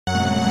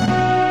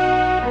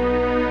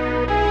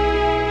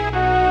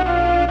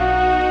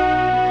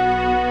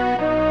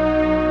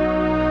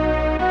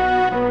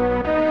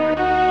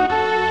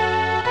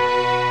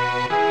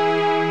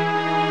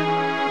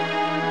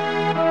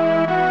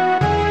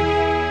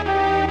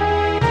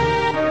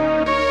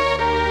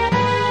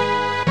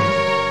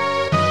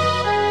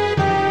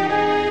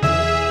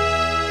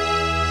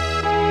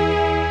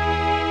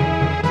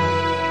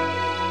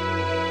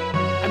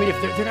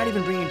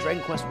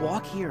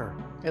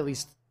At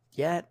least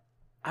yet.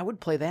 I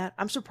would play that.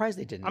 I'm surprised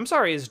they didn't. I'm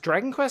sorry, is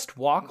Dragon Quest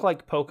Walk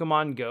like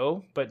Pokemon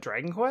Go, but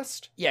Dragon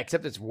Quest? Yeah,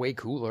 except it's way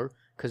cooler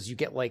because you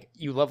get like,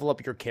 you level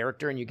up your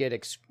character and you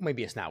get,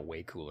 maybe it's not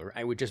way cooler.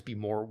 I would just be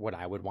more what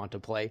I would want to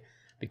play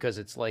because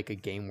it's like a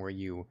game where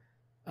you,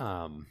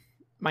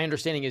 my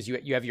understanding is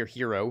you have your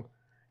hero,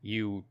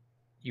 you're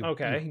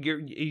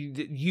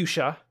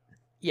Yusha.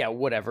 Yeah,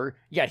 whatever.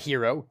 You got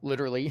hero,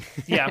 literally.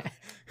 Yeah.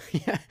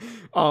 Yeah.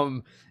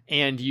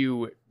 And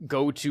you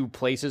go to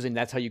places and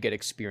that's how you get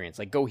experience.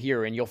 Like go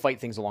here and you'll fight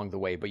things along the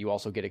way, but you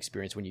also get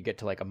experience when you get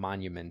to like a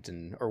monument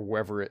or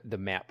wherever the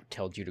map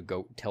told you to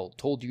go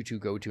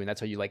to, and that's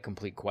how you like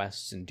complete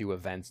quests and do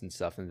events and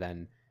stuff, and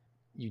then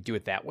you do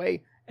it that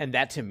way. And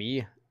that to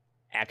me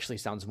actually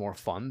sounds more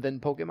fun than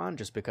Pokemon,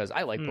 just because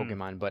I like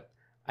Pokemon, but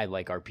I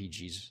like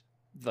RPGs.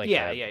 Like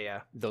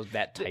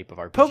that type of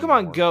RPG.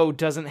 Pokemon more. Go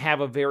doesn't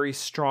have a very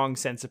strong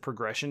sense of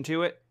progression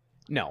to it.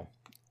 No.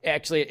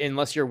 Actually,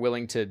 unless you're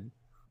willing to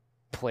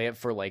play it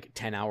for like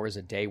 10 hours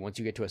a day, once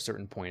you get to a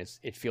certain point,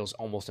 it feels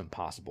almost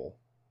impossible.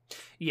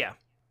 Yeah.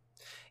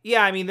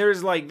 Yeah, I mean,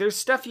 there's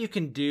stuff you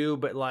can do,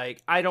 but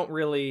like, I don't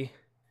know.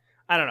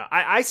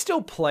 I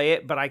still play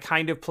it, but I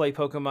kind of play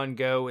Pokemon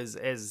Go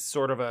as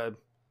sort of a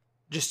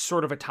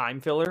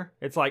time filler.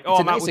 It's like,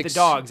 I'm out with the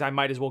dogs, I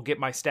might as well get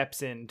my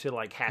steps in to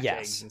like hatch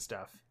eggs and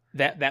stuff.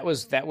 That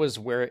was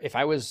where, if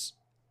I was,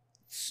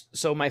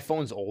 so my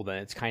phone's old and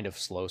it's kind of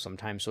slow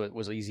sometimes, so it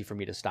was easy for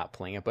me to stop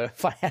playing it. But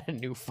if I had a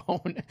new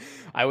phone,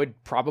 I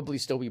would probably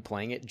still be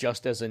playing it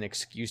just as an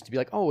excuse to be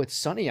like, oh, it's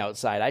sunny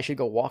outside, I should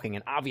go walking.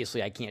 And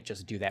obviously I can't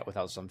just do that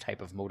without some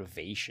type of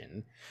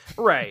motivation.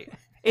 Right.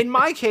 In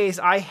my case,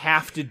 I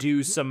have to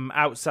do some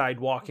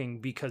outside walking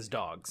because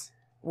dogs.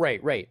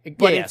 Right.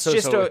 But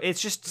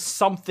it's just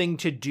something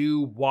to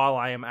do while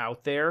I am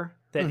out there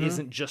that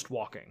isn't just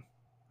walking,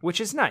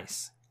 which is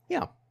nice.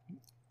 Yeah.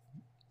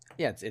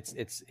 Yeah,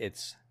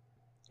 it's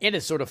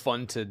sort of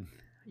fun to,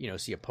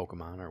 see a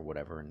Pokemon or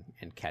whatever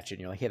and catch it.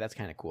 And you're like, hey, that's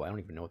kind of cool. I don't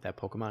even know what that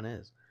Pokemon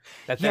is.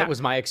 That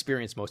was my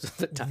experience most of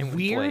the time.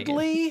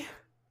 Weirdly,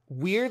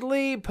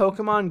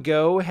 Pokemon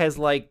Go has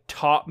like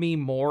taught me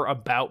more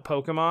about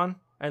Pokemon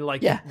and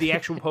like the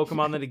actual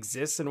Pokemon that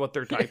exists and what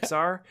their types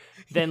are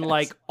than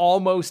like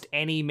almost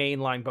any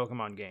mainline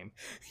Pokemon game.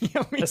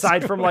 Yeah,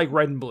 aside from like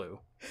Red and Blue.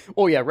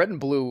 Oh yeah, Red and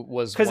Blue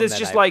was, because it's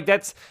just like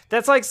that's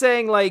like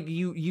saying like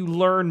you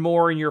learn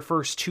more in your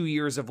first 2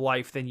 years of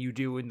life than you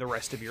do in the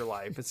rest of your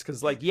life. It's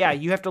because like you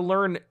have to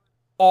learn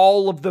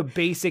all of the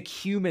basic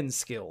human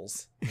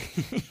skills.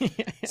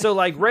 So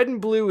like Red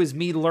and Blue is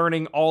me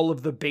learning all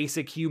of the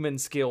basic human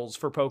skills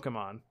for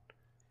Pokemon,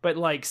 but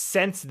like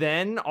since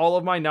then all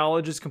of my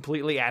knowledge is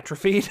completely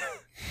atrophied.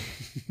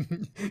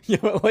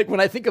 Like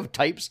when I think of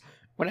types.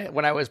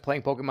 When I was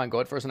playing Pokemon Go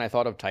at first and I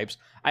thought of types,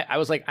 I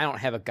was like, I don't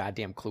have a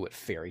goddamn clue what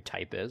fairy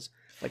type is.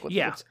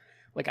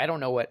 Like, I don't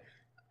know what.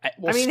 I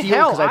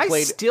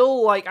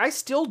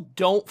still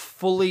don't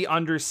fully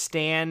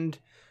understand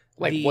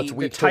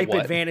the type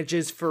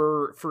advantages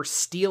for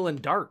Steel and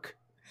Dark.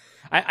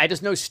 I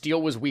just know Steel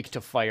was weak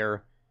to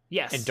fire.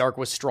 Yes. And Dark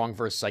was strong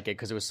versus Psychic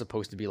because it was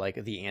supposed to be like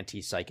the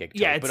anti-Psychic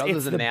type. Yeah, but other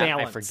than that,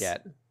 balance. I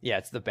forget. Yeah,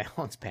 it's the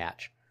balance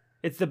patch.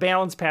 It's the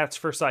balance patch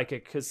for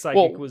Psychic, because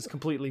Psychic was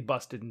completely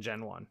busted in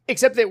Gen 1.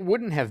 Except it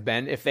wouldn't have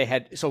been if they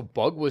had... So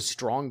Bug was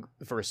strong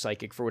for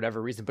Psychic for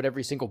whatever reason, but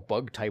every single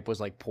Bug type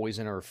was like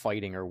Poison or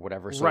Fighting or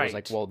whatever. So it was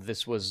like, well,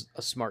 this was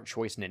a smart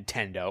choice,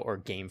 Nintendo or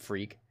Game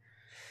Freak.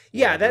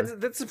 Yeah,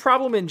 that's the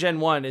problem in Gen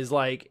 1 is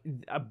like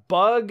a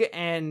Bug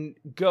and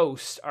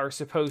Ghost are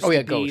supposed to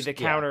be Ghost, the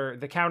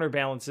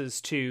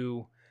counterbalances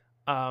to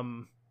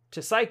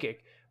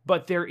Psychic,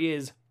 but there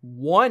is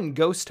one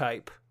Ghost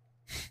type.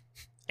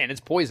 And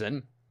it's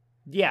poison.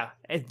 Yeah,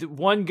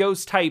 one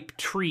Ghost type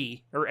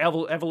tree or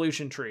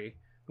evolution tree,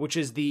 which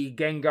is the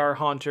Gengar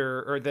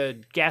Haunter or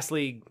the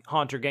Ghastly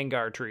Haunter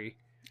Gengar tree.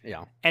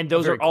 Yeah, and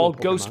those are all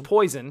Ghost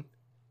poison,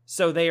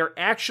 so they are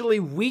actually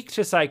weak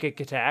to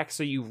psychic attacks.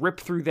 So you rip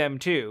through them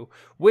too,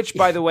 which,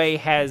 by the way,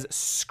 has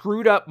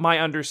screwed up my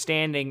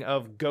understanding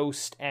of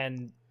Ghost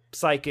and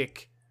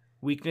psychic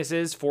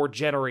weaknesses for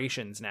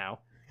generations now.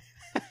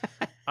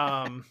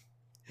 And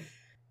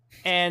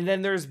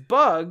then there's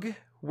Bug,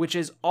 which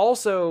is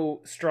also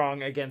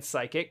strong against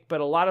Psychic,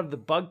 but a lot of the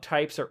Bug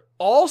types are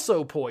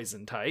also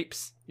poison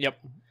types. Yep.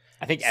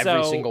 I think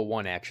every single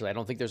one, actually. I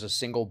don't think there's a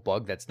single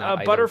Bug that's not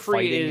either Butterfree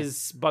fighting.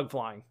 Is Bug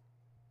flying.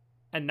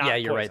 And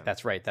not you're poison. right.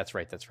 That's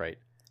right.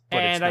 But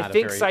and I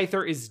think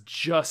Scyther is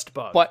just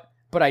Bug.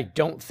 But I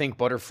don't think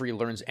Butterfree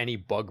learns any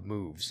Bug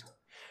moves.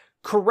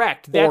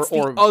 Correct. That's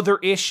the other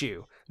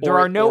issue. There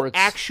are no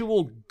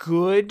actual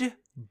good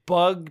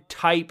Bug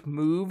type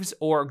moves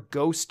or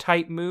Ghost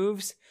type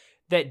moves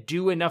that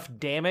do enough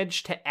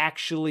damage to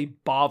actually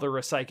bother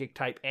a Psychic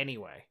type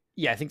anyway.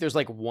 Yeah, I think there's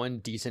like one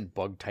decent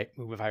Bug type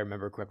move if I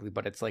remember correctly,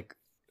 but it's like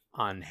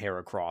on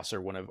Heracross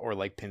or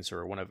like Pinsir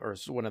or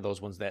one of those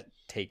ones that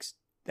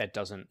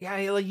doesn't.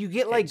 Yeah, like you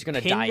get like it's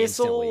gonna Pin die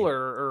Missile instantly.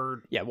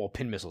 or yeah, well,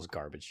 Pin Missile's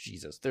garbage.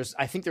 Jesus,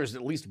 I think there's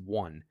at least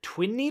one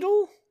Twin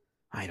Needle.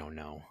 I don't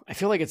know. I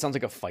feel like it sounds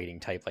like a fighting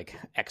type, like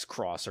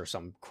X-Cross or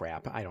some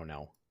crap. I don't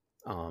know.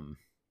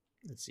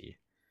 Let's see.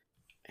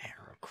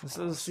 Arrowcross,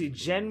 So let's see.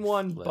 Gen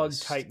 1 bug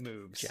type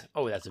moves.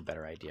 Oh, that's a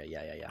better idea.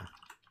 Yeah.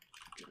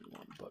 Gen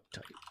 1 bug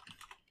type.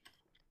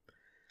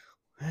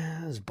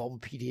 Is Bulba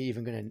PDA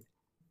even gonna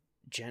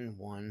Gen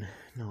 1?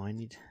 No, I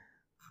need.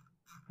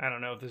 I don't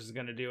know if this is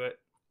gonna do it.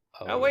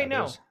 Oh wait,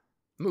 no.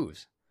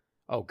 Moves.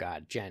 Oh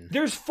god, Gen.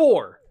 There's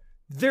 4.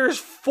 There's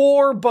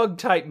 4 bug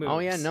type moves. Oh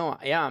yeah, no,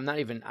 yeah, I'm not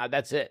even.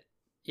 That's it.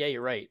 Yeah,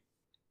 you're right.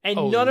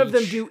 And none of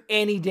them do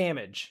any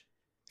damage.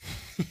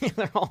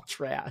 They're all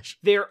trash.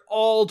 They're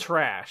all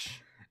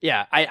trash.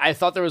 Yeah, I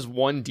thought there was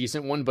one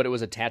decent one, but it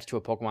was attached to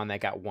a Pokemon that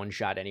got one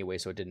shot anyway,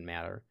 so it didn't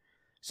matter.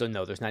 So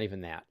no, there's not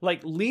even that.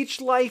 Like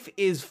Leech Life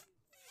is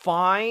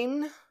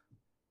fine.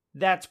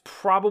 That's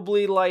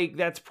probably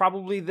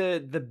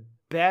the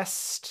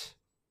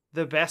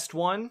best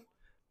one.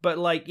 But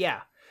like,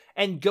 yeah.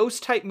 And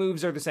ghost type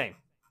moves are the same.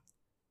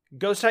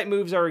 Ghost type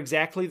moves are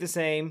exactly the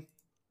same,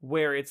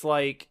 where it's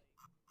like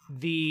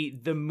the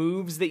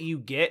moves that you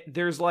get,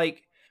 there's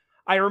like,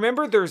 I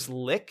remember there's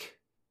Lick.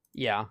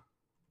 Yeah.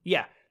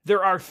 Yeah.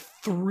 There are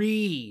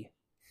 3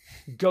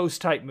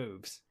 ghost type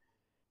moves.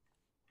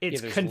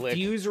 It's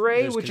Confuse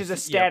Ray, which is a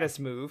status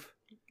move.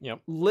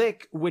 Yep.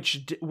 Lick,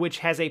 which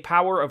has a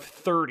power of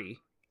 30.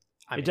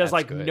 It does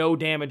like good. No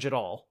damage at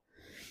all.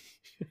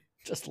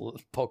 Just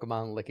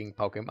Pokemon licking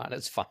Pokemon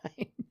is fine.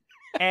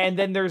 And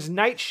then there's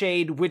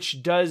Nightshade,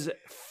 which does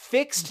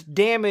fixed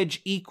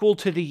damage equal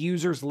to the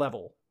user's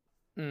level.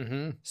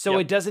 Mm-hmm. So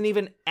it doesn't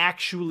even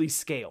actually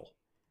scale.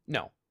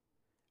 No.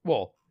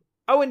 Well.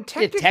 Oh, and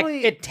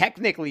technically... It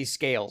technically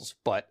scales,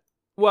 but...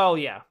 Well,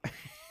 yeah.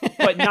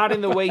 But not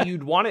in the way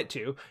you'd want it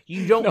to.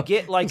 You don't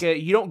get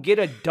you don't get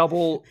a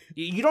double...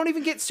 You don't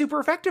even get super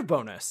effective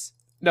bonus.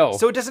 No.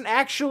 So it doesn't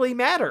actually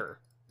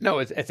matter. No,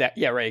 it's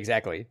yeah, right,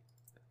 exactly.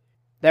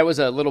 That was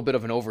a little bit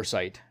of an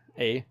oversight,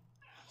 eh?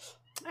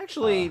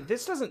 Actually,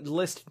 this doesn't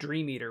list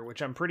Dream Eater,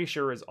 which I'm pretty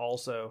sure is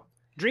also...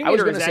 Dream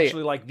Eater is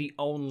actually like the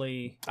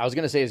only... I was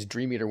going to say it's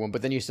Dream Eater one,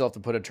 but then you still have to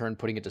put a turn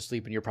putting it to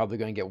sleep, and you're probably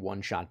going to get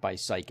one shot by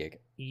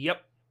Psychic.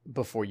 Yep.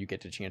 Before you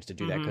get the chance to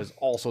do that, because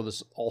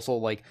also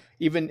like,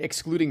 even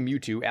excluding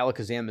Mewtwo,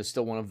 Alakazam is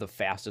still one of the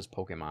fastest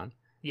Pokemon.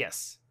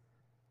 Yes.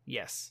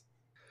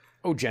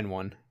 Oh, Gen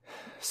 1.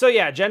 So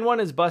yeah, Gen 1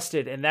 is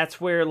busted, and that's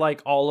where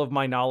like all of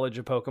my knowledge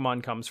of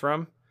Pokemon comes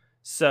from.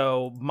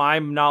 So my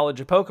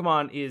knowledge of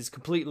Pokemon is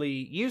completely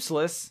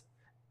useless,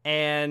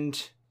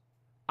 and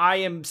I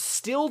am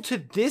still to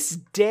this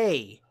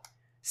day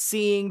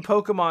seeing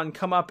Pokemon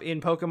come up in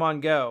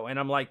Pokemon Go, and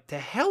I'm like, the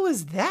hell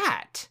is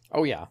that?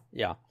 Oh yeah.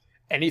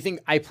 Anything.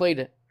 I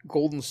played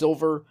Gold and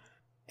Silver,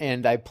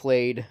 and I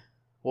played,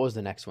 what was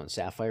the next one?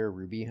 Sapphire,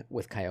 Ruby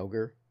with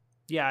Kyogre.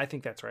 Yeah, I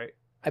think that's right.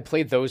 I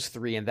played those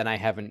 3, and then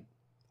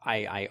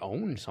I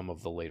own some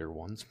of the later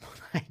ones, but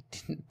I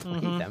didn't play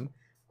them.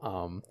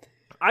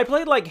 I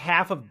played like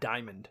half of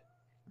Diamond.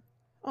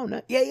 Oh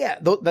no, yeah.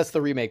 That's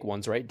the remake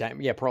ones, right?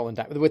 Diamond, Pearl and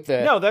Diamond with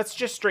the. No, that's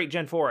just straight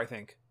Gen 4, I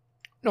think.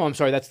 No, I'm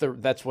sorry.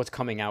 That's what's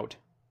coming out.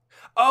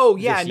 Oh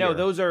yeah, no,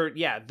 those are.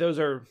 I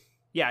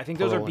think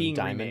Pearl, those are being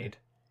remade.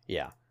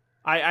 Yeah,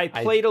 I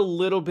played a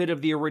little bit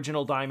of the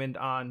original Diamond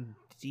on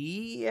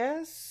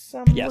DS.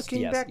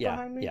 Looking back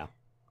behind me. Yeah,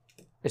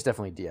 it's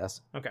definitely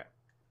DS. Okay.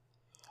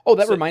 Oh,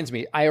 that reminds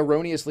me. I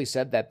erroneously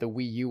said that the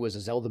Wii U was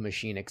a Zelda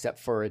machine, except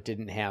for it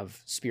didn't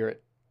have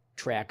Spirit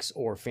Tracks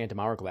or Phantom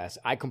Hourglass.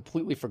 I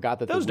completely forgot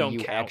that those the Wii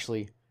U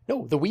actually...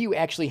 No, the Wii U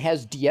actually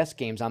has DS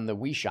games on the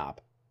Wii Shop.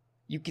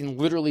 You can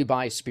literally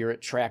buy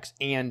Spirit Tracks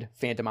and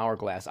Phantom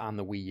Hourglass on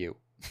the Wii U.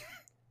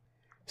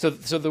 So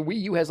the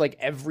Wii U has like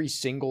every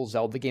single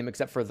Zelda game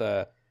except for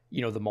the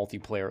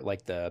multiplayer,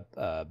 like the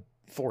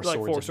Four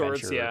Swords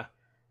Adventure, yeah,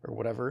 or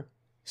whatever.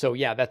 So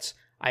yeah, that's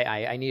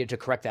I needed to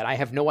correct that. I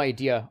have no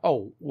idea.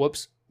 Oh,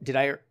 whoops! Did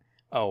I?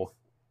 Oh,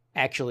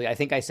 actually, I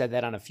think I said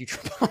that on a future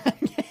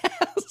podcast.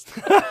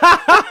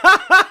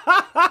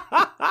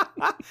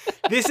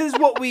 This is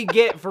what we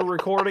get for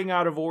recording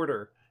out of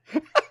order.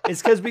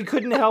 It's because we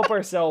couldn't help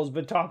ourselves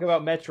but talk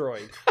about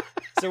Metroid.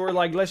 So we're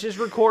like, let's just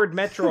record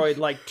Metroid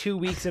like 2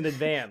 weeks in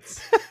advance.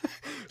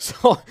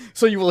 So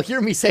you will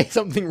hear me say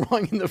something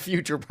wrong in the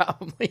future,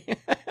 probably.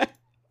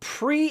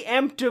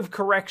 Preemptive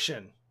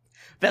correction.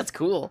 That's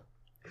cool.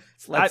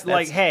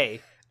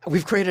 Hey,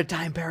 we've created a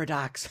time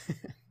paradox.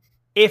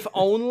 If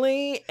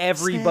only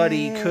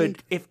everybody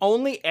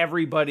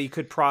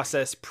could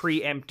process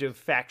preemptive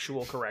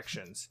factual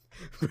corrections.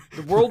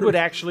 The world would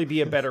actually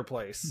be a better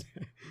place.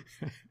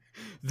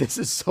 This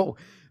is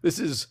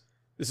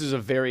a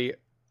very,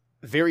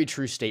 very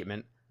true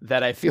statement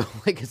that I feel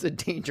like is a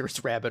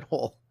dangerous rabbit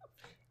hole.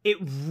 It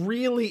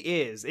really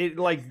is. It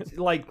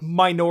like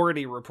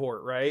Minority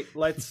Report, right?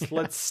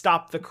 Let's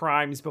stop the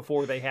crimes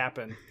before they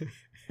happen.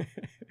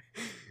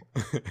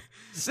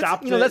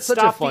 Stop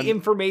the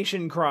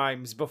information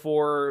crimes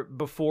before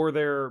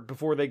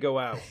they go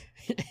out.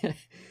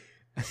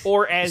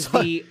 Or as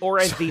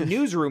the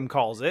newsroom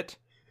calls it,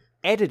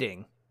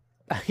 editing.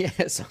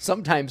 Yeah, so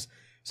sometimes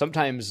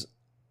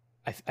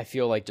I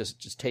feel like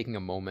just taking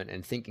a moment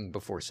and thinking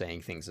before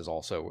saying things is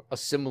also a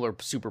similar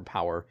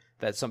superpower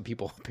that some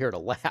people appear to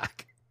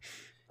lack.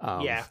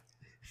 Yeah,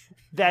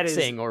 that is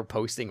saying or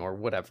posting or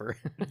whatever.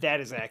 That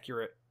is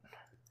accurate.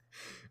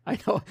 I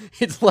know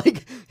it's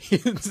like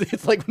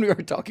when we were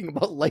talking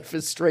about Life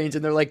is Strange,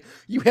 and they're like,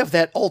 "You have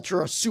that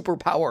ultra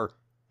superpower,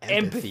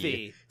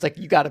 empathy." It's like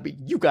you gotta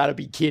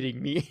be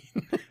kidding me.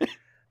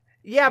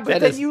 Yeah, but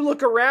then you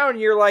look around,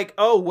 and you're like,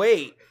 "Oh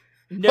wait,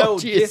 no,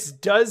 this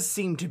does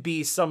seem to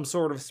be some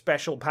sort of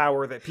special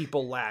power that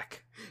people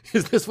lack."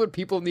 Is this what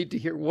people need to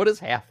hear? What is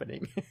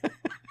happening?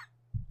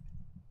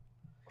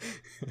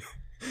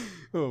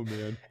 Oh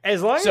man!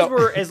 As long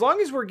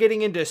as we're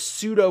getting into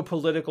pseudo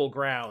political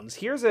grounds,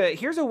 here's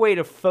a way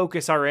to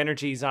focus our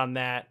energies on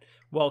that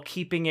while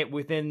keeping it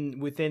within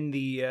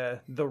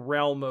the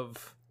realm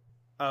of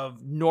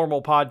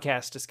normal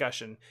podcast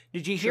discussion.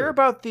 Did you hear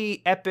about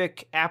the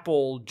Epic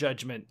Apple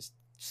judgment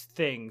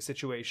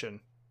situation?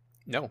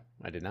 No,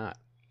 I did not.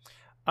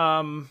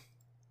 Did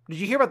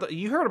you hear about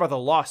you heard about the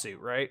lawsuit,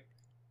 right?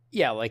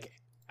 Yeah, like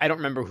I don't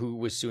remember who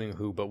was suing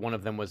who, but one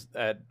of them was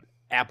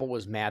Apple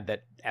was mad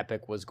that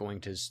Epic was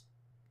going to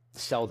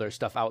sell their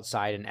stuff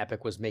outside, and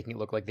Epic was making it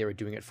look like they were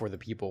doing it for the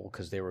people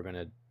because they were going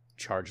to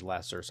charge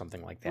less or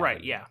something like that.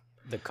 Right, yeah.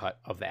 The cut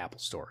of the Apple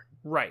Store.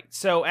 Right.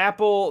 So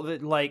Apple,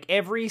 like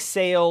every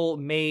sale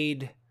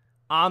made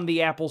on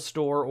the Apple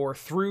Store or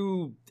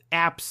through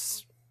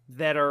apps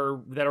that are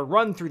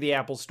run through the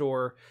Apple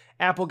Store,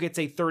 Apple gets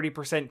a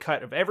 30%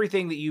 cut of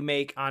everything that you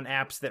make on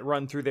apps that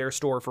run through their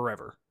store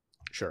forever.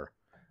 Sure.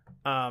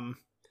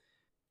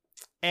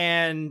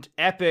 And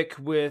Epic,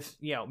 with,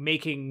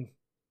 making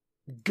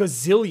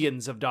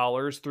gazillions of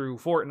dollars through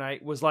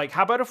Fortnite, was like,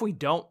 how about if we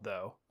don't,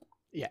 though?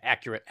 Yeah,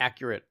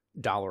 accurate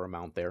dollar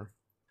amount there.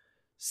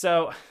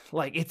 So,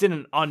 like, it's in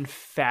an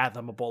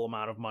unfathomable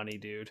amount of money,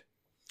 dude.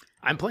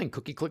 I'm playing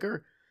Cookie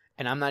Clicker,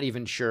 and I'm not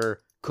even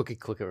sure Cookie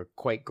Clicker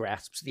quite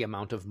grasps the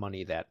amount of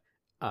money that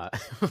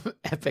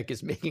Epic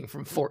is making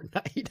from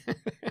Fortnite.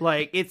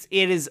 Like, it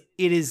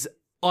is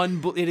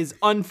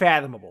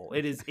unfathomable.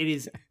 It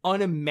is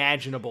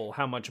unimaginable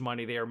how much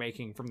money they are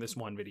making from this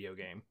one video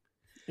game.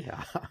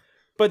 Yeah.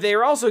 But they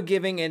are also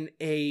giving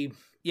a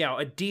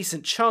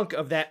decent chunk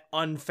of that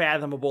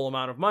unfathomable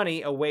amount of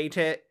money away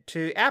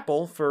to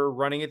Apple for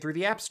running it through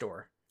the App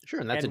Store. Sure,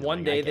 and that's and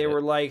one day they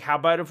were like, how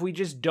about if we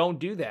just don't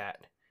do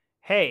that?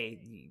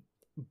 Hey,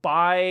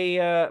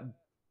 buy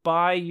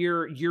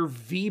your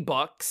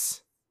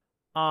V-Bucks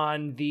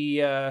on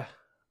the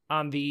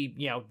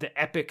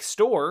Epic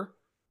Store,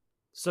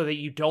 so that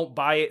you don't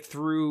buy it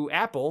through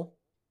Apple,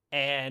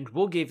 and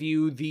we'll give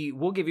you a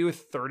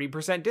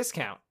 30%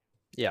 discount.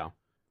 Yeah.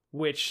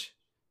 Which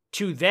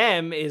to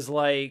them is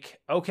like,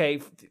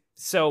 okay,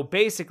 so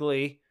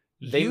basically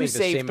you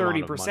save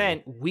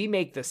 30%, we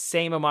make the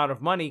same amount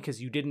of money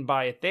because you didn't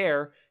buy it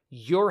there.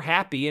 You're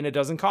happy and it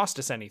doesn't cost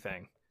us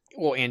anything.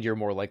 Well, and you're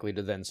more likely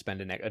to then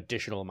spend an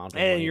additional amount of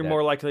money. And you're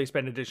more likely to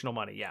spend additional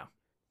money, yeah.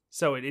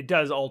 So it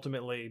does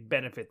ultimately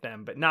benefit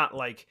them, but not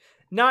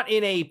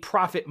in a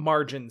profit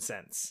margin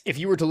sense. If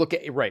you were to look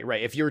at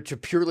right, if you were to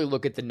purely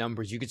look at the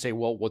numbers, you could say,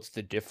 well, what's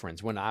the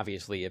difference? When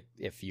obviously,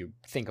 if you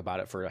think about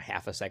it for a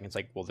half a second, it's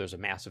like, well, there's a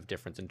massive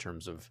difference in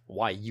terms of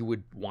why you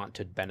would want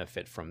to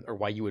benefit from, or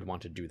why you would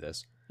want to do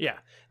this. Yeah,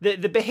 the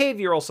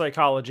behavioral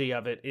psychology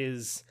of it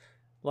is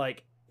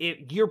like,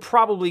 you're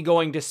probably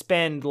going to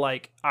spend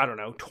like, I don't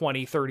know,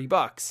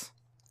 $20-$30.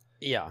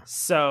 Yeah.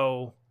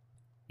 So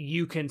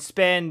you can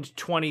spend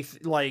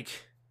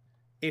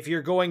if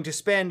you're going to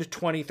spend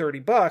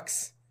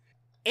 $20-$30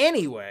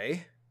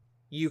 anyway,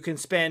 you can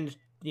spend,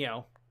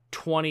 you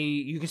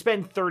can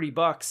spend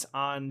 $30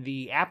 on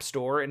the App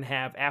Store and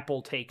have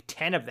Apple take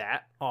 10 of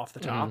that off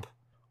the top.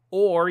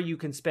 Or you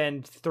can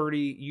spend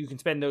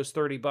those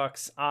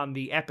 $30 on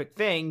the Epic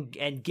thing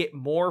and get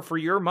more for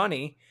your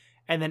money,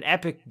 and then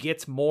Epic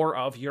gets more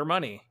of your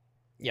money.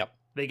 Yep.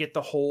 They get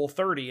the whole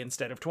 30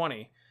 instead of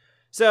 20.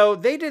 So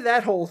they did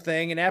that whole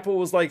thing, and Apple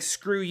was like,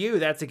 screw you,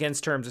 that's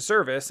against terms of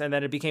service. And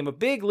then it became a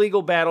big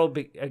legal battle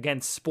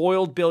against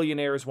spoiled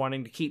billionaires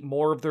wanting to keep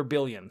more of their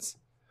billions.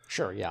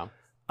 Sure, yeah.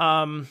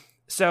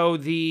 So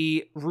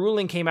the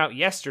ruling came out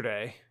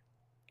yesterday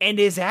and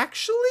is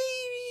actually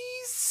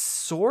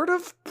sort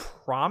of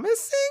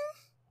promising.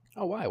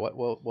 Oh, why? What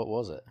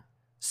was it?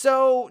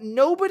 So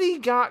nobody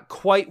got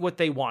quite what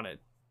they wanted.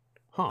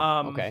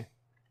 Huh, okay.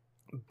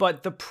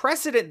 But the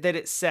precedent that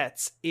it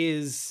sets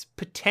is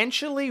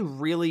potentially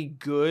really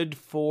good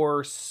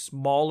for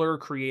smaller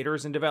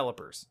creators and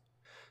developers.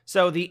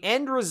 So the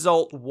end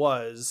result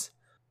was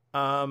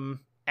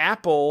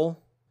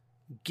Apple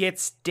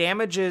gets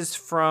damages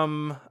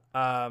from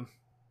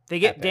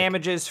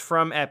damages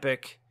from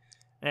Epic.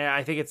 And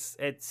I think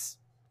it's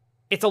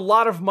a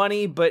lot of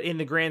money, but in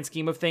the grand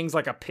scheme of things,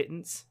 like a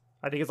pittance.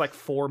 I think it's like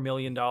 $4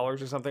 million or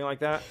something like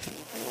that.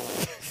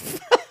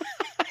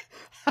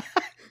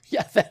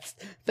 Yeah,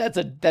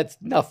 that's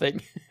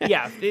nothing.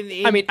 Yeah,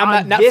 I mean,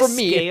 I'm not for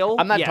me. Scale,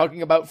 I'm not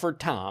talking about for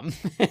Tom.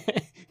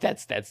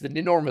 That's an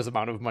enormous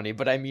amount of money,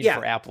 but I mean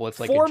for Apple, it's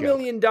like $4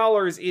 million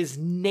is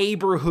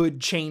neighborhood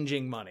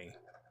changing money.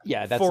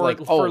 Yeah, that's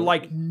for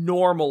like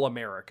normal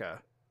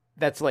America.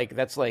 That's like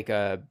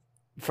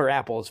for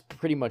Apple, it's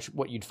pretty much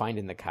what you'd find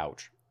in the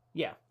couch.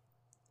 Yeah.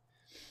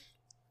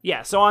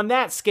 Yeah, so on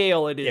that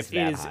scale, it is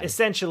high.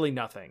 essentially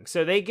nothing.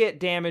 So they get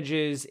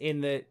damages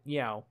in the,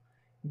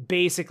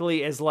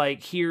 basically as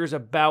like, here's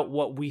about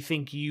what we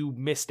think you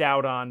missed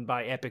out on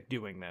by Epic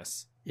doing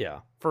this. Yeah.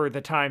 For the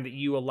time that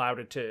you allowed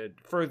it to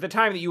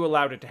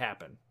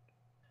happen.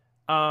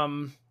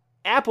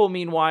 Apple,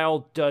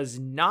 meanwhile, does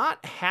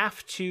not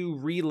have to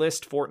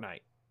relist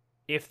Fortnite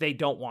if they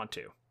don't want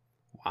to.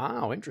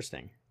 Wow,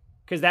 interesting.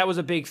 Because that was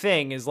a big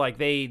thing, is like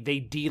they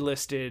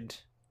delisted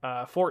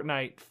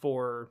Fortnite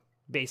for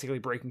basically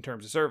breaking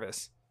terms of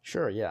service.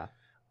 Sure, yeah.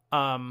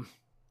 And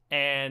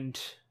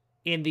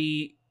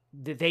they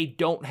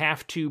don't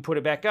have to put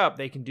it back up.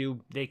 They can do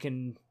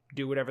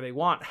whatever they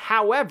want.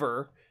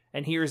 However,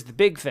 and here's the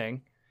big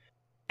thing,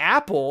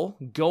 Apple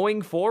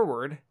going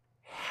forward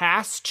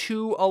has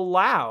to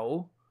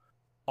allow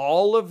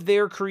all of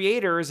their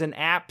creators and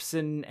apps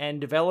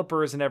and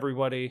developers and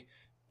everybody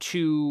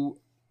to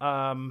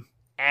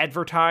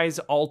advertise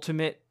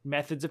alternate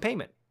methods of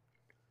payment.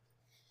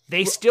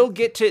 They still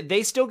get to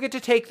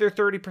take their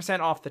 30%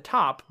 off the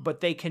top,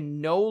 but they can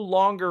no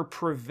longer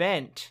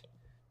prevent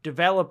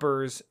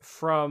developers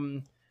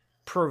from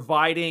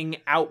providing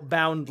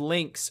outbound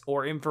links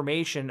or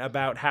information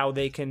about how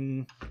they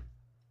can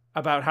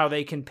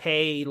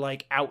pay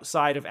like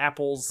outside of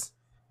Apple's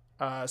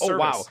service. Oh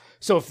wow!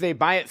 So if they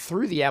buy it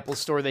through the Apple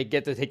Store, they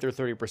get to take their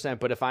 30%.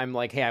 But if I'm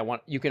like, hey,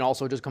 you can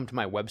also just come to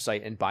my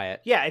website and buy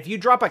it. Yeah, if you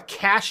drop a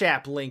Cash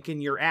App link in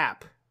your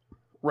app,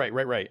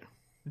 right.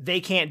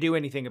 They can't do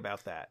anything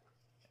about that.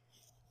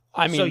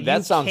 I mean, so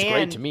that sounds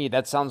great to me.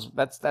 That's how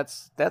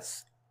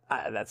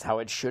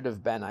it should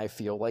have been. I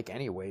feel like,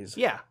 anyways.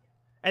 Yeah,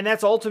 and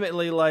that's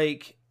ultimately what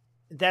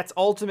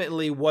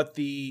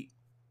the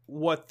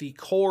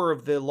core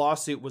of the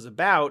lawsuit was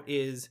about.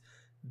 Is,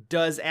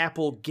 does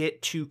Apple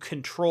get to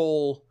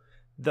control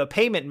the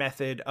payment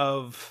method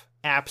of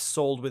apps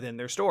sold within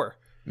their store?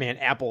 Man,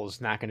 Apple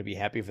is not going to be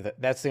happy for that.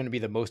 That's going to be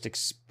the most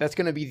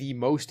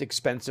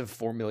expensive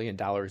 $4 million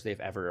they've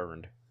ever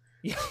earned.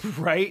 Yeah,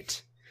 right.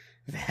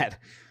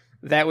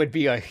 That would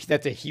be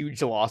that's a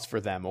huge loss for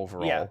them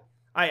overall. Yeah.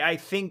 I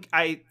think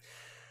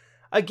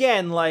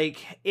again,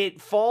 like, it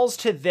falls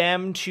to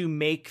them to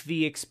make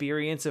the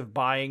experience of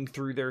buying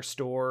through their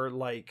store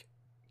like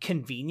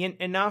convenient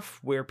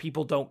enough where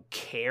people don't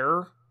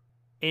care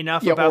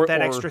enough about that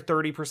extra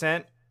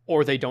 30%.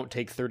 Or they don't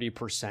take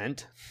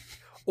 30%.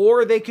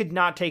 Or they could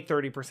not take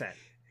 30%.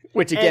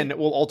 Which, again,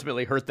 will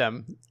ultimately hurt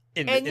them.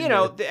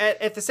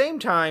 At the same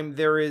time,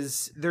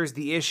 there's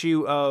the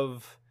issue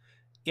of,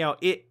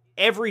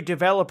 every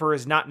developer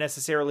is not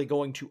necessarily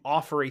going to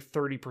offer a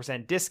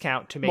 30%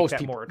 discount to make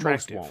that more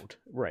attractive. Most won't.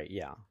 Right,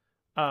 yeah.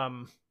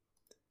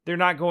 They're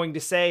not going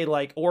to say,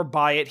 like, or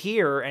buy it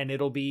here and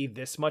it'll be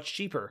this much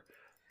cheaper.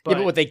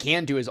 But what they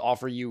can do is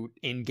offer you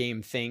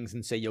in-game things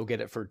and say you'll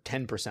get it for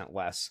 10%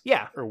 less.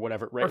 Yeah. Or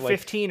whatever. Right? Or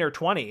 15 or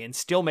 20 and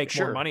still make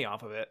more money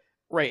off of it.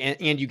 Right.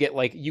 And you get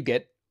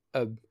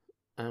a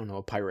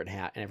pirate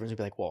hat, and everyone's gonna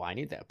be like, well, I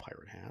need that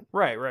pirate hat.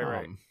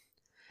 Right.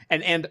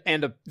 And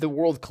the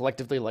world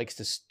collectively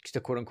likes to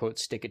quote unquote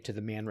stick it to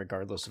the man,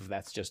 regardless if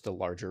that's just a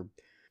larger,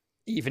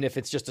 even if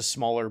it's just a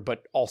smaller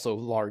but also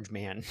large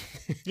man.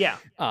 Yeah.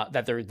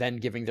 That they're then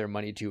giving their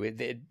money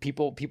to.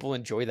 People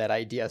enjoy that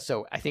idea.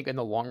 So I think in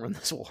the long run,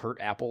 this will hurt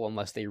Apple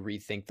unless they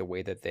rethink the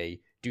way that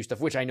they do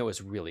stuff, which I know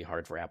is really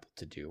hard for Apple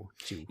to do.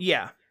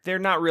 Yeah. They're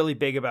not really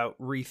big about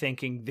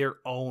rethinking their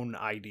own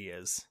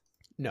ideas.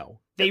 No.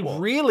 They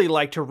really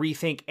like to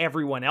rethink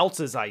everyone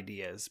else's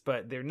ideas,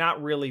 but they're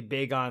not really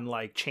big on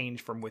like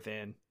change from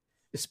within.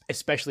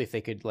 Especially if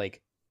they could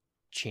like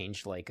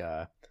change like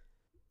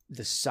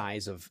the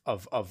size of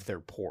their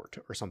port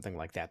or something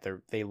like that.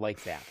 They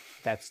like that.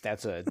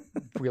 That's a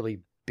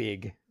really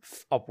big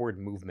upward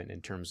movement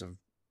in terms of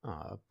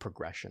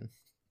progression.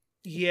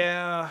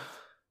 Yeah.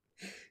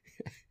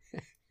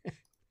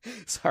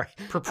 Sorry.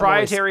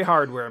 Proprietary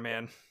hardware,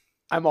 man.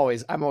 I'm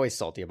always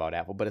salty about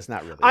Apple, but it's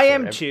not really. I fair.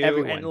 am too.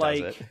 Everyone and does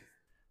like, it.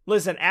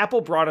 Listen, Apple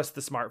brought us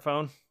the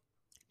smartphone.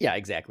 Yeah,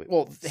 exactly.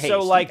 Well, hey,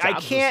 so like,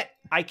 Steve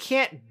I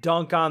can't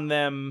dunk on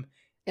them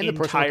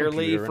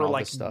entirely for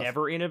like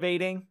never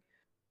innovating,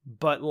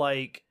 but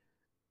like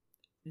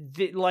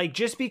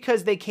just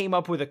because they came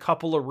up with a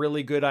couple of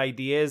really good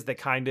ideas that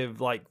kind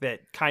of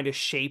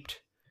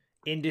shaped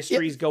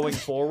industries going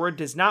forward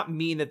does not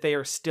mean that they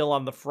are still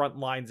on the front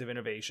lines of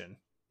innovation.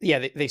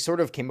 Yeah, they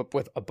sort of came up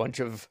with a bunch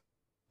of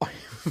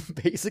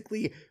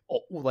basically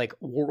like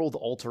world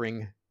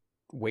altering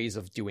ways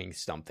of doing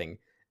something,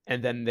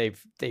 and then they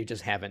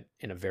just haven't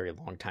in a very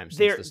long time.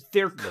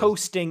 They're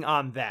coasting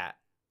on that.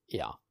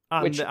 Yeah.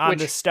 On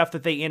the stuff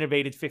that they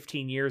innovated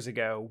 15 years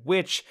ago,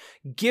 which,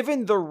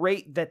 given the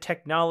rate that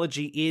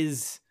technology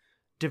is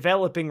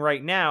developing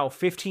right now,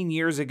 15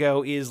 years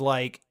ago is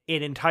like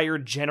an entire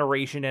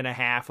generation and a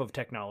half of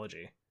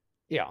technology.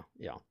 Yeah.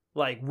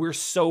 Like, we're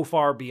so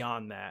far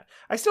beyond that.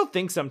 I still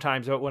think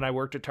sometimes about when I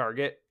worked at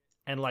Target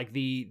and like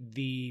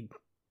the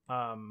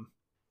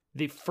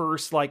the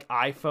first like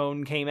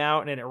iPhone came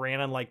out and it ran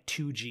on like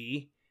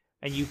 2G,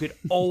 and you could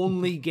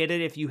only get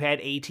it if you had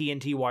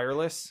AT&T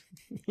wireless.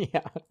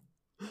 Yeah.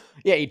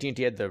 Yeah,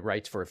 AT&T had the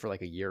rights for it for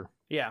like a year.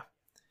 Yeah.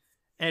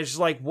 And it's just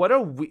like,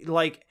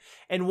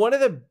 and one of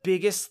the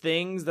biggest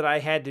things that I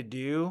had to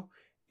do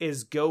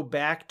is go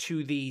back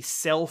to the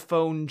cell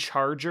phone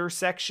charger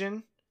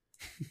section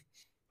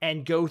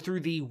and go through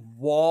the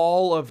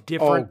wall of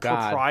different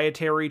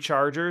proprietary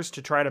chargers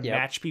to try to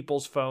match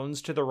people's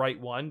phones to the right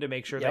one to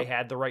make sure they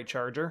had the right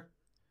charger.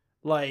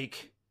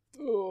 Like,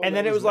 and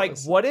then it was like,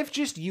 what if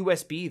just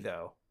USB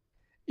though?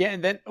 Yeah.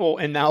 And then,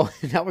 and now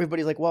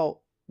everybody's like,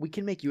 well, we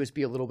can make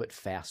USB a little bit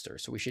faster,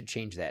 so we should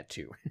change that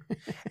too.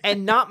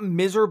 And not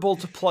miserable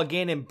to plug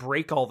in and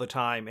break all the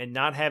time, and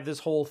not have this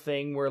whole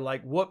thing where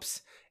like,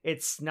 whoops,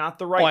 it's not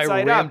the right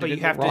side up, but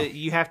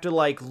you have to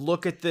like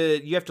look at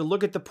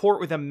the port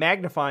with a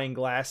magnifying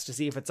glass to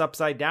see if it's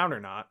upside down or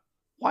not.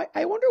 Why?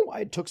 I wonder why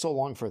it took so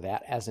long for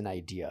that as an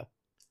idea.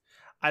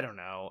 I don't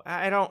know.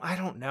 I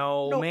don't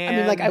know, no, man. I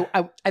mean,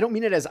 like, I don't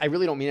mean it as, I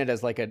really don't mean it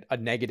as like a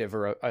negative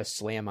or a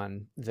slam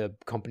on the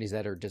companies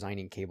that are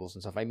designing cables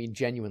and stuff. I mean,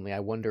 genuinely, I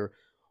wonder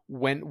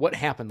what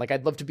happened. Like,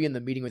 I'd love to be in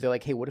the meeting where they're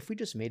like, hey, what if we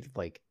just made it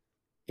like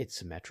it's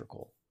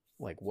symmetrical?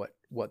 Like, what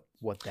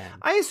then?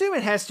 I assume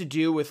it has to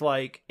do with,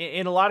 like,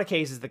 in a lot of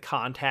cases, the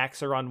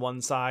contacts are on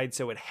one side,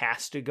 so it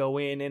has to go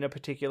in a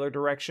particular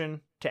direction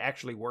to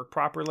actually work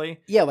properly.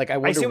 Yeah, like, I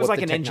wonder, I assume it was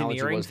like an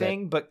engineering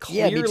thing, but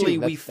clearly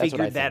we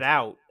figured that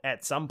out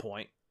at some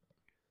point.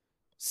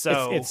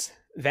 So it's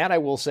that, I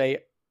will say,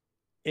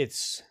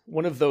 it's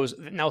one of those.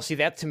 Now, see,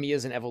 that to me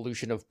is an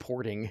evolution of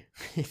porting,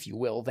 if you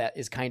will. That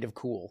is kind of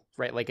cool,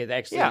 right? Like, it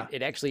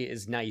actually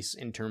is nice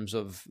in terms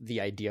of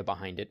the idea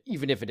behind it,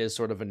 even if it is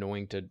sort of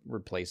annoying to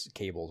replace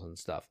cables and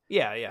stuff.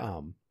 Yeah.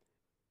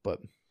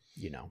 But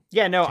you know,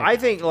 yeah, no, technology. I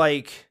think,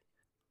 like,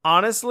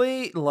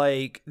 honestly,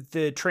 like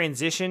the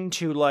transition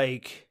to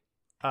like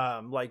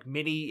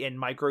mini and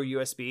micro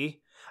USB.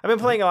 I've been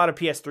playing a lot of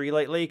PS3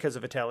 lately because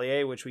of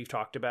Atelier, which we've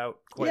talked about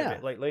quite a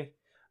bit lately.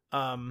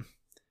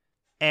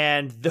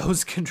 And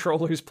those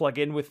controllers plug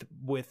in with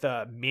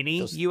mini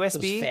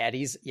USB. Those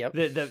fatties, yep.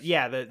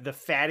 The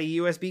fatty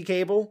USB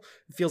cable.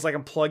 It feels like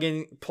I'm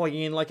plugging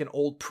in like an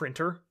old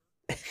printer.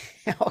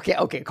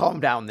 Okay, calm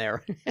down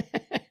there.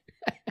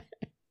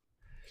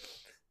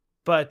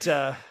 But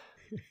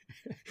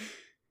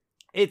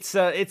it's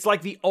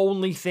like the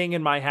only thing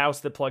in my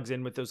house that plugs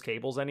in with those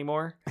cables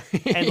anymore.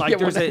 And like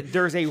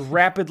there's a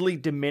rapidly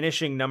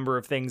diminishing number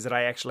of things that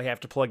I actually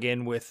have to plug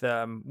in with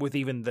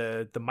even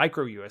the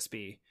micro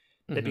USB.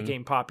 That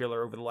became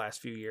popular over the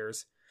last few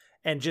years.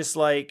 And just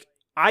like,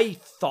 I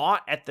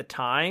thought at the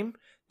time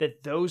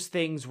that those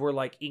things were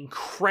like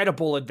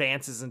incredible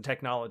advances in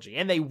technology.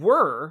 And they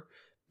were,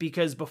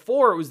 because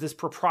before it was this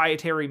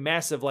proprietary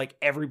mess of like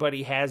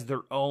everybody has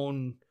their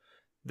own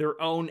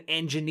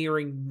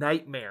engineering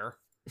nightmare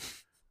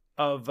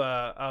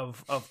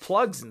of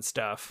plugs and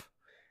stuff.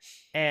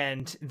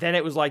 And then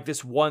it was like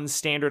this one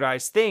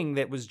standardized thing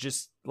that was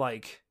just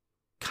like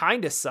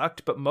kind of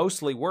sucked, but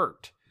mostly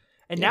worked.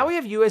 And now we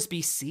have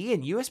USB-C,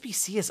 and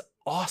USB-C is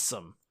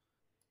awesome.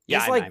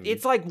 Yeah,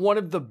 it's like one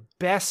of the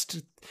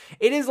best.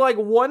 It is like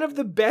one of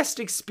the best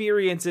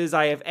experiences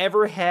I have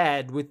ever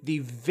had, with the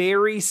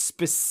very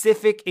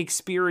specific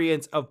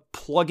experience of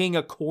plugging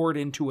a cord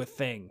into a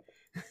thing.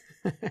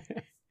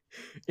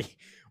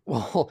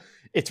 Well,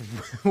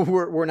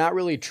 we're not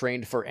really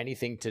trained for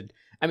anything to.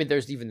 I mean,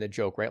 there's even the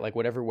joke, right? Like,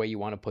 whatever way you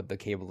want to put the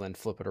cable in,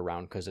 flip it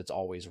around, because it's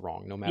always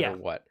wrong, no matter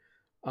what.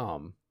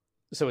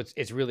 So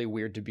it's really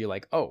weird to be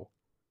like, oh,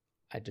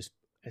 I just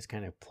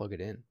kind of plug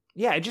it in.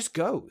 Yeah, it just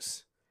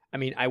goes. I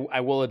mean,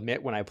 I will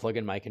admit, when I plug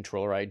in my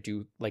controller, I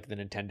do like the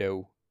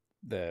Nintendo,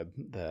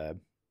 the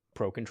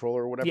Pro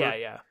controller or whatever.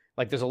 Yeah.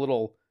 Like, there's a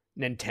little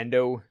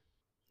Nintendo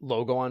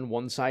logo on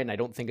one side, and I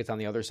don't think it's on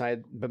the other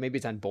side, but maybe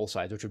it's on both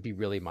sides, which would be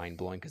really mind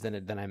blowing, because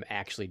then I'm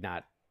actually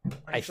not.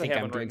 I think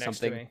I'm doing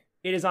something.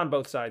 It is on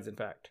both sides, in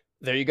fact.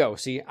 There you go.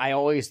 See, I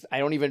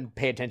don't even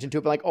pay attention to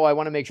it, but like, oh, I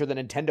want to make sure the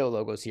Nintendo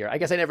logo's here. I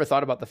guess I never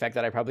thought about the fact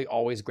that I probably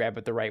always grab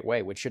it the right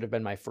way, which should have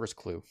been my first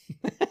clue.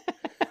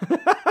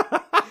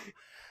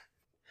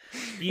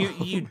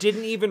 You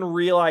didn't even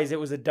realize it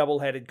was a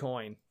double-headed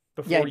coin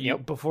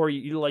before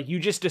you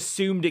just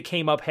assumed it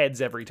came up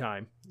heads every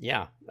time.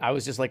 Yeah, I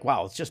was just like,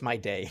 wow, it's just my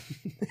day.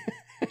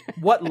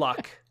 What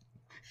luck.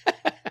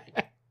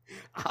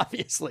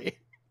 Obviously.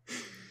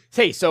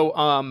 Hey,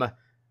 so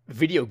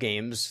video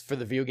games for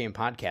the video game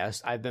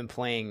podcast. I've been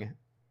playing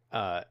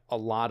a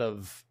lot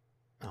of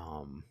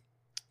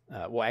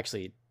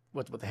actually,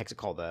 what the heck's it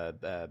called,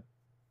 the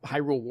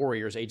Hyrule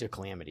Warriors Age of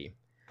Calamity.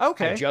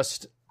 Okay.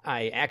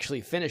 I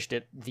actually finished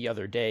it the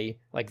other day,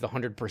 like the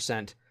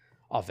 100%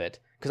 of it,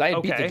 because I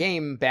had beat the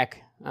game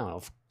back, I don't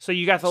know. So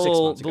you got the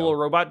little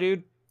robot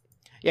dude?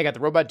 Yeah, I got the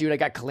robot dude. I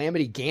got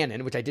Calamity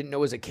Ganon, which I didn't know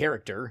was a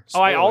character.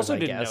 Spoilers, I also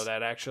didn't know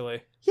that,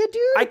 actually. Yeah,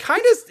 dude. I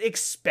kind of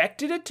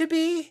expected it to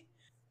be,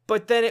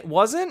 but then it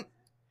wasn't.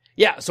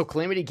 Yeah, so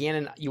Calamity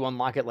Ganon, you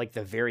unlock at like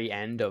the very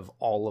end of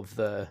all of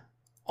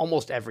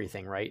almost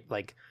everything, right?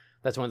 Like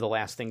That's one of the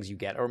last things you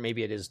get, or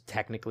maybe it is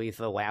technically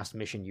the last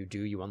mission you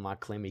do. You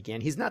unlock Calamity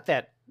Ganon. He's not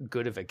that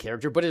good of a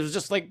character, but it was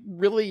just like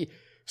really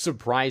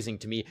surprising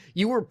to me.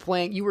 You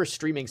were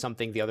streaming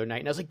something the other night,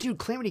 and I was like, dude,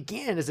 Calamity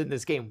Ganon is in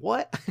this game.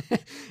 What?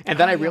 And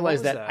then I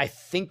realized that I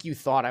think you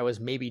thought I was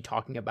maybe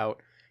talking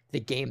about the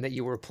game that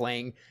you were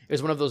playing. It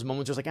was one of those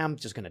moments where I was like, I'm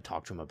just going to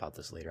talk to him about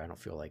this later. I don't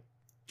feel like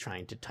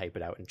trying to type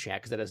it out in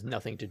chat because that has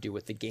nothing to do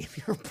with the game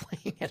you're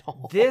playing at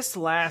all. This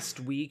last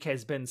week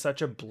has been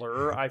such a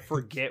blur. I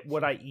forget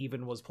what I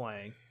even was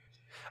playing.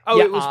 Oh,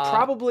 yeah, it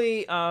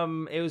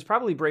was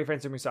probably Brave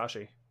Fencer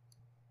Musashi.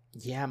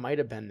 Yeah, it might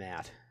have been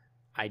that.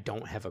 I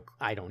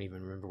don't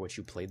even remember what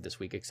you played this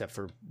week except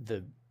for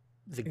the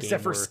game.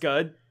 Except for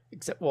Scud?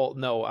 Well,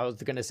 no, I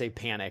was going to say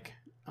Panic.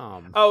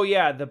 Oh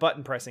yeah, the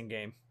button pressing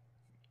game.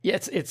 Yeah,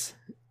 it's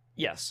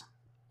yes.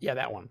 Yeah,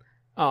 that one.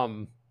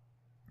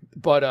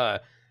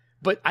 But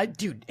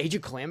dude, Age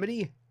of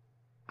Calamity,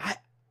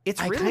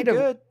 it's really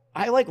good.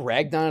 I like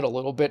ragged on it a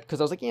little bit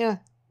because I was like, yeah,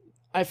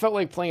 I felt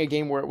like playing a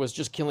game where it was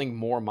just killing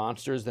more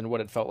monsters than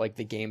what it felt like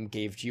the game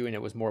gave to you, and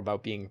it was more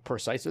about being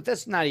precise. But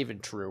that's not even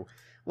true.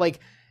 Like,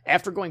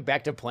 after going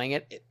back to playing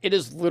it, it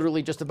is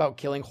literally just about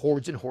killing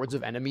hordes and hordes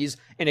of enemies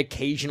and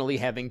occasionally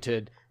having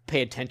to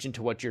pay attention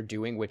to what you're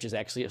doing, which is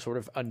actually a sort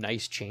of a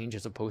nice change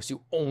as opposed to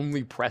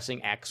only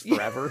pressing X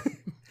forever.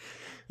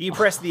 You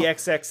press the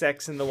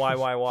XXX and the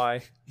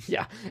YYY.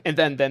 Yeah, and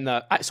then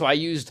so I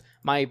used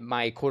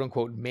my quote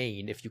unquote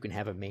main, if you can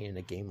have a main in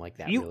a game like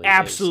that. You really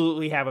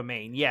absolutely have a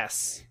main.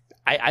 Yes,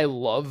 I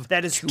love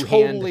that. Is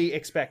totally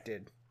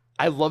expected.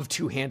 I love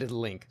two-handed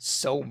Link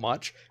so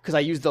much because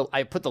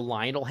I put the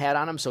Lionel hat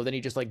on him, so then he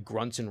just like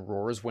grunts and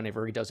roars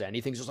whenever he does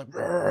anything. He's just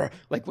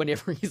like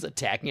whenever he's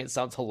attacking, it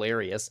sounds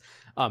hilarious.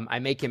 I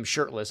make him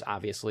shirtless,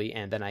 obviously,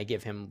 and then I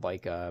give him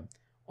like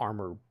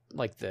armor,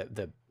 like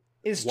the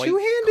is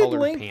two-handed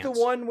Link pants.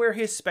 The one where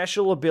his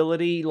special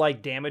ability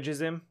like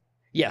damages him?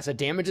 Yes, it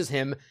damages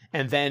him,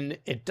 and then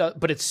it does,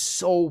 but it's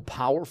so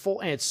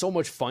powerful and it's so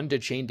much fun to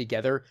chain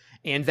together.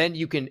 And then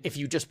you can, if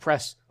you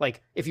press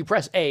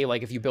A,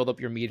 like if you build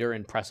up your meter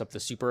and press up the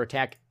super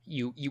attack,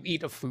 you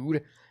eat a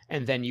food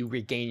and then you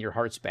regain your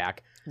hearts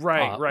back.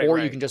 Right. Or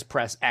you can just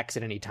press X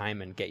at any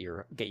time and get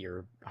your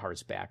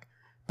hearts back.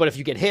 But if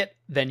you get hit,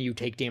 then you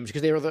take damage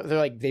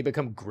because they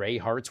become gray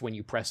hearts when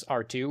you press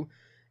R2,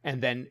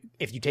 and then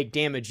if you take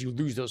damage, you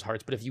lose those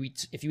hearts. But if you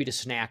eat a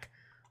snack,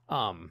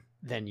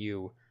 then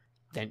you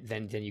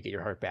get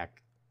your heart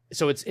back.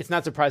 So it's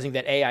not surprising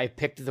that A, I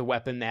picked the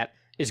weapon that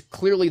is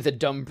clearly the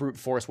dumb brute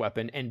force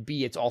weapon, and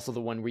B, it's also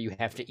the one where you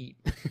have to eat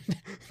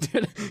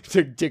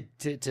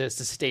to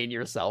sustain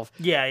yourself.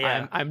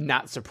 Yeah. I'm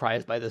not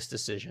surprised by this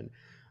decision.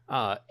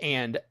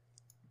 And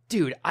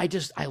dude, I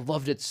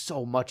loved it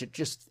so much.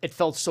 It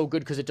felt so good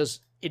because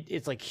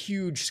it's like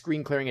huge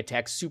screen clearing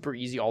attacks, super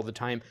easy all the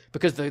time,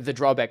 because the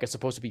drawback is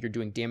supposed to be you're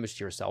doing damage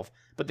to yourself,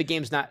 but the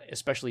game's not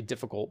especially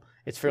difficult.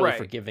 It's fairly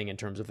forgiving in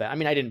terms of that. I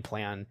mean, I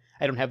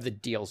don't have the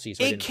DLC,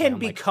 so it can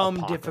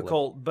become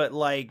difficult, but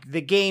like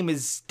the game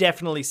is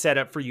definitely set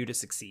up for you to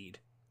succeed.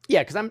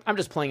 Yeah, because I'm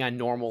just playing on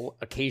normal,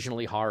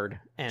 occasionally hard,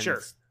 and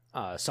sure.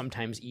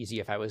 Sometimes easy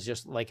if I was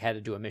just like had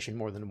to do a mission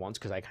more than once,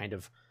 because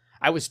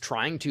I was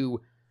trying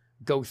to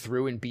go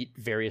through and beat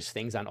various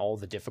things on all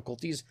the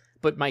difficulties,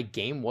 but my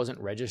game wasn't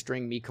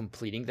registering me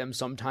completing them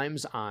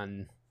sometimes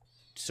on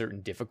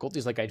certain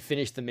difficulties. Like I'd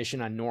finish the mission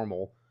on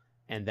normal,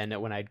 and then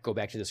when I'd go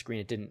back to the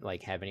screen, it didn't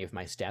like have any of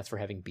my stats for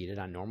having beat it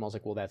on normal. I was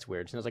like, well, that's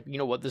weird. So I was like, you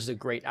know what? This is a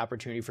great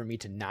opportunity for me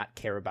to not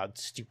care about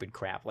stupid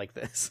crap like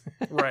this.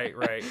 Right.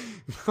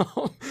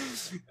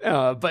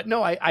 But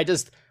no,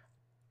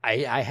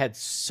 I had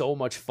so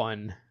much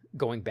fun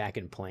going back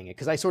and playing it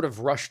because I sort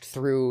of rushed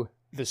through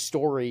the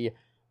story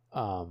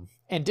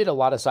and did a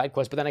lot of side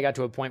quests, but then I got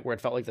to a point where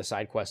it felt like the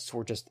side quests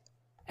were just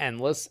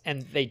endless,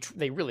 and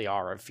they really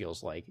are, it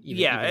feels like.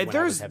 Even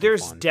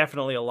there's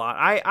definitely a lot.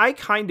 I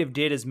kind of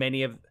did as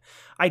many of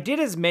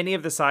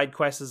the side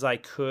quests as I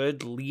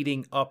could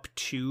leading up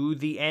to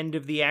the end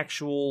of the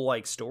actual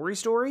like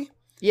story.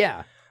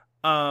 Yeah.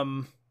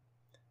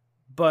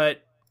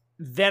 But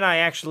then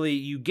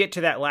you get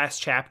to that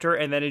last chapter,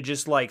 and then it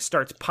just like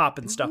starts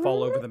popping stuff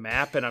all over the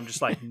map, and I'm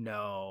just like,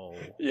 no.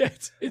 Yeah,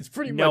 it's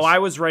pretty much. No, I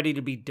was ready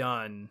to be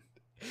done.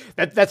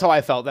 That's how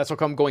I felt. That's how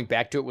come going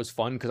back to it was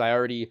fun, because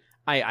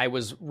I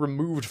was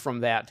removed from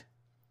that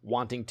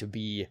wanting to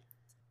be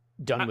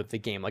done with the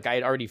game. Like I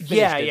had already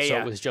finished it, so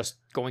it was just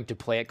going to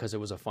play it because it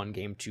was a fun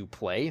game to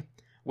play,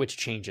 which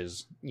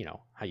changes,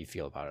 how you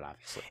feel about it,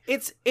 obviously.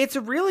 It's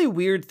a really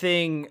weird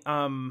thing,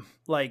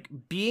 like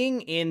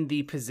being in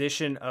the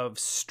position of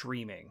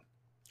streaming.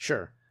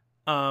 Sure.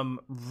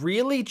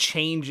 Really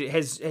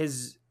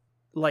has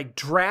like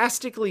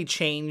drastically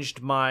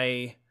changed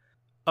my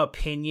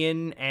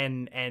opinion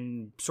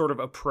and sort of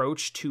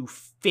approach to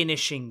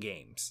finishing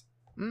games.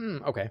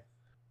 Okay.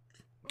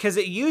 Because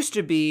it used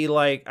to be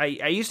like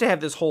I used to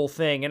have this whole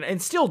thing,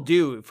 and still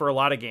do for a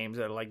lot of games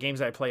that are like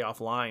games I play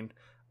offline.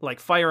 Like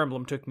Fire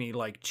Emblem took me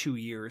like 2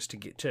 years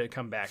to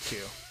come back to,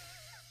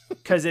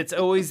 because it's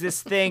always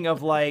this thing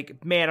of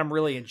like, man, I'm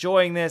really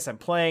enjoying this. I'm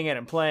playing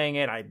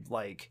it. I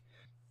like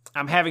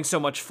I'm having so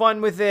much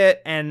fun with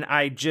it, and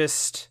I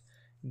just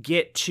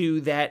get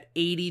to that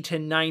 80 to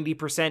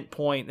 90%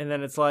 point, and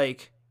then it's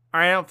like,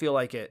 all right, I don't feel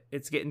like it.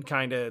 It's getting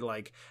kind of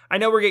like, I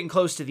know we're getting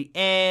close to the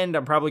end.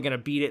 I'm probably going to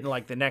beat it in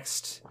like the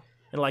next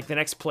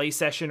play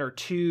session or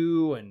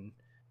two, and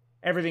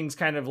everything's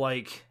kind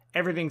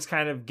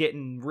of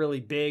getting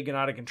really big and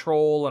out of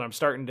control, and I'm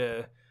starting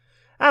to,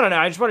 I don't know,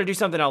 I just want to do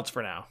something else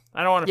for now.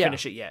 I don't want to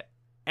finish it yet.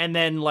 And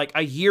then like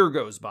a year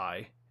goes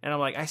by, and I'm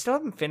like, I still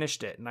haven't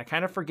finished it, and I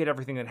kind of forget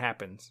everything that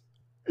happens.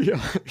 Yeah.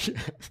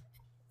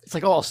 It's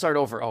like, oh, I'll start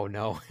over. Oh,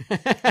 no.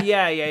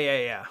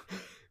 Yeah.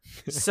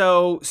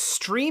 So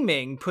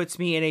streaming puts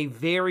me in a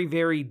very,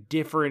 very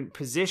different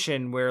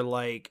position where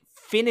like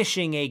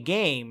finishing a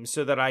game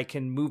so that I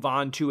can move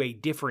on to a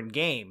different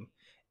game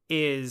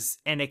is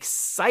an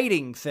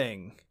exciting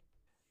thing.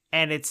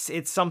 And it's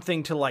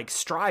something to like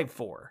strive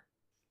for.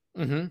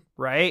 Mm-hmm.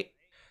 Right?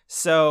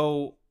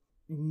 So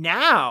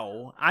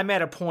now I'm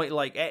at a point,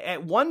 like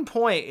at one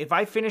point, if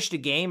I finished a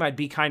game, I'd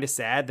be kind of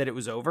sad that it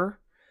was over.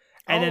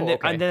 And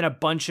then a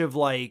bunch of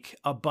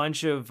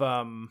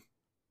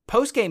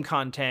post-game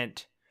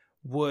content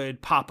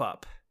would pop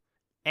up.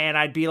 And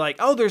I'd be like,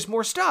 oh, there's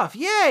more stuff.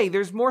 Yay,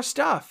 there's more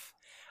stuff.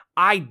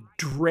 I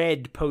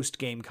dread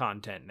post-game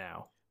content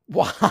now.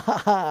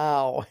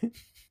 Wow.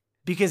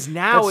 Because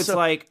now it's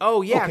like,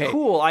 oh yeah, okay.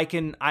 Cool. I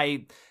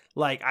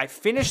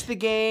finished the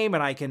game,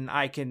 and I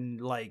can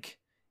like,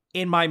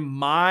 in my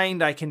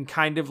mind, I can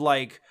kind of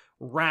like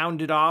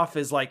round it off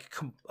as like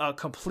a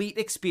complete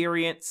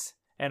experience.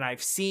 And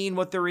I've seen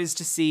what there is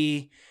to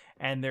see,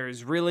 and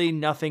there's really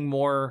nothing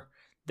more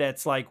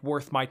that's like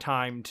worth my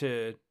time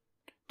to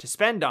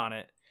spend on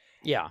it.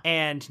 Yeah.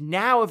 And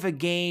now if a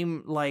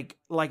game like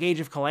Age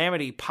of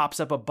Calamity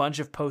pops up a bunch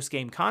of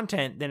post-game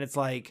content, then it's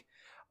like,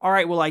 all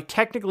right, well, I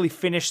technically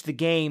finished the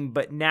game,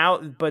 but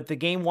the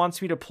game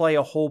wants me to play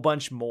a whole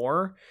bunch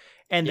more,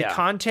 and the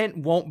content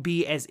won't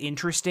be as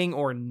interesting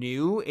or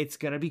new. It's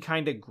going to be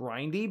kind of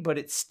grindy, but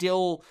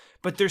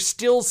there's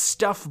still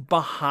stuff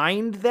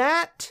behind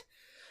that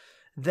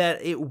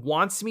it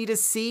wants me to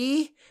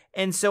see.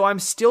 And so I'm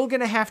still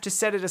going to have to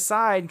set it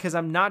aside, because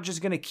I'm not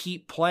just going to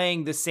keep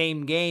playing the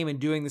same game and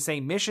doing the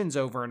same missions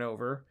over and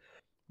over.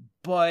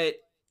 But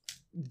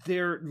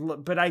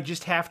I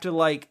just have to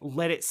like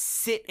let it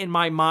sit in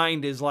my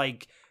mind as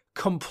like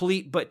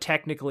complete, but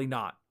technically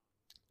not.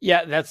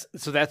 Yeah, that's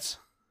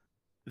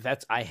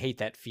I hate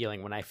that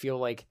feeling when I feel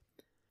like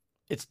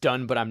it's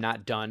done, but I'm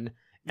not done.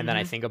 And then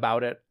I think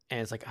about it, and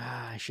it's like,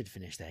 I should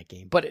finish that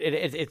game. But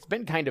it's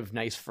been kind of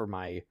nice for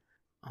my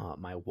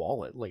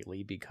wallet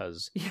lately,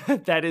 because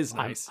that is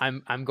nice.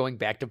 I'm going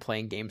back to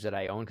playing games that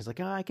I own, because like,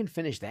 I can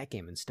finish that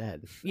game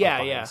instead.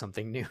 Yeah.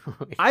 Something new.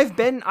 I've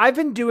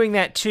been doing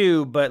that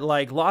too, but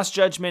like Lost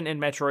Judgment and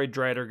Metroid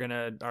Dread are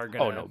gonna.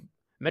 Oh no,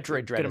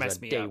 Metroid Dread is a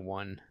day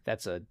one.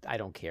 I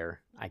don't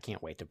care. I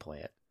can't wait to play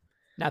it.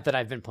 Not that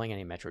I've been playing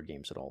any Metroid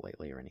games at all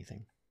lately or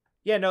anything.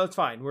 Yeah, no, it's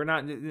fine. We're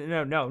not.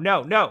 No.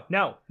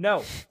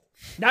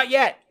 Not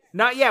yet.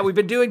 We've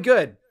been doing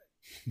good.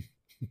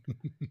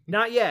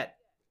 Not yet.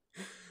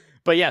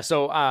 But yeah,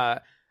 so I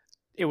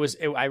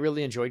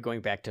really enjoyed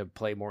going back to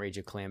play more Age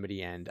of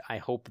Calamity, and I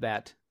hope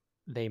that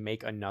they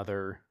make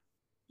another,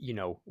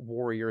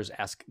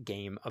 Warriors-esque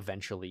game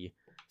eventually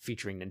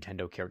featuring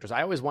Nintendo characters.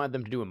 I always wanted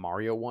them to do a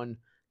Mario one,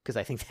 because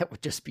I think that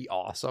would just be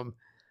awesome.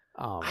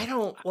 I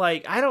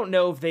don't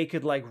know if they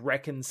could like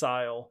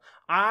reconcile.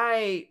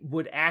 I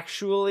would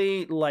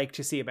actually like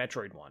to see a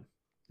Metroid one.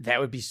 That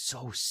would be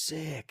so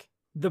sick.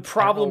 The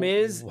problem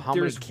is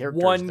there's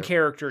one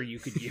character you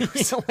could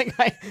use.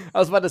 I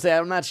was about to say,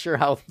 I'm not sure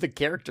how the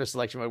character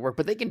selection would work,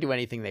 but they can do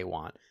anything they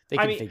want. They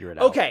can figure it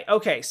out.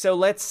 Okay. So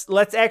let's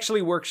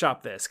actually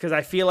workshop this, because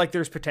I feel like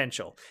there's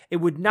potential. It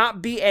would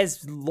not be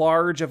as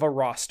large of a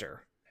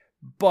roster,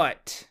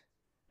 but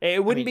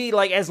it wouldn't be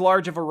like as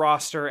large of a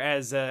roster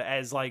as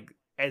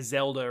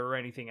Zelda or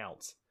anything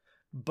else.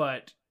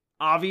 But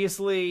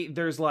obviously,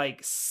 there's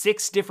like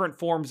 6 different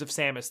forms of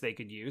Samus they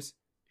could use.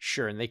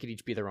 Sure, and they could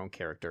each be their own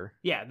character.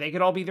 Yeah, they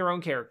could all be their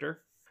own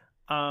character.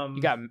 You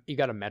got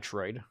a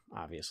Metroid,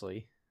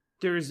 obviously.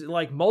 There's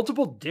like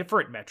multiple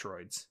different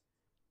Metroids.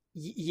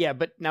 Yeah,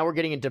 but now we're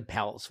getting into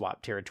palette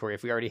swap territory.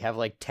 If we already have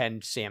like 10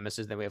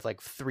 Samuses, then we have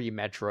like 3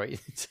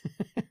 Metroids.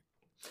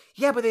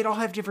 Yeah, but they'd all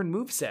have different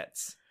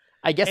movesets.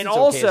 I guess and it's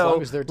also, okay as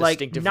long as they're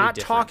distinctively not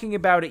different. Talking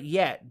about it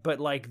yet, but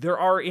like there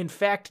are in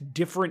fact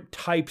different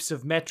types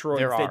of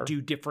Metroids that do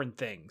different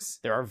things.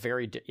 There are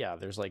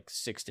there's like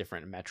 6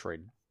 different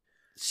Metroid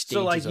stages.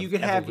 So like you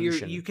could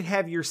evolution.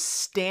 have your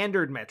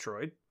standard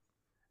Metroid,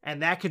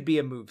 and that could be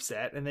a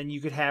moveset, and then you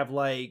could have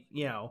like,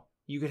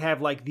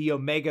 the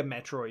Omega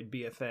Metroid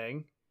be a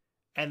thing,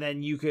 and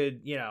then you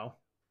could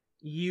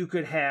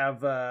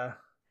have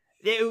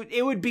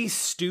it would be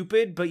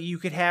stupid, but you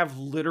could have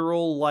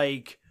literal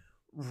like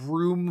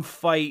room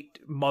fight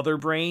Mother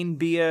Brain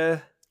be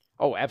a...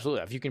 Oh,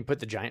 absolutely. If you can put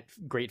the giant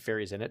great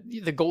fairies in it.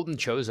 The golden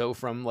Chozo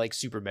from like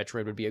Super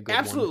Metroid would be a good one.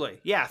 Absolutely.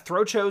 Yeah,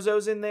 throw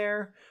Chozos in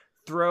there.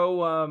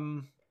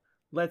 Throw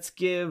let's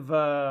give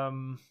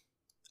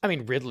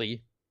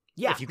Ridley.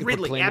 Yeah, if you could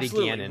Ridley, put Calamity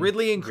absolutely. Ganon,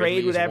 Ridley and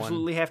Kraid would is one.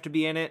 absolutely have to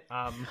be in it.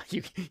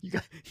 You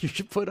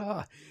should put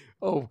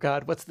oh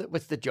god, what's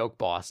the joke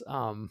boss?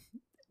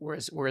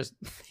 Where's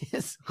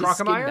his skin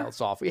Crocomire?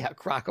 melts off. Yeah,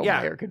 Crocomire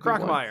Yeah, could be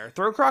one. Crocomire.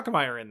 Throw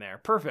Crocomire in there.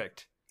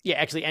 Perfect. Yeah,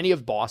 actually, any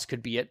of boss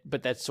could be it,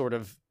 but that's sort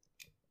of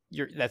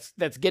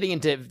that's getting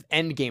into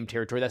end game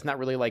territory. That's not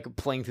really like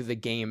playing through the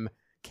game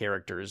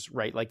characters,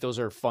 right? Like those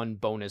are fun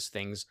bonus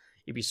things.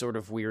 It'd be sort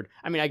of weird.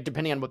 I mean,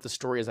 depending on what the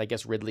story is, I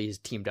guess Ridley has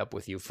teamed up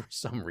with you for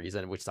some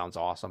reason, which sounds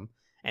awesome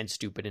and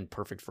stupid and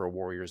perfect for a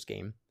Warriors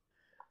game.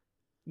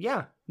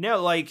 Yeah.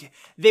 No, like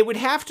they would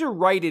have to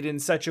write it in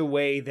such a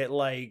way that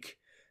like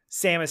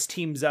Samus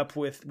teams up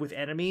with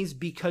enemies,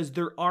 because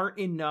there are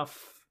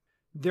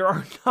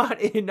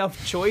not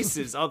enough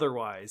choices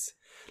otherwise.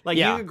 Like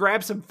you could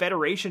grab some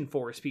Federation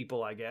Force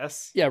people, I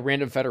guess. Yeah,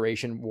 random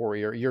Federation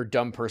warrior, your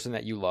dumb person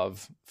that you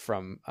love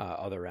from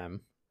Other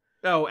M.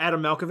 Oh,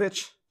 Adam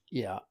Malkovich?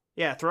 Yeah.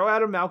 Yeah, throw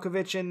Adam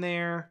Malkovich in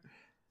there.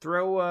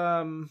 Throw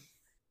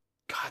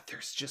God,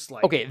 there's just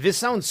like okay, this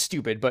sounds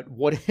stupid, but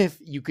what if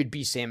you could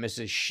be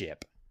Samus's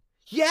ship?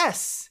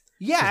 Yes.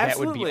 Yeah,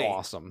 absolutely. That would be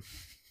awesome.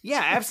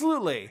 Yeah,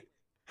 absolutely.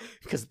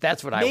 Because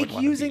that's what I would want to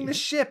be. Make using the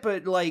ship,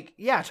 but like,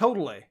 yeah,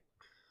 totally.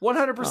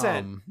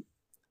 100%.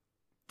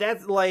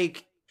 That's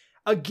like,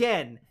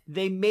 again,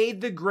 they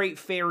made the Great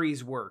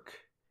Fairies work.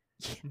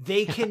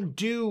 They can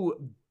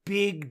do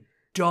big,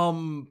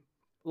 dumb,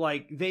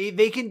 like,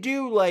 they can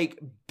do like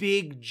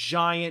big,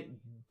 giant,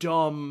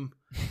 dumb,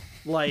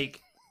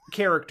 like,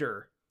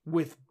 character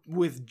with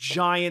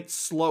giant,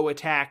 slow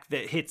attack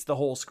that hits the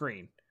whole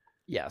screen.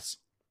 Yes.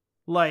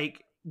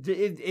 Like,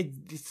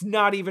 it's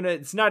not even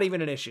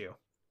an issue.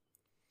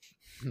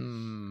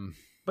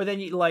 But then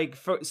you like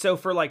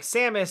for like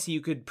Samus, you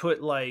could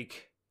put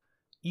like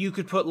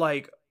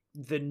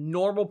the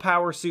normal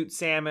power suit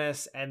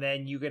Samus, and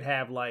then you could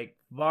have like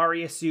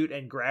Varia suit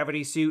and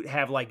Gravity suit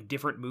have like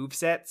different move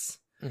sets.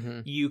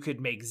 Mm-hmm. You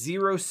could make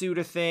Zero suit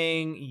a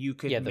thing. You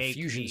could make the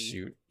fusion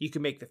suit. You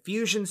could make the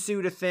fusion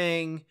suit a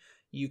thing.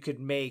 You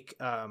could make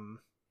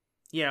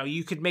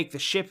you could make the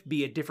ship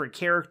be a different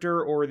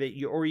character, or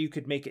you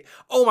could make it.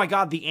 Oh my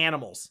god, the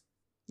animals.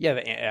 Yeah,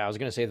 I was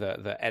gonna say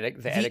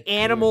the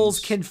animals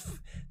can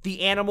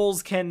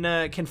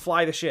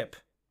fly the ship.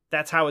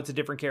 That's how it's a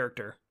different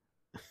character.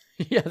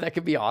 Yeah, that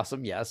could be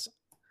awesome. Yes.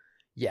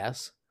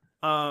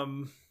 That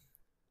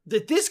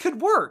this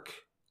could work.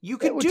 You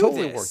could do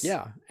totally this. Work.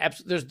 Yeah,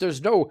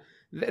 there's no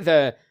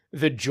the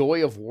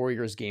joy of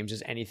Warriors games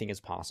is anything is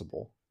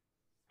possible.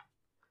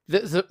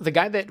 The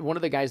guy one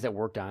of the guys that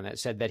worked on it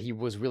said that he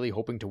was really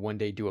hoping to one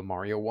day do a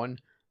Mario one.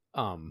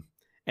 And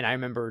I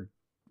remember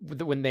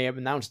when they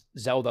announced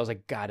Zelda, I was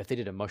like, God, if they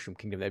did a Mushroom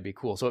Kingdom, that'd be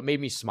cool. So it made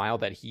me smile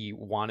that he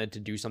wanted to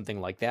do something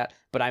like that,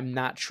 but I'm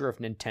not sure if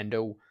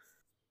Nintendo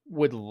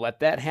would let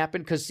that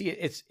happen, because see,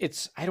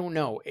 it's I don't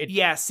know.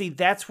 See,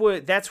 that's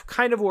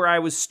kind of where I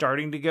was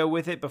starting to go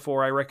with it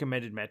before I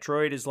recommended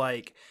Metroid, is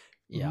like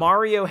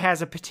Mario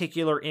has a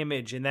particular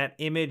image, and that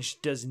image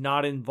does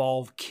not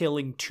involve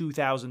killing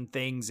 2,000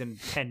 things in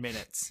 10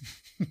 minutes.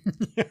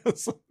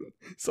 Yes.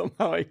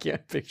 Somehow I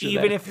can't picture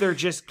even that. If they're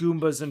just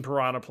Goombas and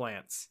Piranha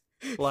Plants.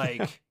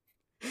 Like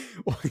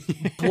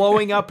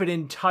blowing up an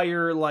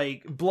entire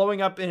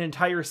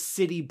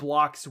city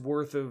blocks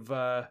worth of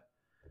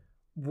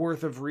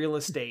real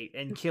estate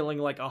and killing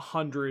like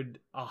 100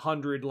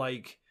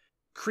 like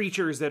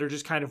creatures that are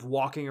just kind of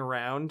walking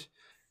around.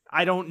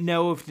 I don't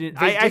know if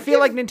I feel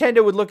like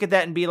Nintendo would look at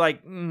that and be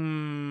like,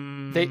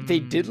 They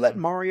did let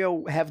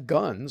Mario have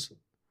guns.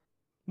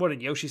 What,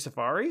 in Yoshi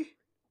Safari?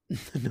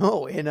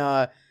 No, in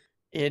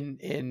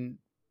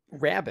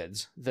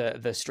Rabbids,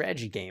 the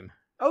strategy game.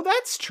 Oh,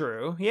 that's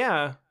true.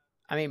 Yeah.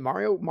 I mean,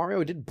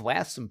 Mario did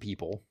blast some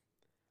people.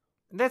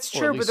 That's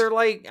true, but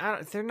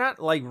they're not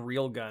like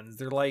real guns.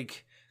 They're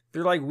like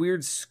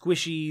weird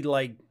squishy,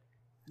 like,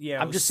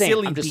 I'm just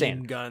silly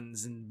saying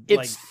guns, and it's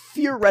like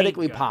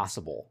theoretically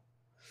possible.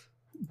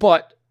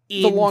 But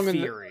in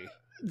theory,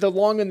 the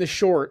long and the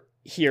short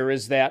here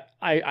is that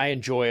I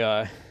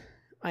enjoy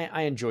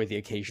the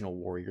occasional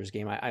Warriors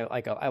game. I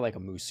like a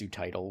Musu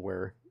title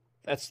where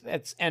that's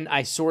and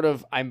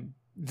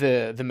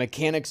the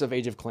mechanics of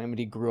Age of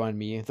Calamity grew on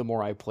me the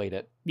more I played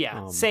it.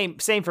 Yeah, same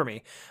for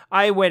me.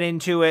 I went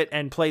into it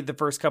and played the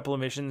first couple of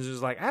missions. It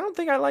was like, I don't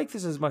think I like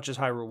this as much as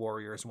Hyrule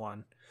Warriors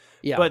 1.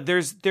 Yeah. But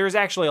there's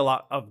actually a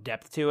lot of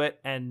depth to it,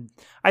 and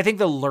I think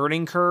the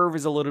learning curve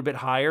is a little bit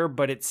higher,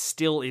 but it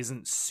still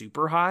isn't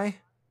super high.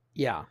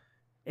 Yeah.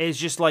 It's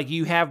just like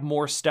you have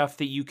more stuff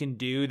that you can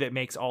do that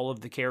makes all of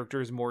the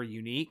characters more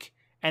unique,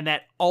 and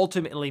that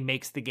ultimately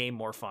makes the game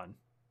more fun.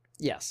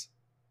 Yes.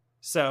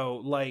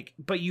 So, like,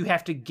 but you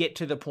have to get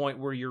to the point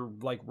where you're,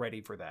 like,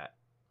 ready for that.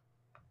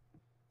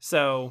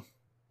 So,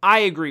 I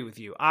agree with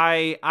you.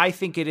 I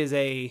think it is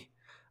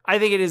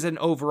an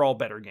overall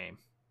better game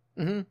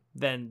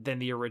than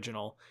the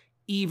original.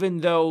 Even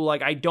though,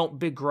 like, I don't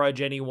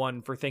begrudge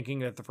anyone for thinking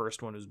that the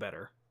first one was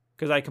better.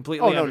 Because I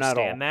completely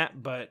understand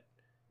that, but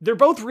they're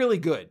both really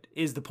good,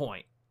 is the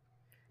point.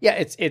 Yeah,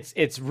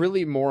 it's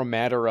really more a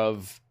matter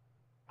of,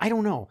 I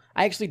don't know.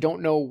 I actually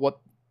don't know what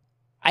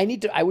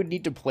I would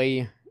need to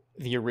play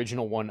the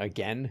original one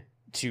again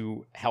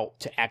to help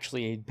to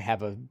actually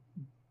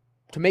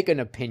to make an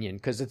opinion,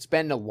 because it's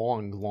been a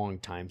long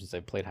time since I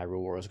played Hyrule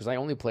Warriors, because I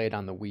only played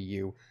on the Wii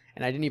U,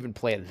 and I didn't even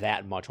play it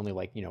that much, only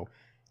like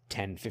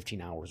 10,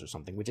 15 hours or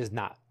something, which is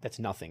that's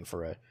nothing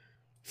for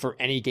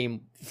any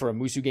game, for a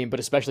Musu game, but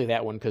especially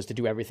that one, because to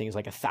do everything is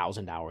like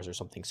 1,000 hours or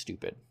something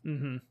stupid.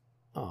 Mm-hmm.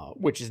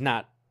 Which is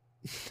not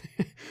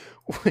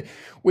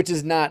which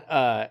is not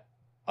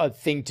a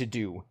thing to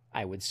do.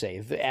 I would say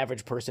the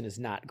average person is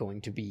not going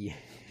to be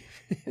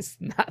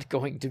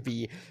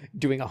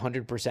doing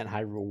 100%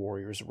 Hyrule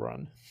Warriors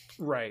run.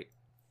 Right.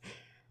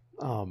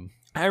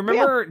 I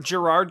remember yeah.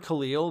 Gerard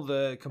Khalil,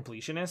 the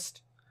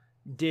completionist,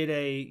 did Is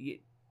his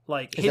that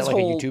like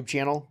whole a YouTube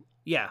channel?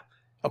 Yeah.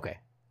 Okay.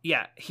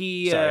 Yeah,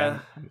 he Sorry,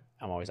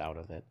 I'm always out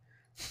of it.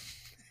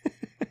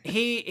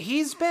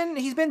 he's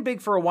been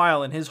big for a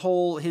while, and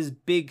his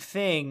big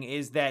thing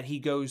is that he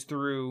goes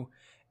through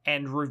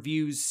and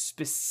reviews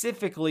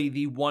specifically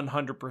the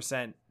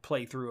 100%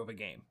 playthrough of a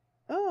game.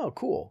 Oh,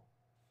 cool.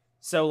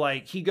 So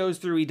like he goes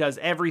through, he does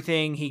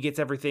everything, he gets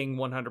everything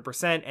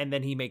 100%, and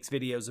then he makes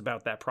videos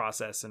about that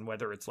process and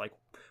whether it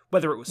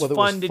was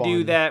fun to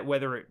do that,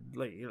 whether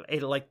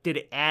it did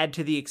it add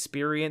to the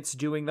experience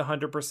doing the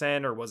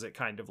 100%, or was it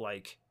kind of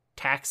like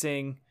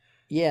taxing?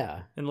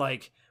 Yeah. And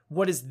like,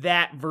 what is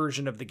that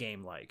version of the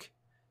game like?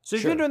 So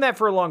he's Sure. been doing that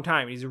for a long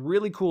time. He's a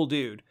really cool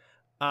dude.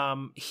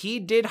 He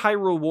did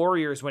Hyrule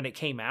Warriors when it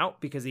came out,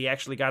 because he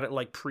actually got it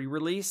like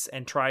pre-release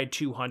and tried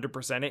to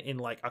 100% it in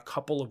like a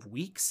couple of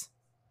weeks,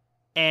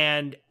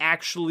 and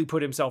actually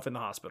put himself in the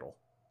hospital.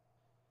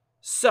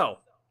 So,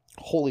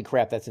 Holy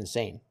crap, that's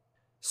insane.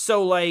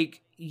 So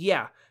like,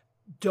 yeah,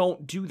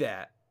 don't do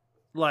that.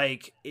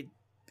 Like it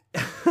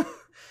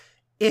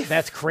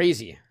That's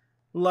crazy.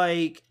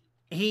 Like,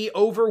 he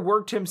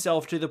overworked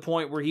himself to the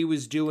point where he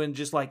was doing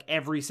just like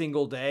every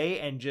single day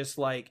and just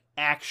like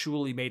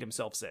actually made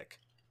himself sick.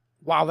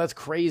 Wow, that's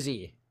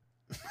crazy.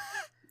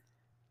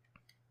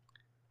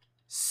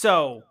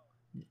 So,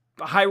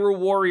 Hyrule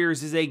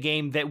Warriors is a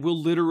game that will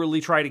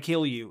literally try to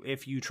kill you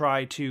if you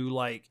try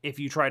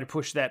to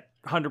push that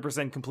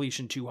 100%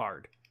 completion too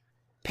hard.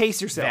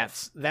 Pace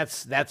yourself.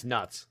 That's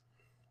nuts.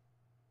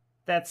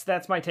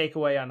 That's my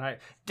takeaway on Hyrule.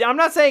 I'm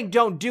not saying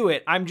don't do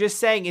it. I'm just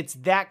saying it's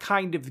that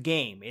kind of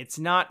game. It's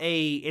not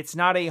a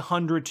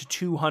 100 to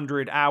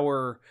 200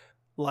 hour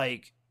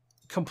like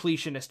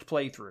completionist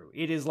playthrough.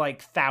 It is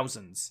like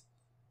thousands.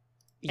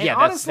 And yeah,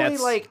 honestly,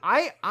 that's... like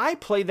I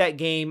played that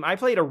game. I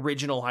played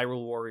original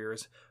Hyrule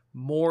Warriors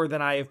more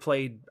than I have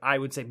played, I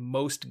would say,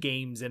 most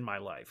games in my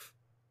life.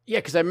 Yeah,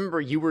 because I remember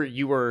you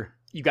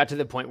got to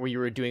the point where you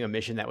were doing a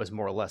mission that was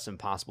more or less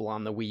impossible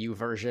on the Wii U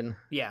version.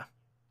 Yeah.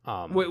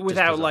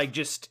 Without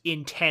just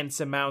intense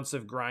amounts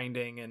of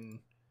grinding and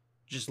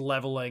just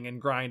leveling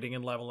and grinding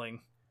and leveling.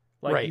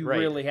 Like right.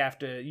 really have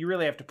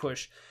to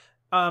push.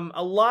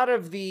 A lot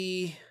of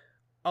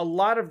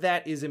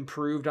that is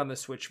improved on the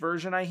Switch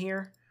version, I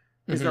hear.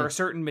 Because there are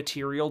certain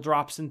material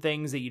drops and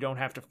things that you don't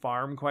have to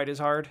farm quite as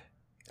hard.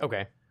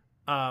 Okay.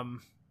 I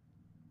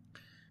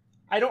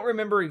don't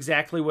remember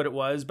exactly what it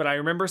was, but I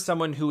remember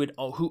someone who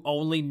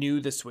only knew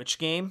the Switch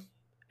game,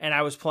 and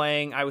I was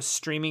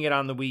streaming it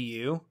on the Wii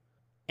U,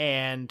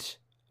 and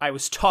I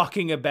was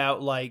talking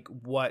about like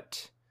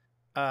what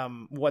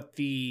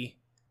the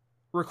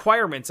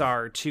requirements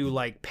are to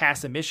like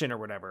pass a mission or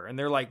whatever, and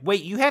they're like,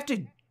 "Wait, you have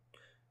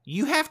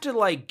to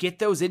like get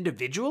those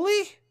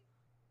individually?"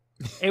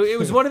 It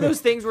was one of those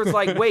things where it's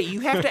like, wait, you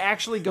have to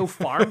actually go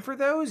farm for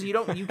those?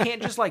 You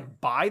can't just like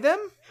buy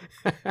them?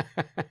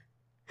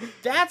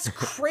 That's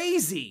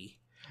crazy.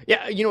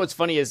 Yeah, what's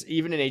funny is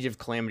even in Age of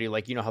Calamity,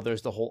 like how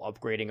there's the whole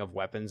upgrading of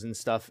weapons and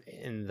stuff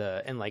and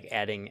like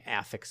adding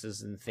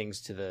affixes and things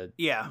to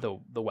the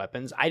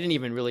weapons. I didn't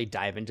even really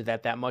dive into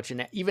that much,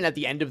 and even at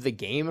the end of the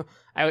game,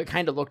 I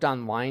kind of looked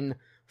online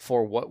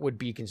for what would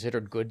be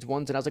considered good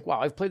ones, and I was like,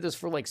 wow, I've played this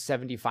for like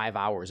 75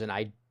 hours, and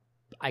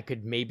I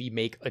could maybe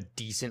make a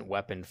decent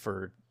weapon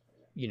for,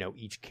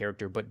 each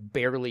character, but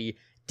barely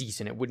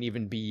decent. It wouldn't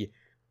even be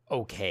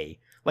okay.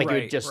 Like it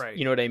would just,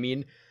 you know what I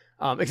mean?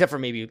 Except for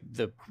maybe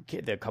the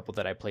couple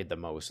that I played the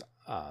most.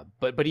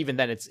 But even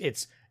then,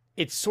 it's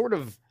sort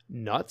of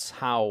nuts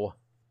how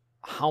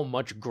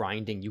much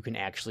grinding you can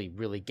actually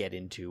really get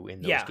into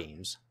in those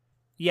games.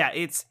 Yeah,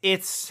 it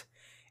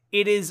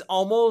is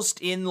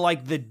almost in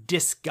like the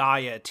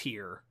Disgaea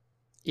tier.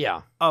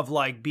 Yeah. Of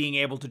like being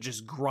able to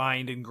just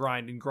grind and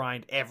grind and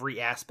grind every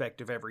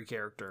aspect of every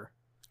character.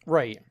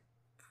 Right.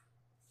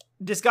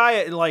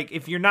 Disgaea, like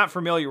if you're not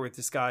familiar with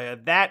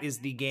Disgaea, that is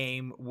the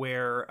game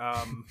where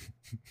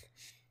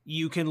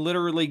you can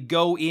literally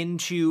go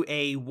into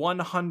a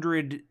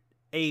 100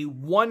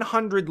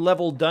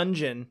 level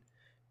dungeon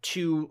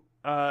to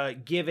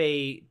give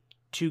a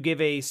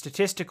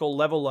statistical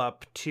level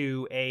up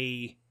to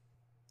a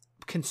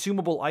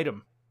consumable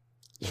item.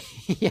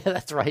 Yeah,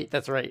 that's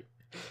right.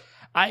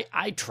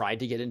 I tried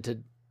to get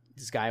into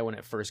Disgaea when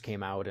it first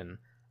came out, and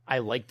I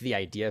liked the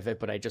idea of it,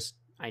 but I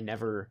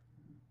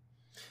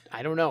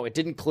don't know, it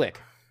didn't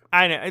click.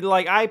 I know,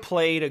 like I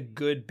played a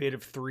good bit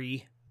of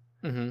 3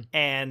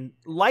 and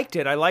liked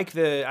it. I like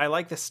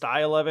the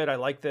style of it. I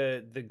like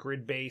the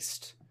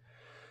grid-based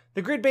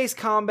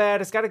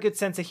combat. It's got a good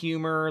sense of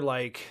humor.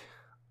 Like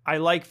I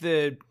like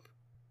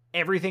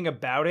everything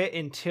about it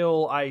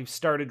until I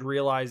started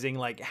realizing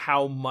like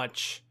how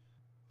much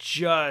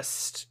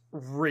just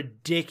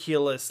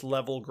ridiculous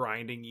level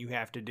grinding you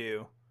have to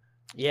do.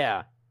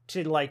 Yeah.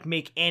 To like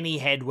make any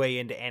headway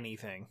into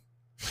anything.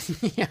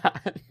 Yeah.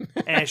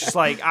 And it's just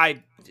like,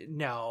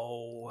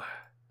 no.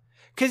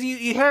 Cause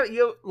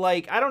you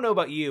like, I don't know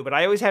about you, but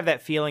I always have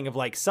that feeling of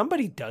like,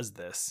 somebody does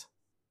this.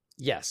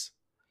 Yes.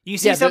 You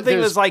see something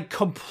that's like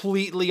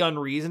completely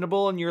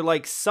unreasonable and you're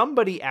like,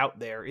 somebody out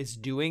there is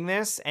doing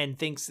this and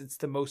thinks it's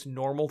the most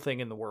normal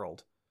thing in the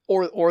world.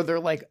 Or they're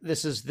like,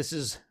 this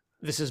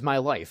is my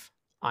life.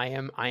 I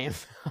am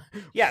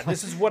yeah,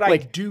 this is what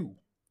like, I do.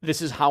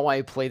 This is how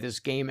I play this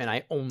game, and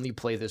I only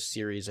play this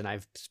series, and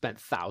I've spent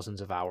thousands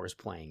of hours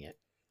playing it.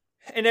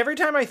 And every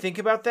time I think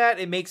about that,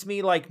 it makes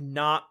me like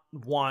not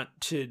want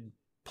to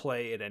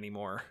play it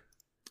anymore.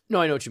 No,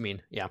 I know what you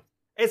mean. Yeah.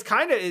 It's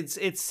kind of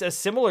it's a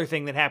similar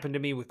thing that happened to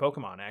me with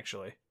Pokemon,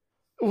 actually.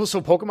 Well,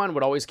 so Pokemon,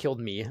 what always killed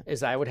me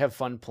is I would have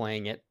fun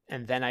playing it,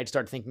 and then I'd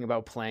start thinking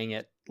about playing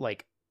it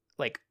like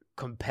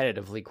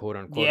competitively, quote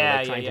unquote, or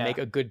like trying to make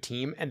a good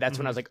team, and that's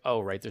when I was like,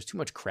 oh right, there's too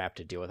much crap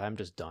to deal with. I'm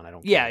just done. I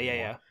don't.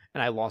 Yeah.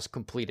 And I lost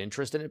complete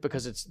interest in it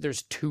because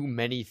there's too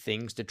many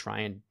things to try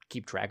and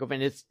keep track of,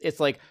 and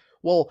it's like,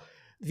 well,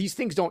 these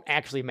things don't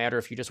actually matter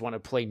if you just want to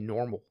play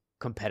normal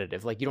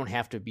competitive. Like you don't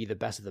have to be the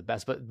best of the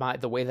best, but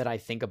the way that I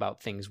think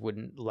about things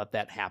wouldn't let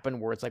that happen,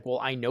 where it's like, well,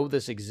 I know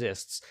this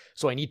exists,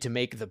 so I need to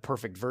make the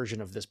perfect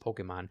version of this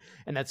Pokemon,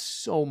 and that's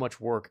so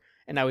much work.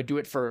 And I would do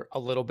it for a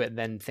little bit and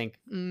then think,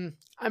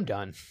 I'm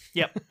done.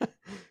 Yep.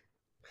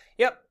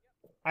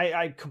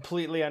 I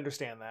completely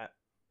understand that.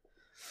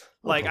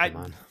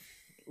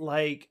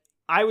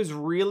 I was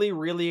really,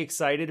 really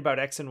excited about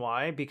X and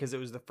Y because it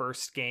was the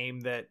first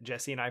game that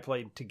Jessie and I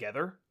played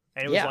together.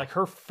 And it was like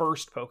her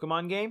first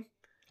Pokemon game.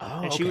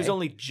 Oh, and she was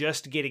only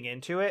just getting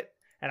into it.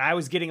 And I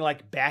was getting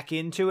like back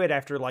into it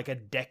after like a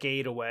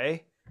decade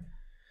away.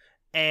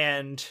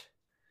 And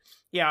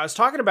yeah, I was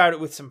talking about it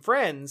with some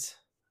friends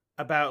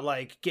about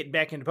like getting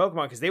back into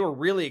Pokemon because they were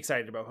really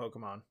excited about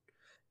Pokemon.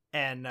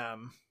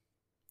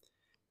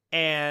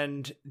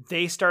 And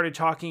they started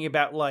talking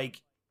about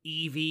like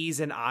EVs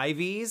and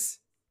IVs.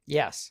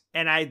 Yes.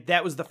 And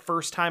that was the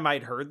first time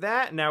I'd heard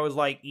that. And I was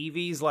like,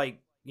 EVs,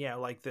 like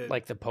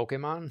the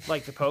Pokemon,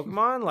 like the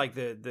Pokemon, like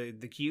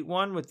the cute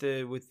one with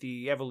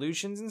the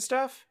evolutions and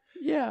stuff.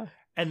 Yeah.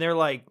 And they're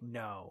like,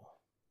 no.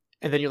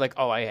 And then you're like,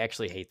 oh, I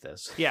actually hate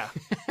this. Yeah.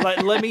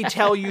 But let me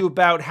tell you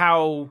about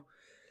how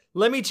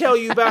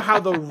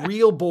the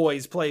real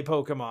boys play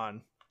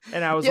Pokemon.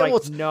 And I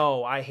was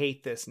no, I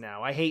hate this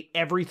now. I hate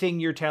everything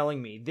you're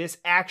telling me. This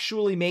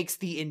actually makes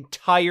the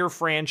entire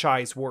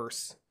franchise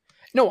worse.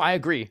 No, I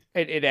agree.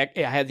 It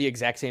had the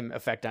exact same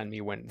effect on me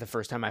when the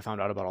first time I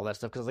found out about all that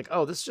stuff, because I was like,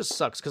 oh, this just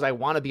sucks, because I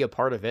want to be a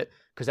part of it,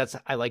 because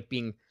I like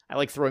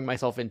throwing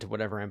myself into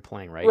whatever I'm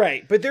playing, right?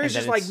 Right, but there's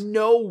just like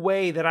no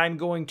way that I'm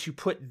going to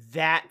put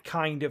that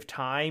kind of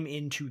time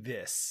into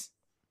this.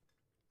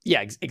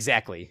 Yeah,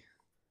 exactly.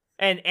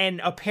 And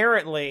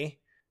apparently,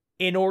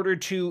 in order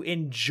to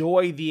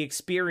enjoy the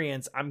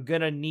experience, I'm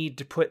going to need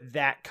to put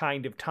that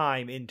kind of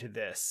time into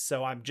this.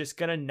 So I'm just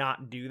going to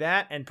not do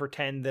that and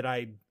pretend that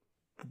I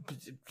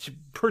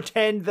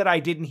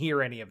didn't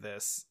hear any of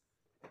this.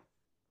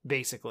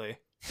 Basically.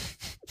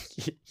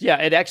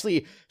 Yeah, it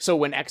actually, so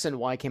when X and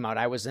Y came out,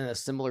 I was in a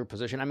similar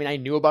position. I mean, I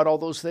knew about all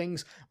those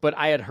things, but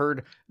I had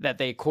heard that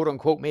they quote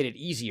unquote made it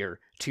easier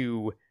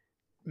to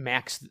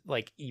max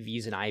like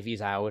EVs and IVs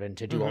out and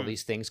to do all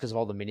these things because of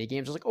all the mini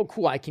games. I was like, oh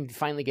cool, I can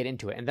finally get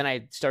into it. And then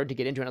I started to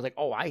get into it and I was like,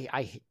 oh,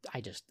 I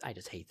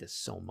just hate this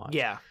so much.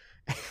 Yeah.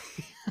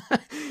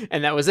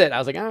 And that was it. I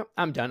was like, oh,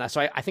 I'm done.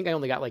 So I think I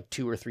only got like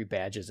 2 or 3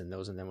 badges in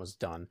those and then was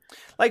done.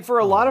 Like for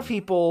a lot of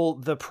people,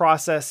 the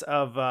process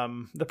of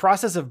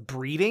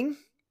breeding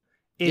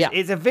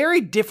is a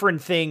very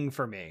different thing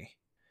for me.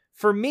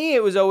 For me,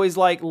 it was always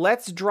like,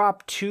 let's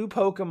drop 2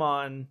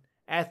 Pokemon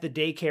at the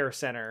daycare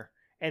center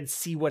and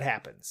see what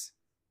happens,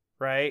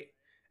 right?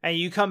 And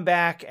you come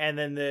back, and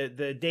then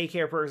the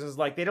daycare person's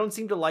like, they don't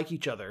seem to like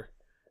each other.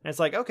 And it's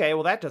like, okay,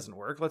 well, that doesn't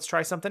work. Let's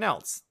try something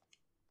else,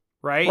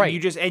 right? And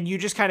you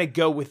just kind of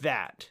go with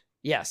that.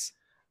 Yes.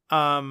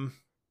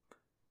 But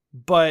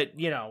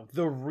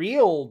the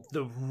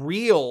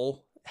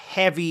real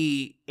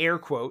heavy air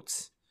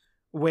quotes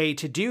way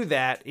to do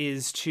that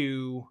is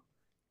to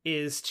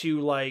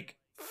like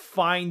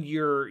find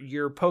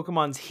your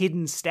Pokemon's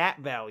hidden stat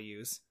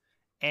values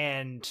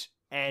and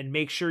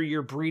make sure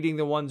you're breeding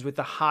the ones with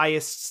the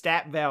highest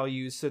stat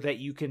values so that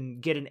you can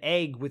get an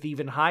egg with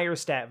even higher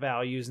stat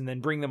values and then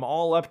bring them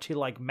all up to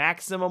like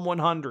maximum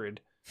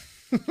 100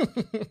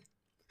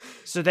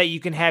 so that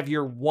you can have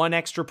your 1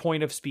 extra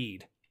point of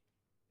speed.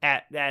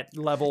 at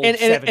level and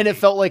 70. it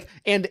felt like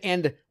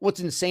and what's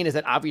insane is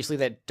that obviously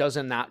that does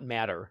not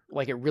matter.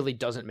 Like it really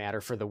doesn't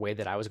matter for the way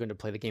that I was going to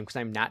play the game because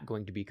I'm not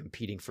going to be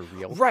competing for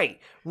real. Right.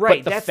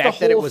 That's the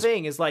whole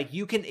thing is like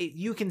you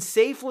can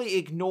safely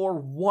ignore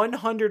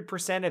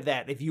 100% of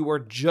that if you are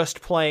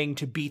just playing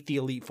to beat the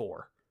Elite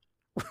Four.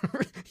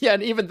 Yeah,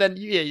 and even then,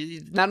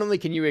 not only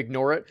can you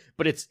ignore it,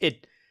 but it's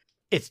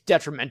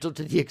detrimental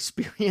to the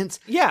experience.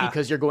 Yeah,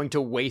 because you're going to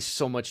waste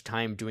so much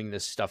time doing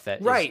this stuff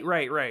that right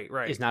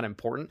is not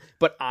important.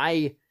 But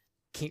I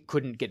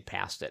couldn't get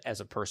past it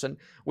as a person,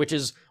 which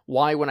is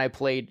why when I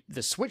played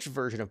the Switch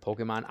version of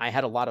Pokemon, I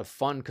had a lot of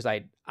fun because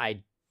I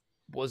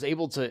was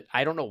able to.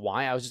 I don't know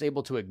why I was just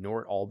able to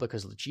ignore it all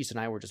because Lachise and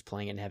I were just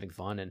playing and having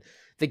fun, and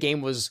the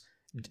game was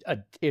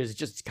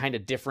just kind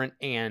of different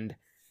and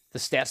the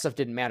stat stuff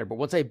didn't matter. But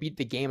once I beat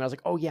the game, I was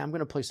like, oh yeah, I'm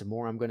going to play some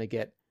more. I'm going to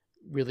get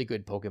really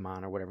good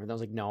Pokemon or whatever. And I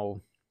was like,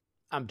 no,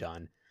 I'm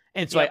done.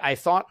 And so I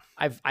thought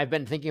I've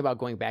been thinking about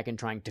going back and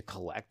trying to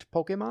collect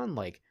Pokemon,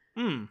 like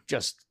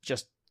just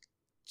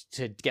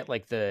to get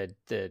like the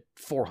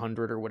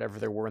 400 or whatever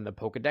there were in the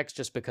Pokedex,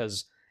 just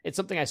because it's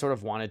something I sort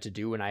of wanted to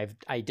do. And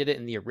I did it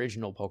in the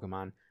original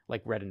Pokemon,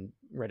 like Red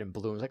and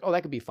Blue. I was like, oh,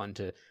 that could be fun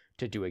to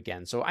do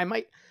again. So I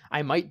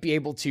might be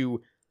able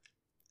to.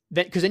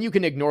 Because then you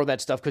can ignore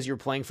that stuff because you're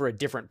playing for a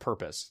different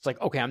purpose. It's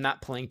like, okay, I'm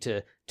not playing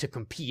to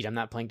compete. I'm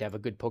not playing to have a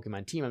good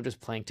Pokemon team. I'm just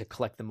playing to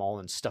collect them all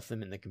and stuff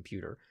them in the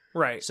computer.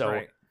 Right.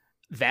 So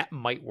that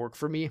might work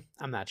for me.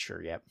 I'm not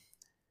sure yet.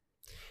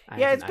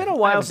 It's been a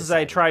while since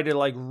I tried to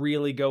like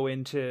really go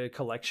into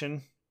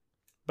collection,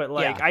 but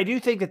like I do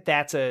think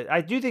that's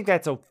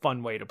a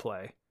fun way to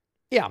play.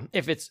 Yeah,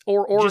 if it's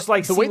or just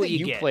like the way that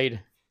you get. Played.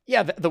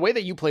 Yeah, the way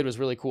that you played was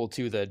really cool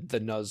too. The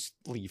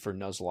Nuzleaf or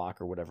Nuzlocke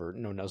or whatever.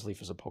 No,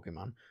 Nuzleaf is a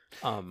Pokemon.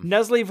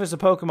 Nuzleaf is a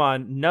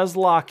Pokemon.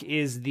 Nuzlocke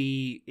is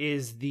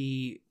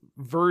the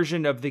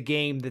version of the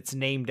game that's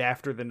named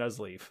after the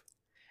Nuzleaf.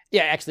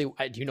 Yeah, actually,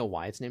 do you know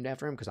why it's named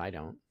after him? Because I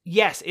don't.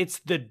 Yes, it's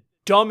the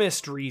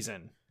dumbest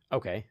reason.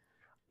 Okay.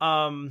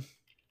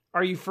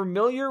 Are you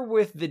familiar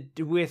with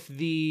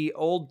the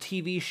old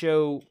TV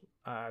show?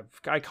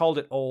 I called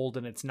it old,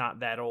 and it's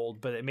not that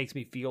old, but it makes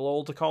me feel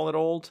old to call it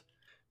old.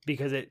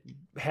 Because it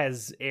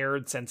has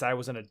aired since I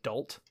was an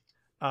adult.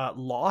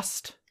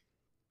 Lost?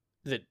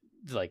 The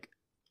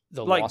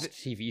Lost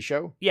TV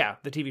show? Yeah,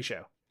 the TV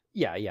show.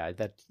 Yeah,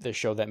 that the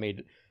show that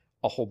made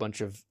a whole bunch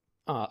of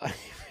there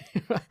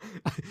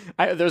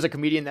was a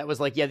comedian that was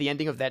like, yeah, the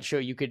ending of that show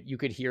you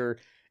could hear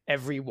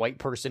every white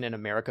person in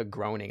America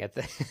groaning at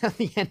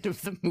the end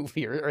of the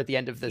movie or the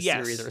end of the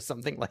series or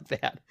something like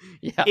that.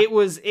 Yeah. It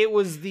was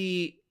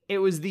the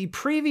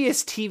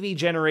previous TV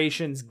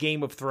generation's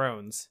Game of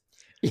Thrones.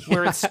 Yeah.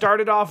 Where it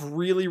started off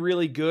really,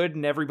 really good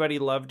and everybody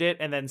loved it,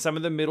 and then some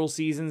of the middle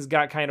seasons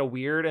got kind of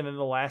weird, and then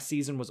the last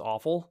season was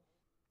awful.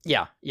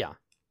 Yeah.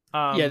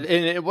 And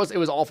it was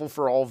awful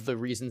for all of the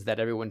reasons that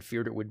everyone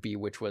feared it would be,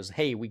 which was,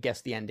 hey, we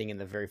guessed the ending in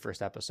the very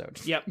first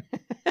episode. Yep.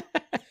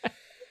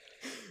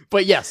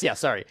 But yes,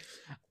 sorry.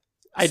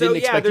 I didn't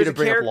expect you to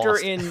bring up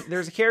Lost.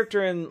 There's a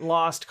character in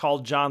Lost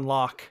called John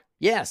Locke.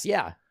 Yes,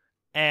 yeah.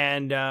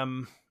 And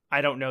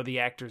I don't know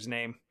the actor's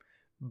name.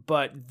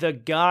 But the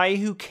guy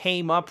who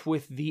came up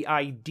with the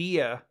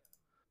idea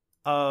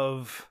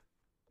of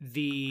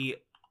the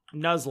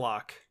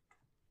Nuzlocke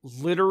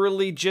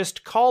literally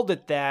just called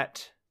it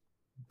that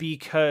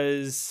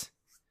because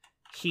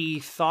he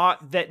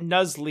thought that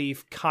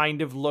Nuzleaf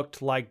kind of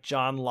looked like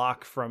John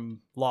Locke from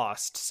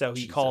Lost, so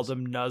he called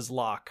him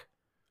Nuzlocke.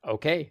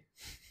 Okay.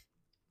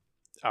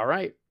 All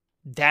right.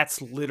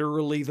 That's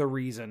literally the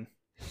reason.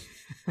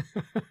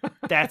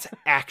 That's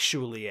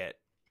actually it.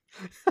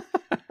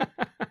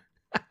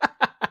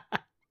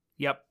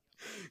 Yep.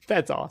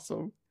 That's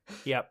awesome.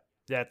 Yep.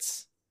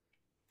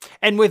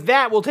 And with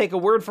that, we'll take a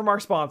word from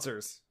our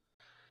sponsors.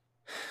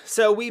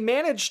 So we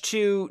managed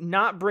to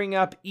not bring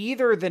up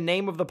either the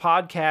name of the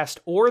podcast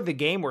or the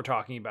game we're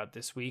talking about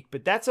this week,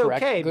 but that's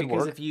okay.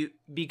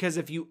 Because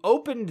if you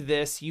opened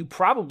this, you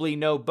probably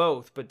know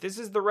both, but this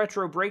is the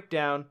Retro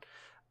Breakdown.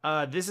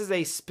 This is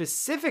a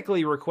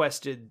specifically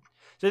requested.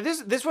 So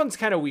this one's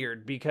kind of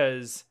weird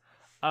because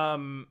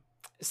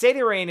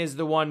Sadie Rain is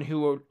the one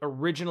who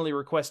originally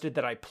requested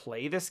that I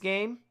play this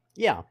game.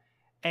 Yeah.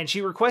 And she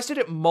requested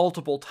it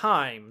multiple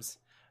times,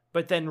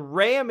 but then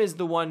Rayam is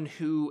the one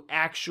who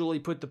actually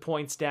put the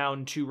points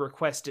down to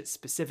request it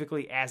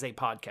specifically as a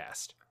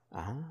podcast.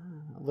 A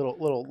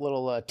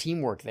little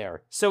teamwork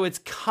there. So it's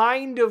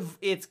kind of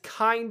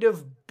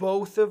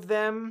both of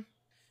them.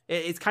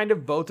 It's kind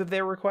of both of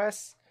their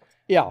requests.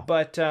 Yeah.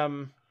 But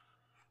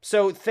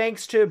so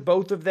thanks to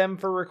both of them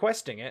for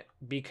requesting it,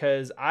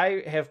 because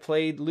I have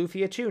played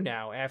Lufia 2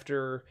 now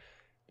after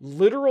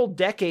literal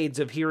decades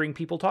of hearing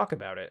people talk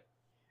about it.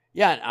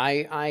 Yeah,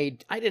 I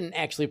didn't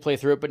actually play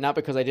through it, but not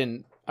because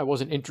I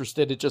wasn't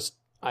interested. It just,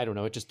 I don't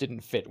know, it just didn't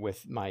fit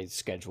with my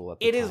schedule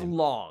at the time. It is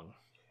long.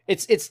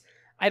 It's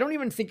I don't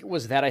even think it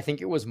was that. I think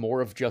it was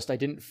more of just I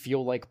didn't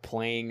feel like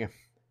playing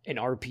an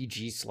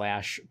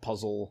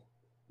RPG/puzzle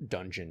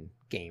dungeon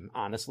game,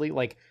 honestly.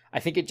 Like, I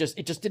think it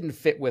just didn't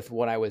fit with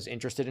what I was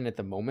interested in at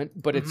the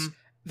moment, but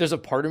there's a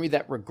part of me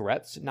that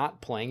regrets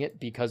not playing it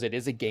because it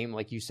is a game,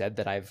 like you said,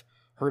 that I've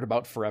heard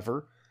about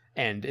forever.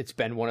 And it's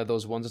been one of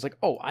those ones that's like,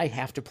 oh, I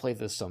have to play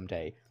this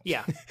someday.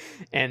 Yeah.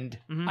 And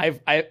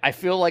I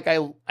feel like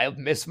I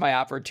missed my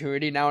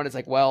opportunity now. And it's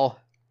like, well,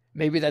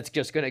 maybe that's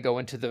just going to go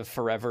into the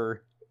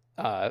forever,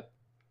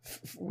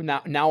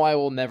 now I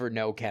will never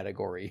know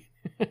category.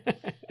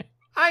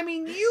 I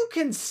mean, you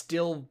can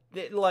still,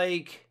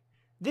 like,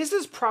 this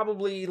is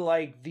probably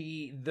like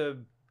the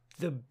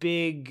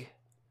big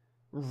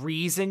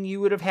reason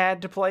you would have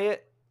had to play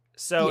it.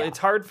 So it's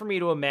hard for me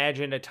to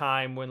imagine a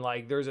time when,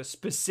 like, there's a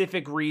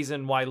specific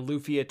reason why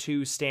Lufia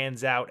 2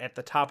 stands out at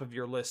the top of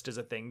your list as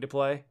a thing to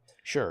play.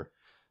 Sure.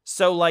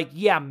 So, like,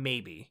 yeah,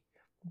 maybe.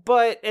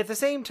 But at the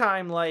same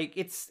time, like,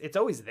 it's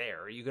always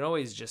there. You can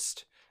always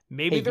just,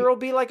 maybe there will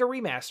be, like, a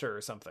remaster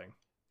or something.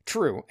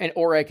 True.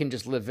 Or I can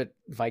just live it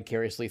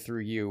vicariously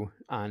through you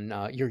on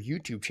your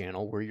YouTube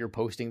channel where you're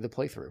posting the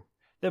playthrough.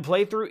 The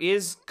playthrough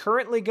is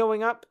currently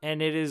going up,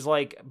 and it is,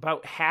 like,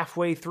 about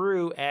halfway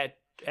through at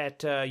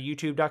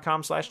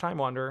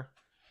youtube.com/timewanderer.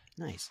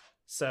 Nice.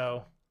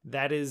 So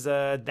that is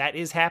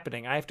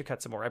happening. I have to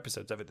cut some more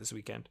episodes of it this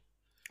weekend.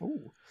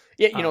 Oh,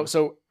 yeah.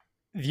 So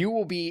Dean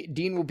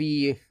will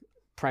be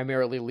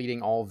primarily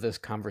leading all of this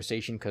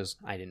conversation because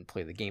I didn't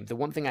play the game. The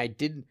one thing I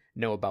did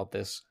know about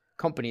this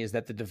company is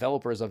that the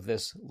developers of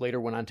this later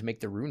went on to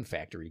make the Rune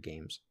Factory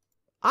games.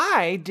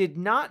 I did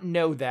not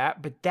know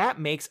that, but that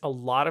makes a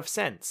lot of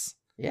sense.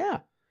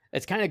 Yeah,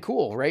 it's kind of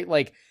cool, right?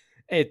 Like,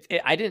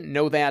 I didn't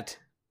know that,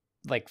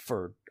 like,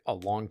 for a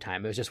long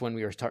time. It was just when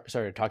we were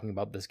started talking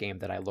about this game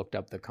that I looked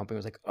up the company. I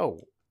was like,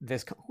 oh,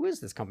 who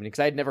is this company? Because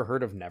I had never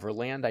heard of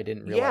Neverland. I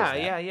didn't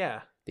realize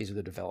that these are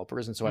the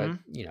developers. And so I,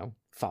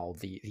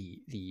 followed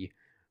the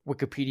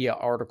Wikipedia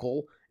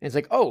article, and it's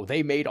like, oh,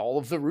 they made all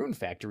of the Rune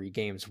Factory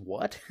games.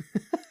 What?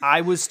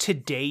 I was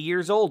today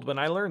years old when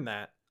I learned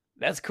that.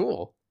 That's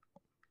cool.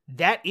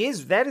 That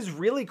is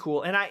really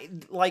cool. And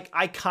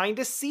I kind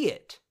of see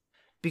it.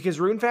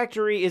 Because Rune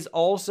Factory is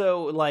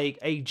also, like,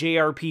 a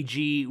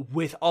JRPG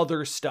with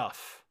other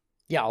stuff.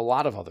 Yeah, a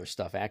lot of other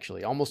stuff,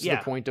 actually. Almost to the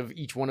point of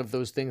each one of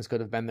those things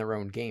could have been their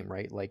own game,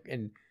 right? Like,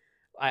 and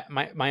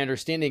my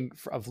understanding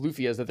of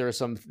Lufia is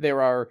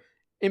that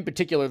in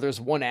particular, there's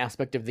one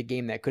aspect of the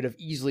game that could have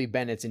easily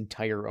been its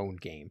entire own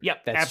game.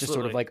 Yep, that's absolutely. Just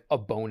sort of like a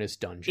bonus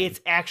dungeon.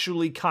 It's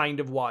actually kind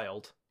of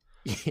wild.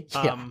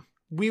 Yeah.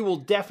 We will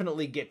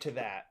definitely get to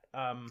that.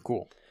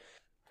 Cool.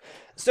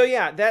 So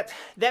yeah, that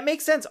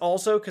makes sense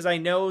also, because I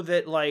know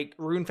that, like,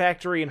 Rune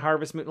Factory and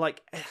Harvest Moon,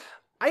 like,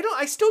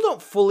 I still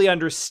don't fully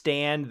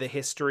understand the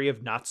history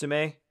of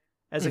Natsume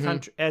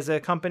as a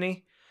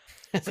company,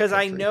 because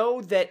I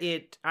know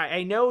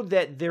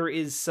that there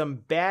is some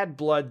bad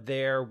blood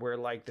there where,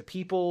 like, the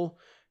people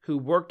who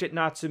worked at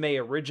Natsume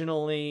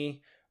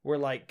originally were,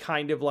 like,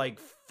 kind of, like,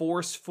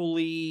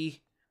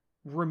 forcefully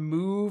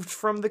removed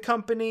from the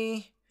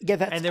company. Yeah,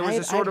 and there was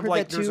a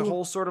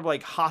whole sort of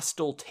like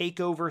hostile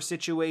takeover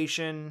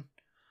situation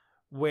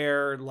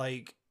where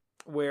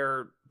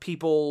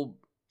people,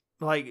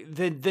 like,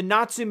 the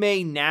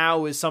Natsume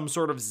now is some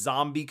sort of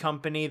zombie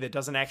company that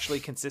doesn't actually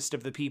consist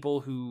of the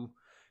people who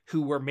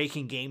were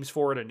making games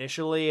for it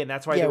initially, and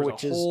that's why there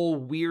was a whole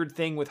weird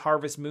thing with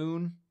Harvest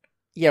Moon.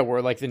 Yeah,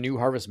 where, like, the new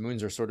Harvest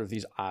Moons are sort of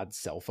these odd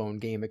cell phone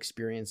game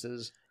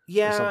experiences.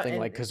 Yeah, or something,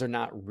 like, because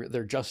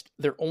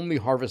they're only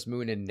Harvest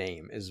Moon in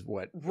name is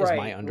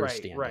my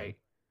understanding. Right.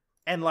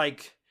 And,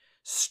 like,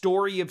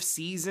 Story of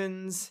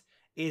Seasons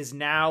is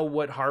now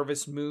what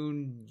Harvest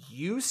Moon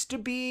used to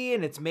be,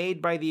 and it's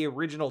made by the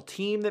original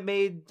team that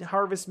made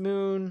Harvest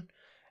Moon.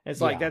 And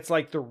it's like, that's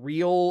like the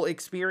real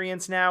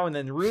experience now. And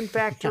then Rune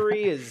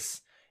Factory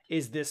is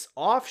this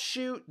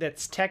offshoot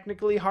that's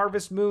technically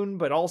Harvest Moon,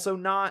 but also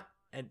not.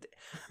 And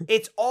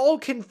it's all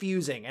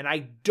confusing, and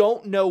I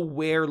don't know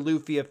where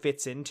Lufia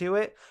fits into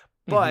it,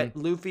 but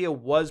Lufia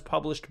was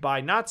published by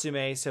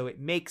Natsume, so it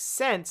makes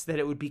sense that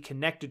it would be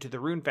connected to the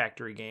Rune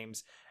Factory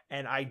games,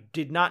 and I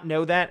did not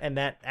know that, and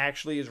that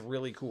actually is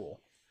really cool.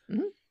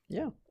 Mm-hmm.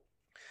 Yeah.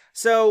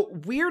 So,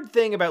 weird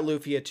thing about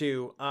Lufia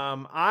 2,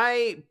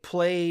 I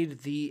played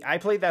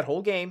that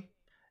whole game,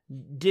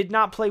 did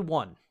not play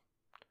 1.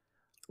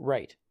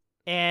 Right.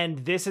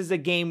 And this is a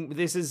game,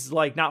 this is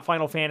like not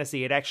Final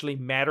Fantasy. It actually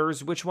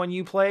matters which one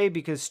you play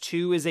because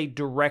 2 is a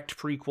direct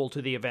prequel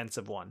to the events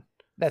of 1.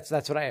 That's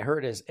what I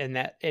heard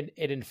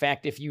in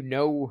fact, if you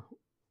know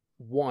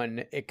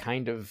 1, it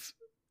kind of,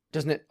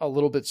 doesn't it a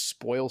little bit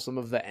spoil some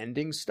of the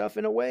ending stuff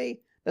in a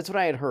way? That's what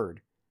I had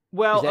heard.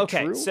 Well,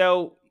 okay,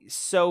 true?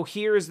 So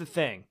here's the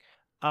thing.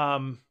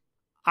 I'm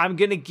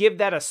going to give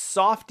that a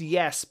soft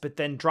yes, but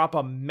then drop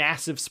a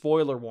massive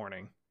spoiler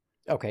warning.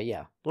 Okay,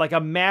 yeah. Like a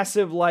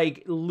massive,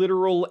 like,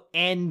 literal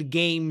end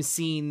game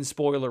scene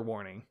spoiler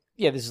warning.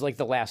 Yeah, this is like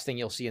the last thing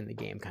you'll see in the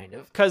game, kind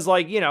of. Because,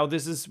 like,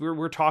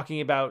 we're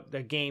talking about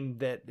a game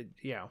that,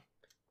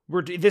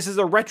 this is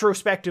a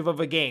retrospective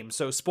of a game,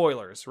 so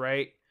spoilers,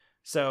 right?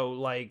 So,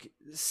 like,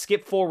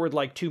 skip forward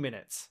like 2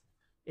 minutes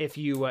if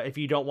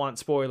you don't want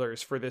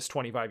spoilers for this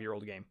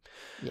 25-year-old game.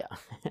 Yeah.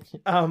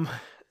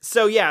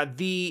 So yeah,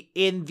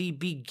 in the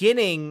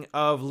beginning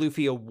of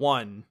Lufia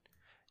 1,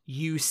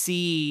 you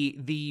see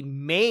the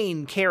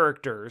main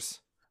characters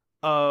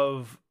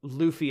of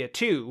Lufia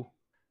 2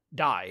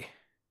 die.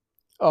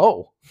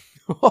 Oh.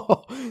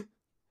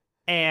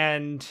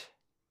 And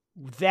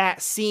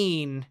that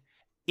scene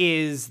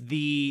is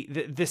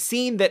the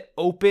scene that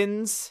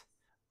opens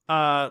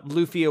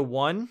Lufia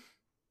 1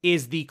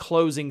 is the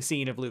closing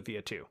scene of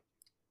Lufia 2.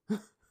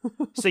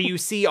 So you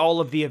see all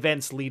of the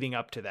events leading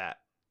up to that.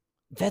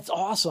 That's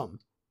awesome.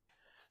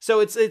 So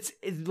it's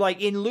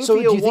like in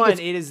Lufia 1, it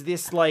is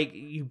this like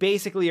you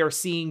basically are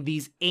seeing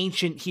these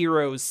ancient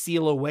heroes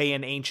seal away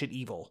an ancient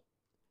evil,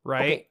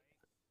 right? Okay.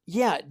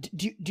 Yeah.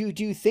 Do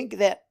you think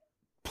that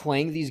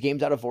playing these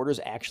games out of order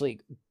is actually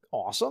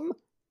awesome?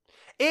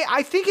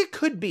 I think it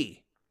could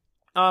be.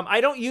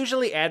 I don't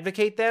usually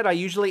advocate that. I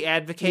usually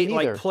advocate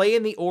like play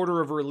in the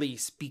order of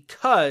release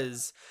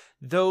because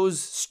those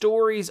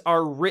stories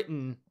are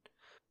written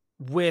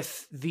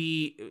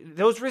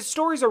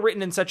stories are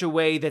written in such a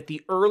way that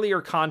the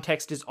earlier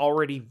context is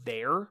already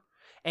there.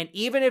 And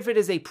even if it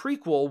is a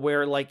prequel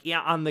where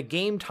on the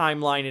game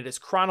timeline it is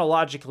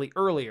chronologically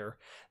earlier,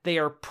 they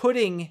are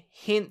putting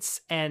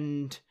hints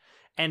and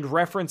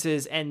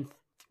references and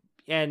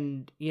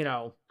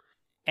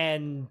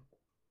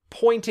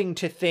pointing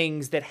to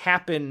things that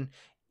happen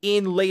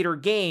in later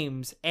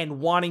games and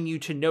wanting you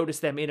to notice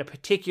them in a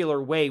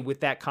particular way with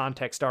that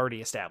context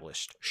already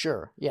established.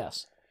 Sure,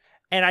 yes.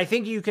 And I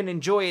think you can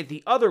enjoy it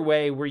the other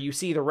way where you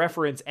see the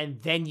reference and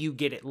then you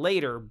get it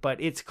later, but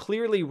it's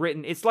clearly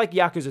written. It's like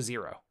Yakuza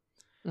 0.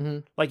 Mm-hmm.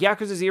 Like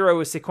Yakuza 0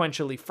 is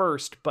sequentially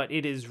first, but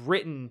it is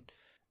written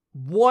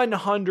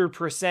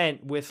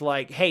 100% with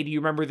like, hey, do you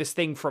remember this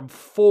thing from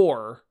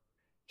 4?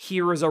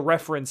 Here is a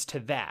reference to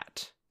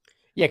that.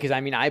 Yeah, because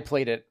I mean, I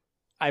played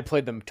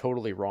them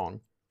totally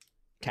wrong,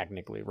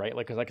 technically, right?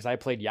 Like, because I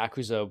played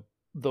Yakuza,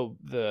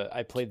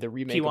 I played the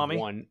remake Kiwami? of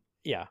 1.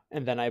 Yeah,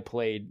 and then I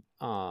played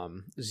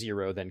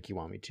 0, then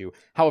Kiwami 2.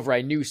 However,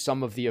 I knew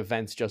some of the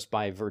events just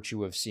by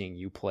virtue of seeing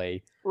you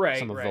play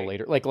some of the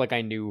later, like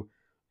I knew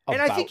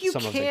about and I think you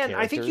some can, of the characters.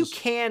 I think you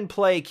can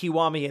play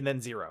Kiwami and then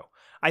 0.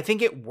 I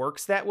think it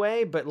works that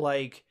way, but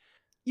like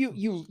so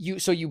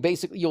you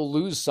basically you'll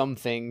lose some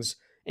things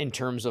in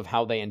terms of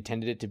how they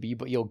intended it to be,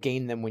 but you'll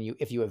gain them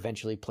if you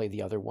eventually play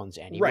the other ones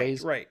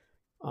anyways. Right.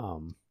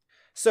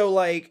 So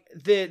like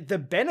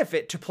the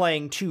benefit to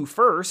playing 2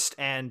 first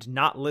and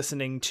not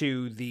listening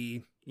to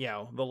the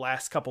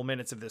last couple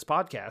minutes of this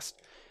podcast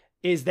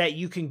is that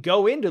you can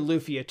go into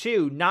Lufia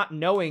 2 not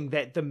knowing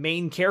that the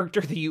main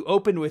character that you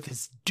open with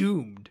is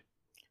doomed.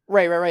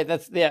 Right.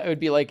 It'd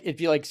be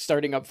like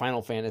starting up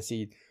Final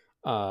Fantasy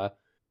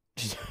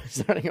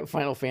starting up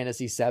Final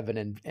Fantasy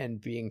 7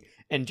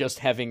 and just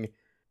having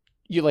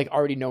you like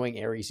already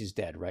knowing Ares is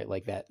dead, right?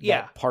 Like that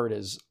part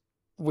is,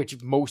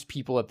 which most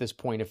people at this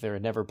point, if they've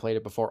never played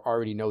it before,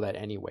 already know that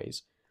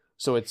anyways.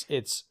 So it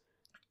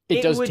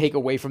does take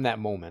away from that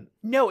moment.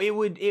 No, it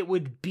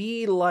would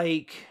be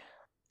like,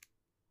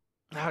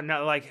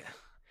 no, like,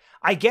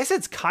 I guess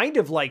it's kind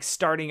of like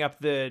starting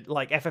up the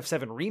like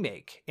FF7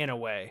 remake in a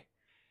way,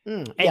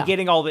 and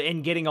getting all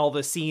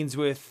the scenes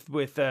with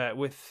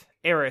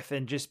Aerith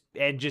and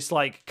just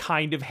like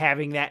kind of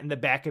having that in the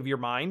back of your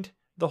mind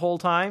the whole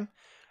time.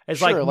 It's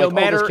sure, like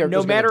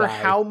no matter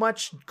how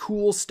much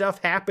cool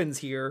stuff happens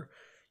here,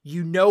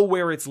 you know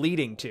where it's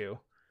leading to.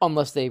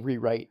 Unless they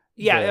rewrite.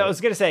 Yeah, I was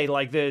going to say,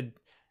 like, the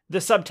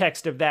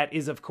subtext of that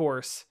is, of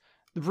course,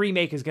 the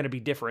remake is going to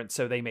be different,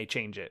 so they may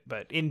change it.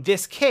 But in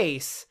this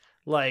case,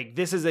 like,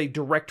 this is a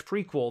direct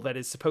prequel that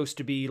is supposed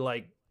to be,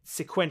 like,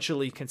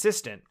 sequentially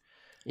consistent.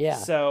 Yeah.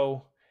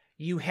 So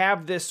you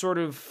have this sort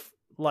of,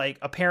 like,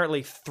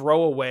 apparently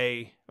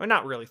throwaway, or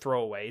not really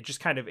throwaway,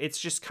 it's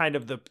just kind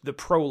of the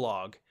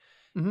prologue.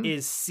 Mm-hmm.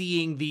 Is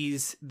seeing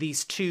these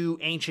 2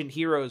 ancient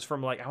heroes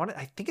from like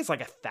I think it's like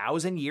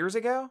 1,000 years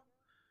ago.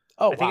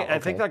 Oh, I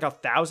think like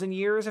 1,000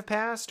 years have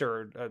passed,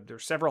 or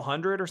there's several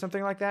hundred or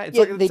something like that. It's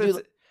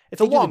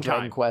it's a long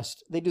time.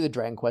 Quest. They do the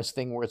Dragon Quest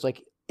thing where it's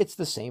like it's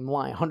the same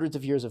line. Hundreds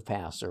of years have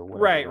passed, or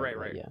whatever.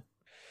 Right. Yeah,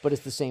 but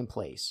it's the same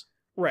place.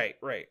 Right.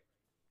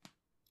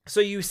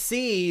 So you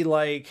see,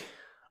 like,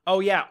 oh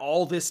yeah,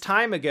 all this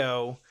time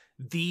ago,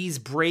 these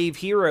brave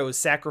heroes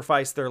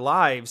sacrificed their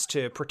lives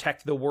to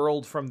protect the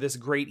world from this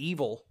great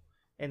evil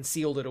and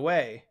sealed it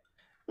away.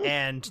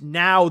 And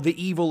now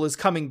the evil is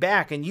coming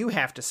back and you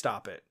have to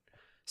stop it.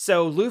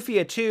 So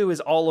Lufia 2 is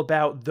all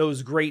about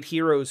those great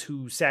heroes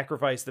who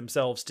sacrificed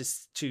themselves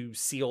to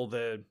seal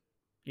the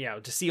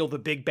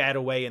big bad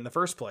away in the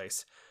first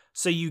place.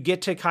 So you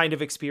get to kind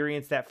of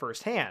experience that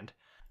firsthand.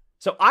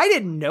 So I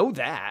didn't know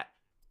that.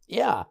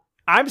 Yeah.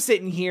 I'm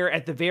sitting here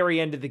at the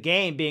very end of the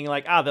game being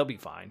like, they'll be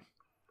fine.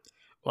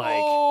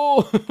 Like,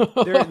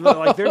 they're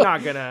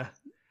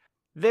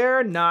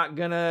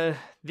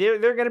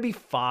gonna be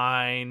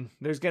fine.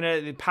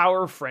 The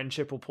power of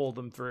friendship will pull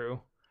them through.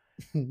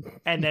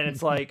 And then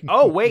it's like,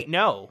 oh wait,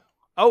 no.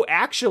 Oh,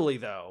 actually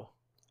though.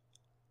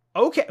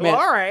 Okay, well,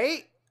 all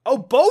right. Oh,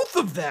 both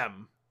of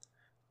them.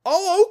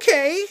 Oh,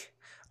 okay.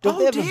 Don't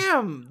they have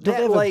damn. Don't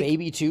they have a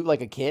baby too,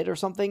 like a kid or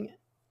something?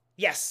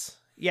 Yes.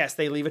 Yes,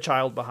 they leave a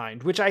child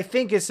behind, which I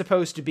think is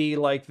supposed to be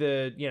like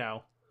the,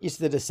 It's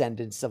the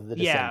descendants of the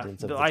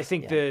descendants. Yeah, I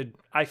think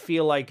I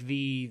feel like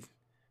the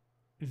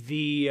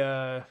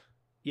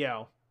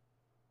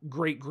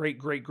great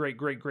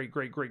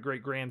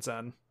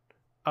grandson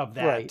of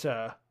that Right.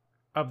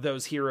 Of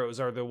those heroes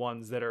are the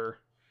ones that are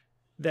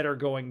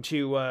going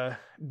to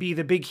be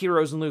the big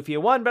heroes in Lufia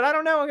 1, but I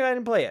don't know. I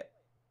didn't play it.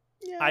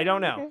 Yeah, I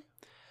don't know.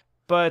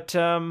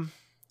 okay.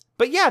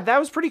 But yeah, that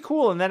was pretty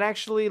cool. And then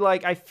actually,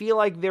 like, I feel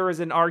like there is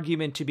an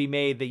argument to be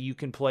made that you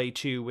can play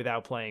 2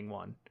 without playing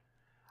 1.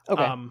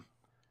 Okay.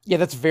 Yeah,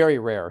 that's very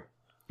rare.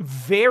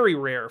 Very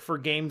rare for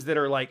games that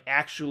are like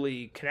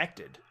actually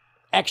connected.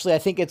 Actually, I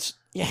think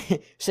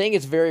saying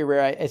it's very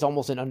rare is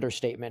almost an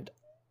understatement,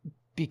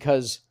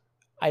 because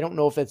I don't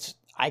know if it's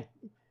I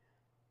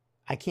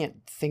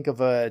can't think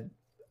of a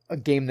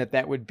game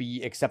that would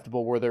be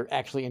acceptable where they're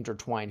actually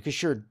intertwined. Because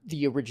sure,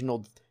 the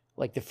original,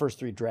 like the first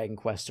 3 Dragon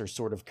Quests are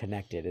sort of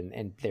connected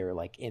and they're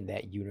like in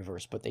that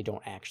universe, but they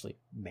don't actually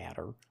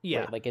matter.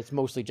 Yeah. Right? Like it's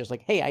mostly just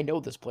like, hey, I know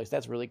this place.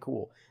 That's really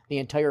cool. The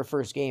entire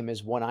first game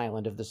is one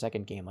island of the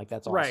second game. Like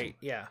that's awesome. Right,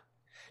 yeah.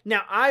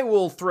 Now, I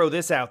will throw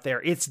this out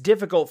there. It's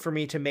difficult for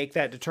me to make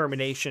that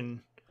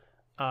determination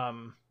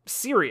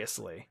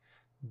seriously,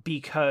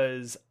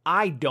 because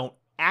I don't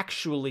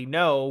actually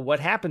know what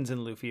happens in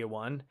Lufia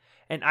 1,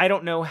 and I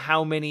don't know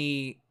how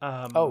many...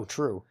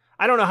 true.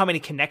 I don't know how many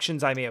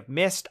connections I may have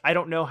missed. I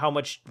don't know how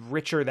much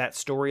richer that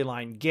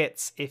storyline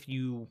gets if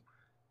you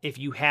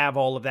have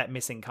all of that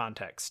missing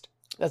context.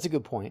 That's a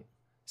good point.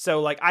 So,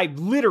 like, I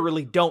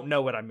literally don't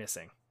know what I'm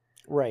missing.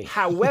 Right.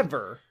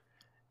 However,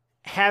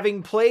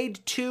 having played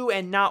 2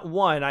 and not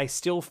 1, I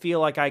still feel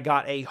like I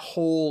got a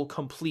whole,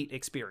 complete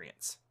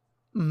experience.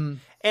 Mm-hmm.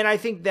 And I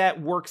think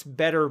that works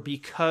better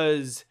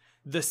because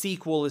the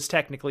sequel is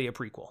technically a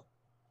prequel.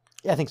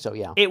 Yeah, I think so,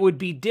 yeah. It would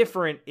be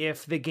different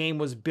if the game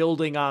was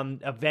building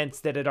on events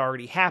that had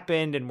already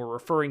happened and were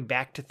referring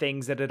back to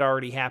things that had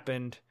already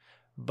happened,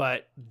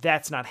 but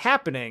that's not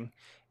happening.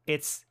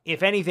 It's,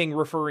 if anything,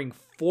 referring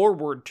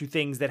forward to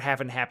things that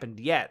haven't happened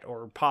yet,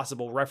 or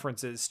possible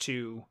references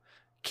to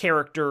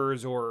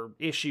characters or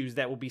issues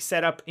that will be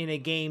set up in a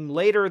game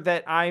later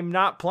that I'm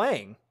not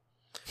playing.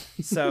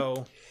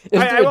 So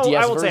I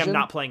won't say I'm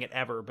not playing it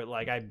ever, but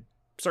like I'm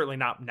certainly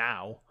not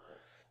now.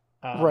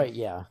 Right,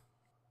 yeah.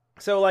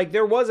 So like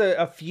there was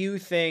a few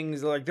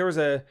things, like there was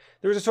a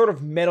sort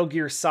of Metal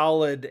Gear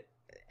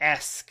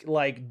Solid-esque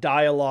like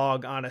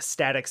dialogue on a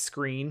static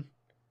screen.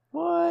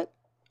 What?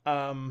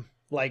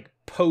 Like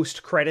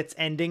post credits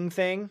ending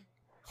thing.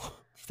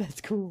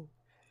 That's cool.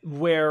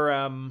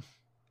 Where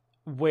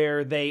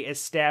they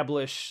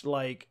establish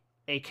like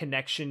a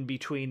connection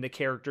between the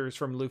characters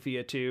from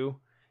Lufia 2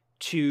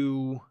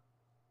 to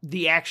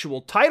the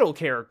actual title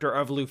character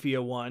of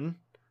Lufia 1,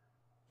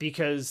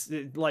 because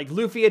like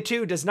Lufia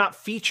 2 does not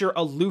feature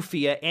a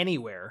Lufia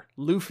anywhere.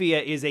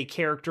 Lufia is a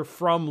character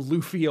from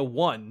Lufia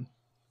 1.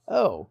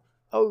 Oh,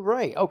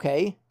 right,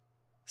 okay.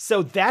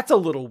 So that's a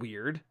little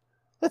weird.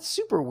 That's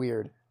super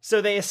weird.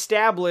 So they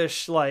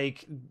establish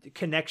like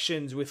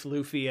connections with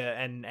Lufia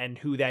and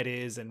who that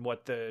is and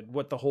what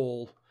the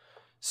whole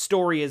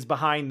story is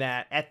behind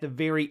that at the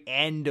very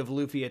end of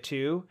Lufia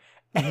 2.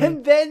 Mm-hmm.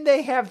 And then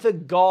they have the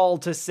gall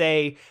to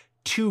say,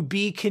 to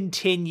be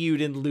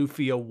continued in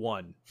Lufia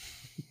 1.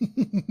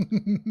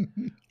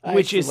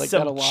 Which is like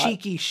some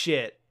cheeky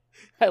shit.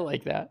 I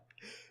like that.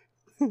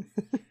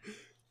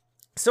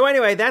 So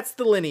anyway, that's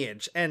the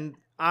lineage. And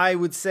I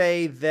would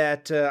say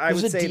that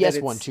There's a DS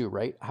one too,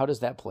 right? How does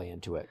that play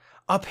into it?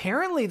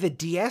 Apparently the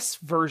DS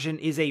version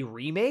is a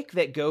remake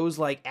that goes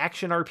like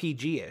action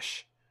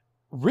RPG-ish.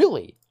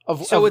 Really?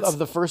 Of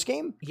the first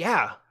game?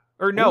 Yeah.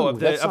 Or no, of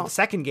the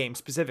second game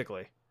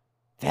specifically.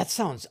 That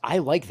sounds... I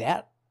like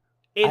that.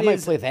 I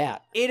might play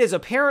that. It is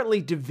apparently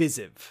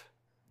divisive.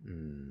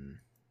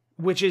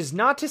 Which is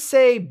not to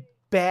say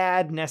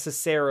bad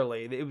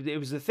necessarily. It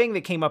was the thing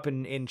that came up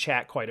in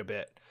chat quite a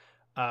bit.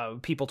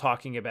 People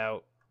talking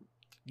about,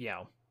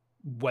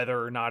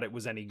 whether or not it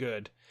was any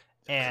good.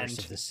 Curse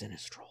of the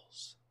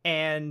Sinistrals.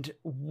 And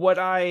what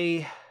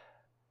I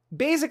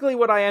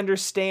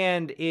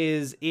understand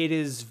is it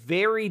is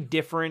very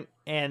different,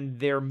 and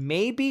there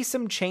may be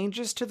some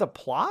changes to the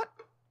plot.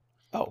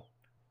 Oh.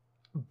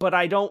 But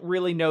I don't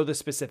really know the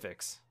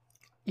specifics.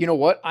 You know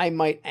what? I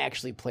might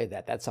actually play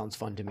that. That sounds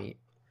fun to me.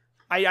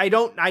 I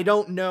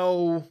don't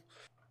know.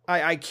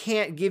 I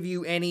can't give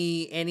you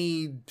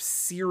any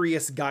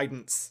serious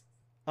guidance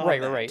on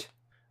that. Right.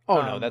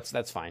 Oh, no,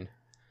 that's fine.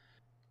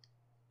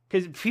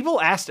 Because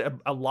people asked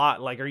a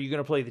lot, like, are you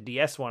going to play the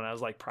DS one? I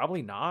was like,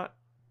 probably not.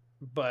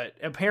 But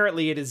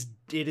apparently it is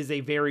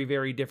a very,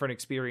 very different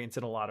experience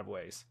in a lot of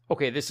ways.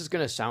 Okay, this is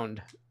going to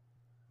sound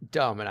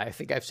dumb, and I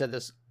think I've said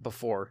this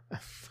before.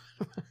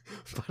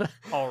 But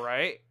all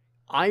right.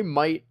 I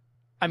might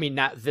I mean,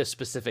 not this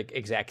specific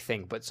exact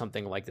thing, but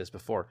something like this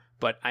before.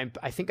 But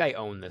I think I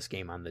own this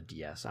game on the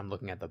DS. I'm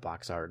looking at the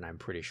box art, and I'm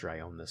pretty sure I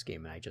own this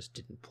game, and I just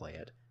didn't play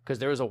it. Because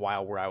there was a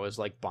while where I was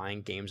like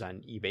buying games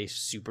on eBay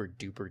super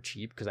duper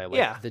cheap because I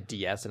liked the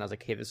DS, and I was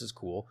like, hey, this is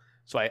cool.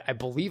 So I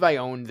believe I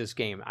own this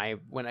game.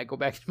 When I go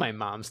back to my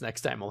mom's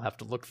next time, I'll have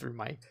to look through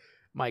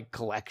my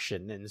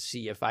collection and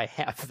see if I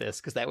have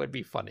this, because that would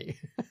be funny.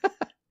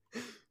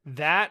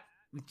 That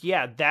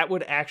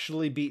would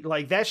actually be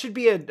like, that should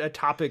be a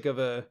topic of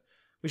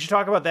we should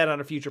talk about that on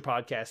a future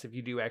podcast if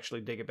you do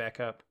actually dig it back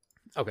up.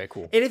 Okay,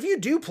 cool. And if you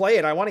do play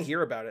it, I want to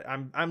hear about it.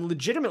 I'm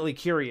legitimately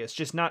curious,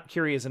 just not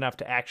curious enough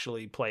to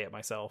actually play it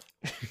myself.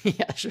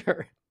 Yeah,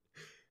 sure.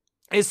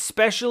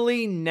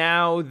 Especially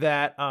now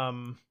that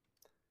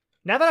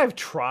I've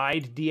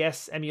tried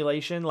DS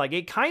emulation, like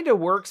it kind of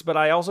works, but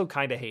I also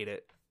kind of hate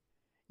it.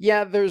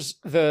 Yeah,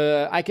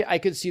 I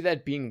could see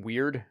that being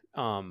weird.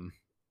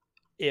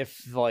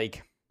 If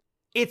like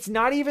it's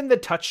not even the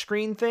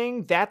touchscreen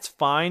thing, that's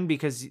fine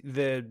because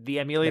the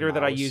emulator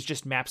that I use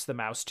just maps the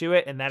mouse to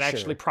it, and that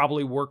actually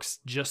probably works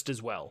just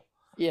as well.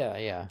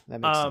 Yeah,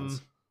 that makes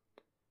sense.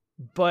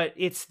 But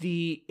it's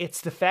the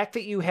fact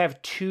that you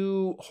have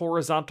two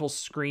horizontal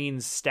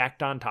screens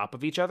stacked on top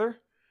of each other.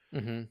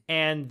 Mm-hmm.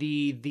 And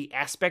the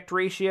aspect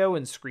ratio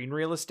and screen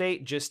real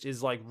estate just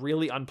is like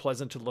really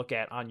unpleasant to look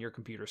at on your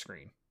computer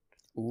screen.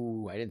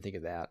 Ooh, I didn't think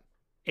of that.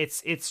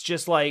 It's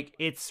just like,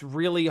 it's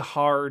really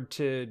hard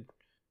to,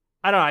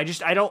 I don't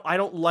know. I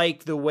don't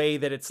like the way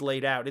that it's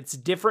laid out. It's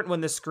different when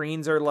the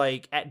screens are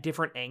like at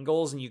different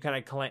angles and you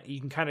can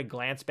kind of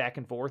glance back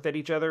and forth at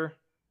each other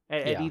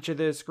at each of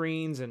the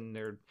screens, and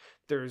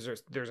there's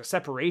a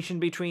separation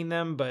between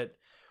them. But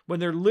when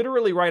they're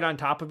literally right on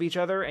top of each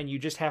other and you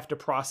just have to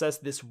process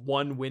this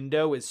one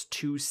window as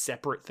two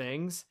separate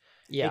things,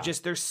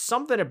 there's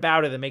something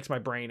about it that makes my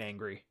brain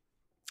angry.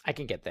 I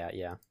can get that.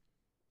 Yeah.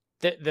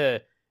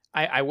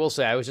 I will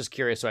say, I was just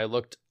curious, so I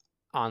looked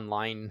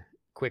online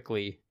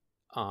quickly.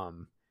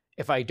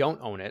 If I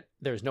don't own it,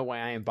 there's no way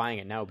I am buying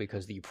it now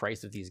because the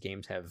price of these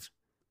games have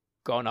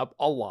gone up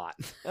a lot.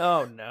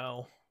 Oh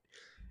no.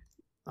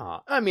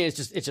 I mean,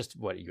 it's just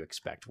what you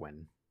expect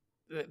when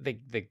the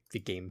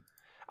game.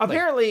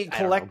 Apparently,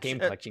 game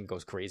collecting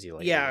goes crazy.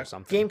 Or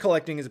something. Game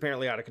collecting is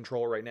apparently out of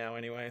control right now.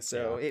 Anyway,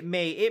 so it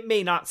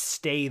may not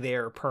stay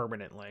there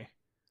permanently.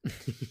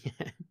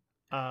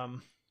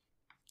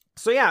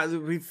 So yeah,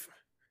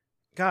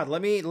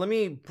 let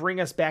me bring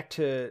us back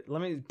to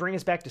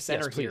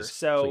center here.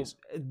 So please.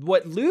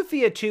 What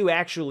Lufia 2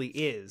 actually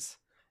is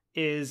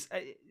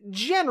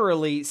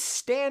generally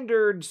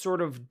standard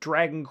sort of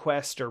Dragon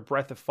Quest or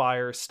Breath of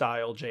Fire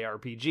style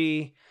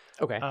JRPG.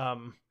 Okay.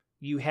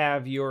 You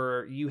have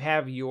your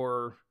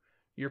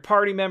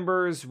party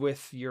members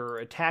with your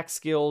attack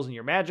skills and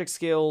your magic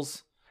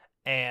skills,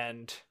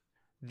 and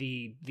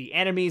the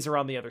enemies are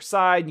on the other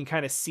side, and you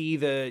kind of see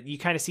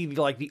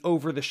the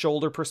over the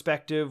shoulder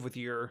perspective with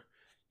your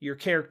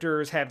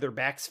characters have their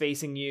backs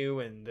facing you,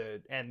 and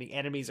the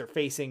enemies are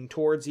facing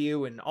towards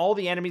you, and all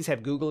the enemies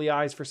have googly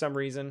eyes for some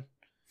reason.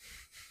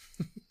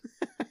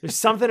 There's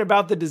something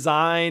about the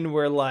design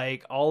where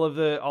like all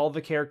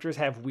the characters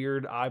have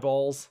weird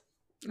eyeballs.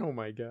 Oh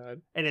my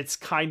god. And it's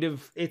kind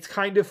of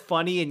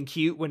funny and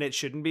cute when it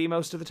shouldn't be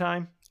most of the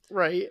time.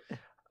 Right.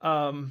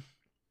 And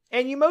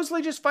you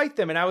mostly just fight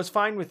them, and I was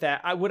fine with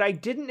that. What I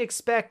didn't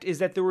expect is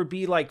that there would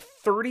be like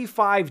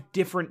 35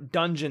 different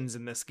dungeons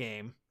in this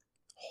game.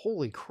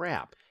 Holy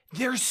crap.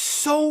 There's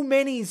so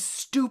many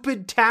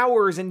stupid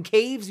towers and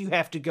caves you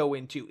have to go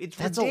into.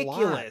 That's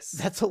ridiculous.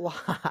 That's a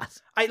lot.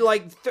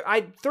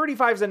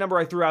 35 is a number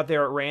I threw out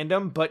there at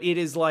random, but it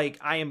is like,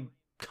 I am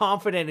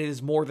confident it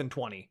is more than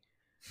 20.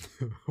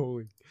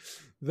 Holy,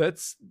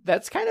 that's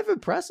kind of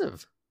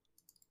impressive.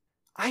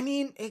 I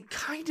mean, it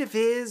kind of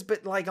is,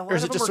 but like a lot or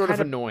is of it them just are sort of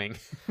annoying?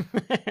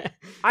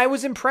 I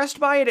was impressed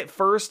by it at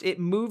first. It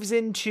moves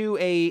into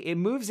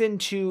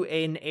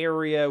an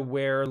area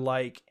where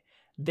like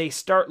they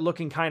start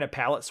looking kind of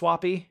palette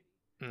swappy,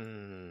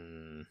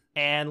 and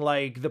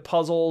like the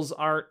puzzles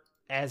aren't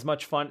as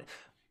much fun.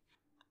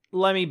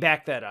 Let me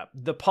back that up.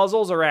 The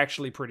puzzles are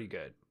actually pretty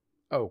good.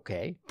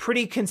 Okay,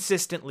 pretty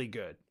consistently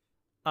good.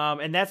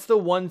 And that's the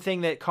one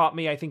thing that caught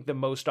me, I think, the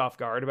most off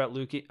guard about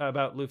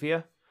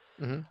Lufia.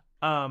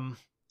 Mm-hmm.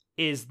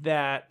 Is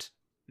that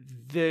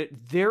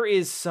there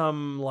is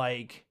some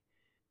like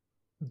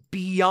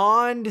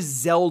beyond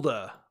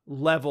Zelda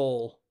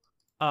level,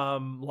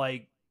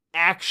 like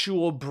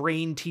actual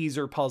brain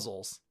teaser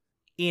puzzles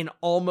in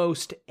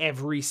almost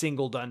every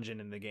single dungeon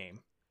in the game.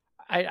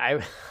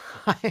 I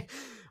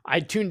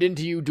tuned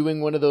into you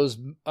doing one of those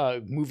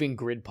moving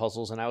grid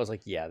puzzles, and I was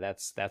like, yeah,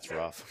 that's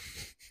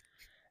rough.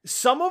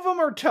 Some of them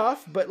are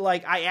tough, but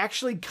like I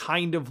actually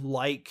kind of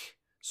like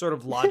sort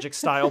of logic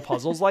style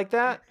puzzles like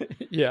that.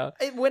 Yeah.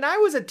 When I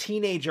was a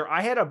teenager,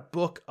 I had a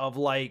book of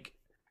like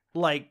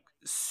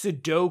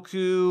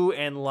Sudoku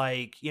and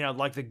like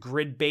the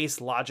grid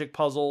based logic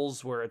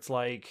puzzles where it's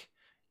like,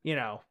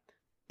 A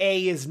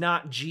is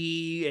not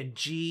G and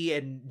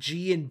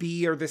G and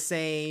B are the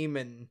same,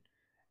 and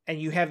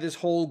and you have this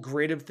whole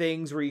grid of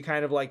things where you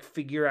kind of like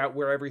figure out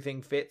where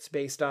everything fits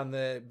based on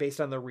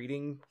the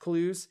reading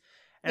clues.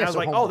 And I was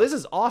like, homework. Oh, this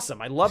is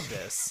awesome. I love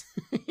this.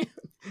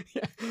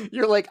 Yeah.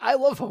 You're like, I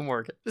love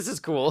homework. This is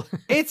cool.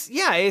 It's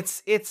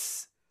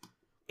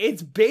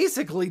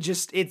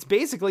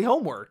basically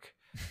homework.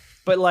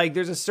 But like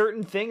there's a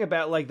certain thing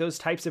about like those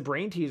types of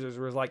brain teasers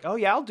where it's like, oh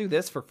yeah, I'll do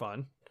this for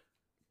fun.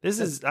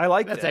 I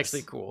like this. That's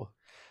actually cool.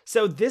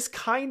 So this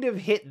kind of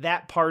hit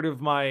that part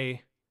of my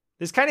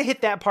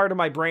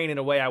brain in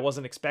a way I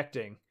wasn't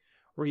expecting,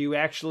 where you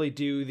actually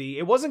do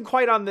it wasn't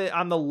quite on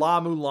the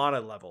La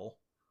Mulana level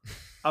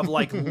of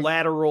like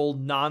lateral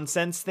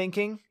nonsense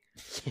thinking.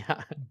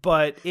 Yeah.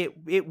 But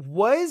it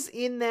was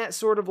in that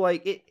sort of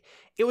like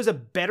it was a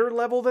better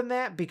level than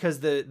that because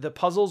the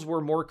puzzles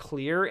were more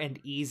clear and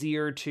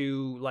easier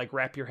to like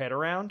wrap your head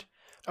around,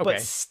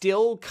 but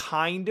still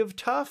kind of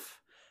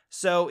tough.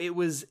 So it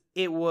was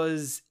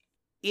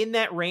in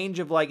that range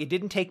of like, it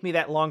didn't take me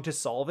that long to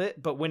solve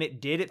it, but when it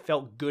did, it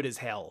felt good as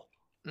hell.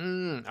 All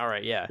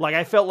right. Yeah. Like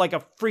I felt like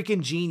a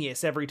freaking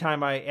genius every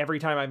time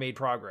I made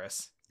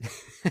progress.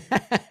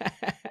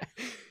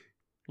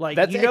 Like,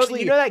 that's you know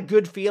that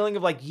good feeling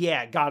of like,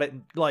 yeah, got it.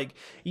 Like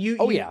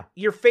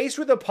you're faced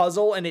with a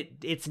puzzle and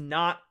it's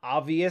not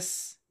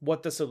obvious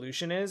what the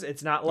solution is.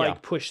 It's not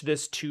like push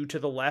this 2 to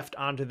the left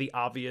onto the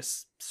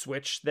obvious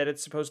switch that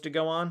it's supposed to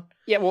go on.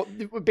 Yeah, well,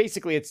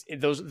 basically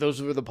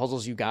those were the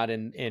puzzles you got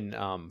in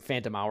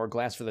Phantom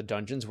Hourglass for the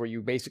dungeons, where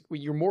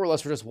you're more or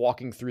less were just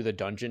walking through the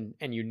dungeon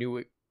and you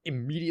knew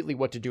immediately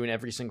what to do in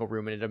every single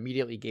room, and it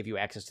immediately gave you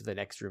access to the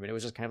next room, and it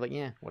was just kind of like,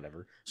 yeah,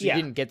 whatever. So you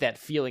didn't get that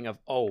feeling of,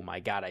 oh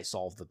my god, I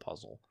solved the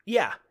puzzle.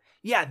 Yeah,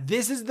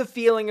 this is the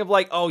feeling of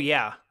like, oh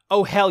yeah,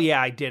 oh hell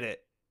yeah, I did it.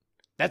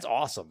 That's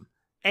awesome.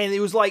 And it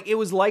was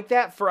like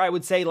that for, I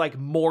would say, like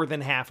more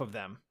than half of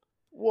them.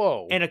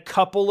 Whoa. And a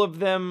couple of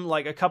them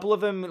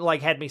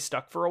had me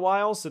stuck for a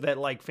while, so that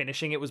like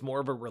finishing it was more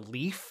of a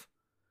relief.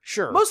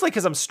 Sure. Mostly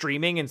because I'm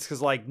streaming, and it's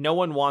because like no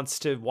one wants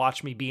to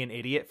watch me be an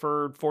idiot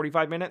for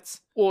 45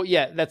 minutes. Well,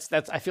 yeah, that's.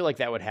 I feel like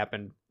that would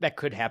happen. That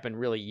could happen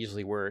really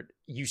easily, where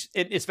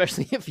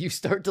especially if you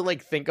start to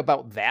like think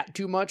about that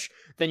too much,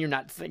 then you're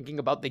not thinking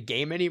about the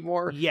game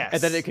anymore. Yes.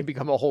 And then it can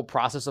become a whole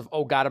process of,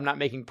 oh god, I'm not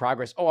making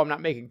progress. Oh, I'm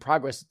not making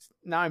progress.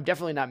 Now I'm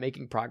definitely not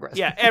making progress.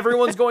 Yeah,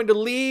 everyone's going to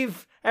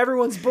leave.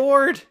 Everyone's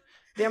bored.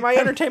 Damn, my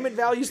entertainment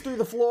value's through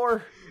the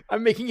floor.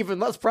 I'm making even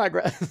less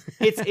progress.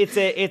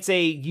 It's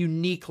a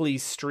uniquely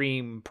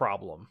stream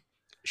problem.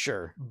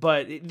 Sure.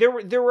 But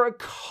there were a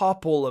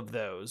couple of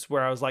those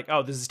where I was like,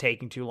 oh, this is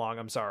taking too long.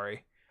 I'm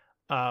sorry.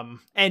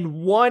 And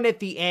one at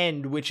the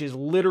end, which is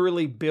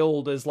literally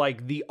billed as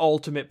like the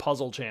ultimate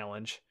puzzle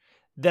challenge,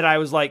 that I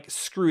was like,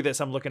 screw this.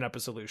 I'm looking up a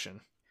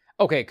solution.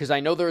 Okay, because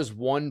I know there's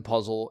one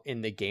puzzle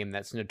in the game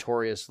that's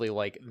notoriously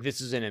like, this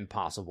is an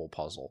impossible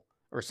puzzle.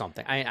 Or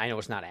something. I know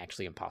it's not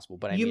actually impossible,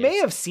 but you may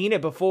have seen it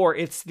before.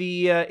 It's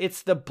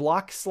the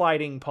block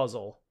sliding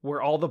puzzle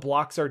where all the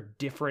blocks are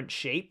different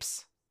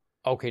shapes.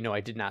 Okay, no,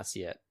 I did not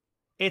see it.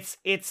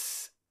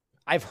 It's.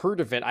 I've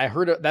heard of it.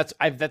 That's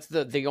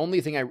the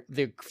only thing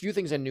the few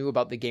things I knew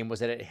about the game was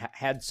that it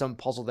had some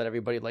puzzle that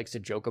everybody likes to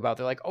joke about.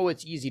 They're like, oh,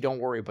 it's easy, don't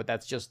worry, but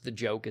that's just the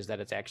joke, is that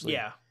it's actually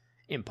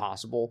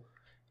impossible.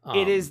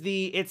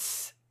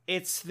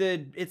 It's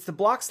the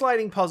block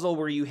sliding puzzle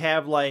where you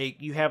have like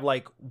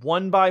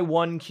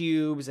 1x1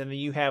 cubes, and then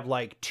you have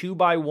like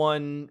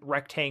 2x1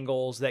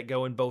 rectangles that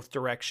go in both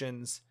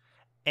directions,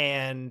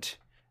 and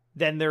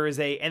then there's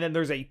a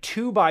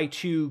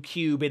 2x2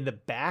 cube in the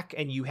back,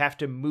 and you have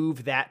to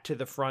move that to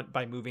the front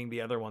by moving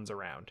the other ones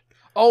around.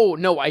 Oh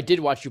no, I did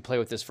watch you play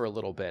with this for a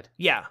little bit.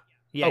 Yeah.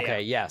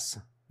 Okay. Yeah. Yes.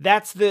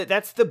 That's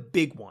the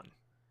big one.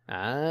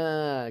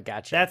 Ah,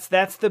 gotcha.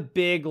 That's the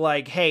big,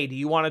 like, hey, do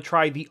you want to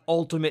try the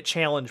ultimate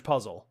challenge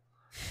puzzle?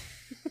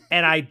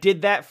 And I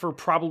did that for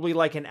probably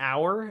like an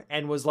hour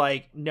and was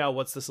like, no,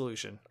 what's the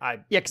solution?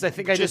 Because I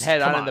think I just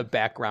had on in the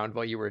background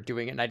while you were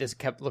doing it, and I just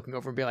kept looking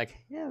over and being like,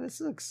 yeah,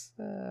 this looks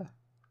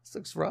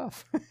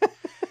rough.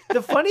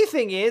 The funny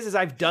thing is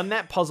I've done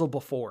that puzzle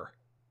before.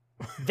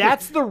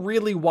 That's the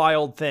really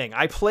wild thing.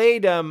 I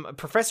played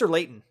Professor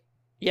Layton.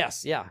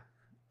 Yes, yeah.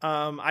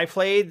 I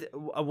played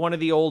one of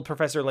the old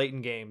Professor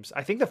Layton games.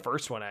 I think the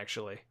first one,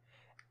 actually.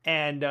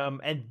 And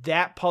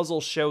that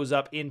puzzle shows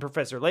up in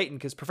Professor Layton,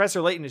 because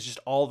Professor Layton is just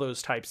all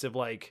those types of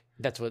like,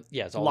 that's what,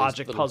 yeah, it's all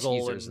logic those puzzle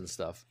teasers and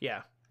stuff.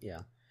 Yeah.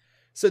 Yeah.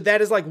 So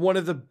that is like one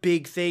of the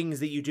big things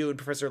that you do in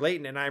Professor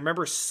Layton. And I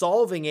remember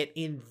solving it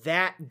in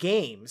that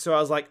game. So I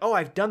was like, oh,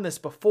 I've done this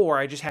before.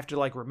 I just have to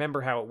like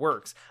remember how it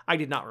works. I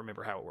did not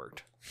remember how it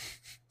worked.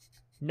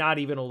 Not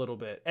even a little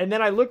bit. And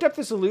then I looked up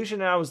the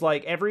solution, and I was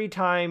like, every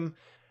time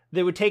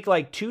they would take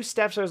like 2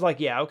 steps, I was like,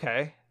 yeah,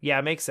 okay. Yeah,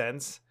 it makes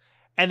sense.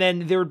 And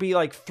then there would be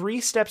like 3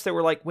 steps that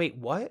were like, wait,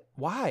 what?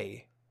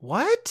 Why?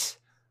 What?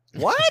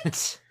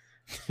 What?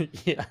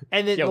 Yeah.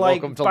 And then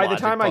like by the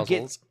time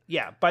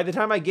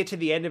I get to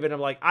the end of it, I'm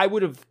like, I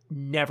would have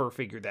never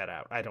figured that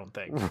out, I don't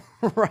think.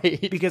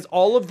 Right. Because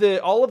all of the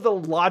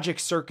logic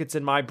circuits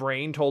in my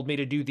brain told me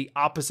to do the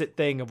opposite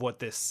thing of what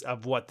this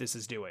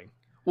is doing.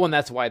 Well, and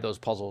that's why those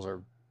puzzles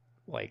are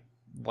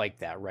like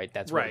that, right?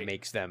 That's Right. what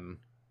makes them.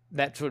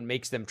 That's what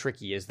makes them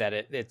tricky. Is that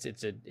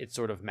it's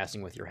sort of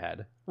messing with your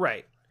head.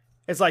 Right.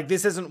 It's like,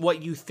 this isn't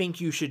what you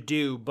think you should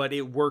do, but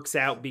it works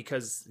out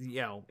because,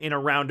 in a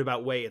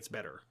roundabout way, it's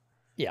better.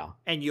 Yeah.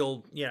 And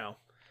you'll,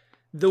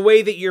 the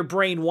way that your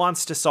brain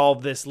wants to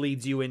solve this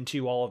leads you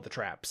into all of the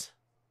traps.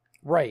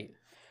 Right.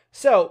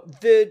 So,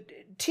 the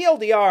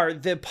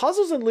TLDR, the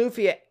puzzles in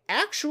Lufia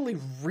actually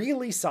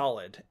really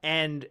solid.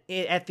 And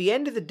at the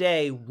end of the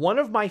day, one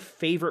of my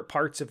favorite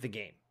parts of the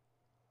game.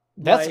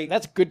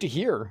 That's good to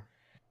hear.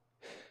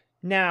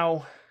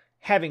 Now,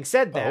 having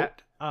said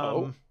that,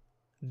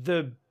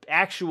 the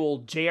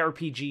actual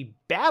JRPG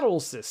battle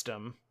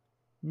system,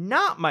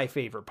 not my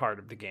favorite part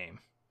of the game.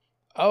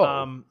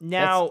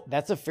 Now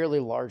that's a fairly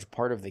large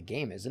part of the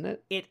game, isn't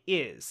it? It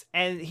is.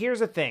 And here's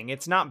the thing,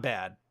 it's not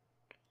bad.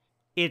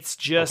 It's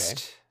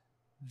just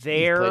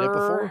there. You've played it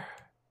before?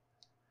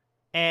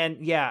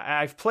 And yeah,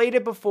 I've played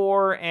it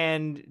before,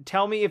 and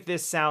tell me if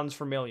this sounds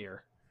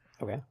familiar.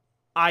 Okay.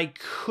 I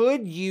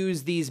could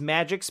use these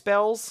magic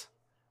spells,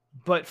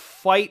 but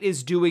fight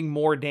is doing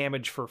more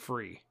damage for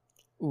free.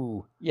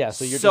 Ooh, yeah.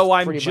 So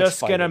I'm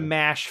just gonna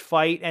mash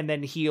fight and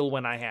then heal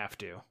when I have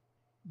to.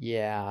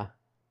 Yeah.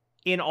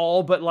 In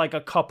all but like a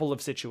couple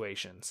of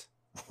situations.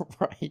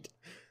 Right.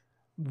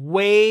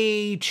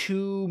 Way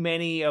too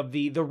many of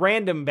the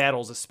random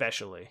battles,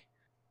 especially,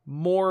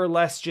 more or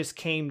less just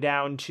came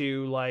down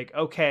to like,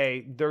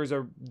 okay, there's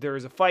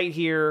a fight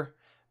here,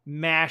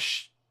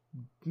 mash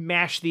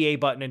the A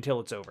button until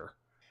it's over.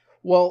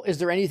 Well, is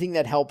there anything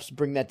that helps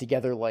bring that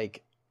together?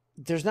 Like,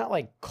 there's not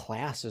like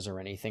classes or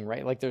anything,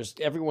 right? Like,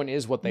 everyone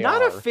is what they are.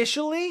 Not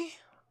officially,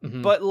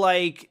 but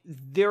like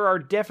there are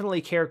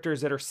definitely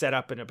characters that are set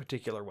up in a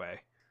particular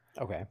way.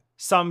 Okay.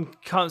 Some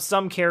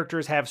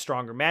characters have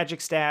stronger magic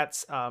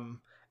stats.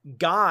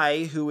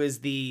 Guy, who is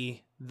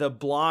the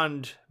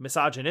blonde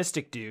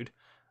misogynistic dude.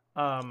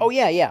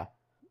 Yeah.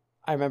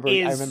 I remember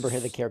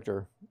the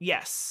character.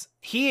 Yes.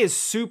 He is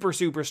super,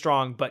 super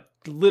strong, but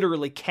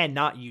literally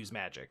cannot use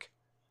magic.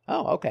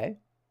 Oh, okay.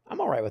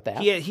 I'm all right with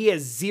that. He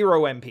has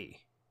 0 MP.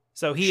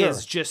 So he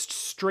is just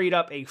straight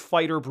up a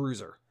fighter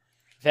bruiser.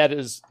 That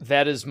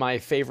is my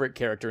favorite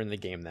character in the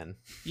game then.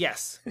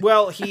 Yes.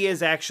 Well, he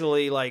is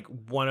actually like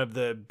one of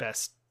the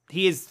best.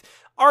 He is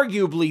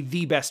arguably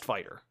the best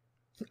fighter.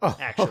 Oh,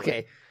 actually.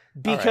 Okay.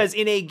 Because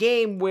in a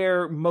game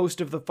where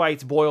most of the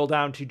fights boil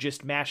down to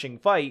just mashing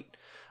fight,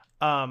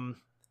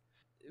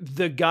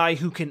 the guy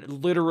who can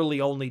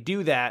literally only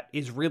do that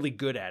is really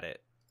good at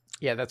it.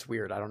 Yeah, that's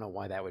weird. I don't know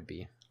why that would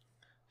be.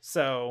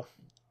 So,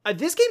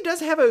 this game does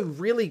have a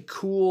really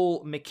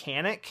cool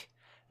mechanic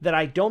that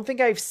I don't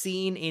think I've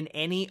seen in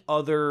any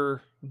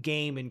other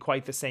game in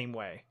quite the same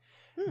way.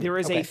 There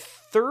is a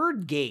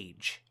third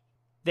gauge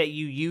that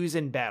you use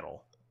in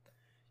battle.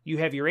 You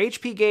have your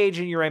HP gauge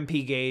and your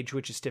MP gauge,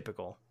 which is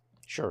typical.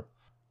 Sure.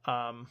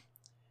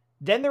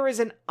 Then there is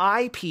an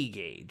IP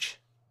gauge.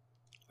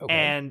 Okay.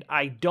 And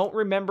I don't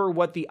remember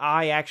what the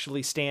I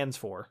actually stands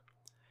for.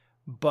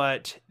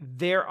 But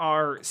there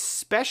are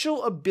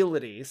special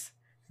abilities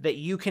that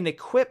you can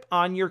equip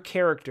on your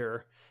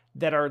character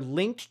that are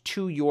linked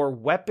to your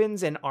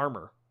weapons and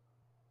armor.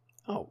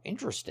 Oh,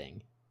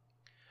 interesting.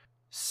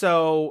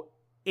 So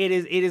it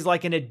is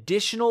like an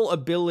additional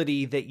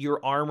ability that your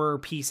armor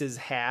pieces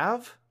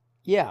have.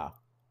 Yeah.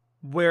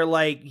 Where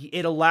like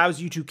it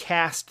allows you to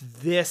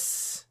cast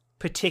this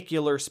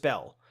particular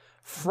spell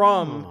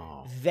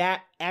from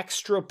that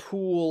extra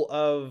pool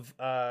of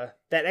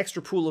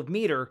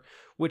meter,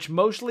 which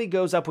mostly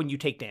goes up when you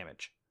take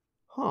damage.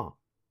 Huh.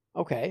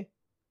 Okay.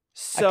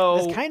 So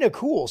that's kind of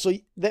cool. So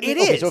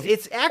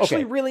it's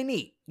actually really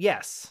neat.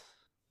 Yes.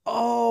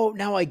 Oh,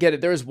 now I get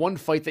it. There was one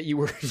fight that you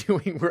were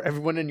doing where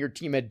everyone in your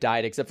team had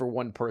died except for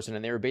one person,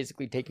 and they were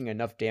basically taking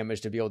enough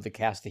damage to be able to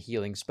cast the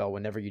healing spell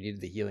whenever you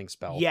needed the healing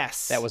spell.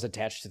 Yes. That was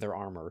attached to their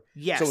armor.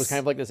 Yes. So it was kind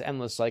of like this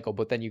endless cycle,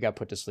 but then you got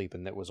put to sleep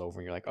and that was over,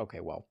 and you're like,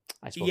 okay, well,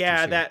 I spoke too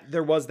soon.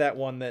 There was that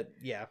one that,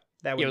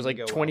 that it was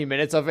like 20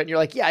 minutes of it, and you're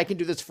like, yeah, I can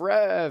do this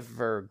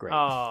forever. Great.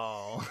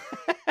 Oh.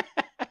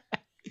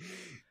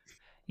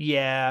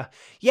 Yeah.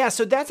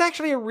 So that's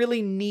actually a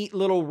really neat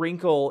little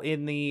wrinkle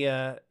in the,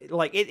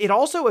 it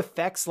also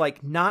affects,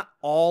 like, not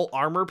all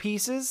armor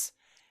pieces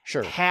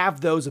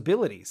have those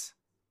abilities.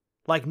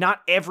 Like,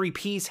 not every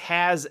piece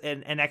has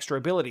an extra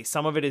ability.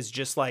 Some of it is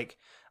just, like,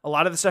 a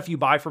lot of the stuff you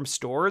buy from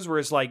stores where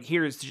it's like,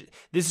 this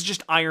is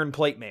just iron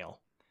plate mail.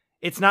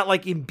 It's not,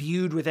 like,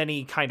 imbued with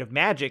any kind of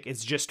magic.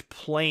 It's just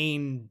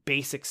plain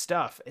basic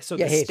stuff. So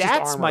the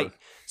stats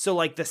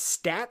the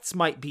stats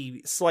might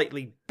be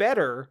slightly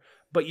better,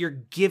 but you're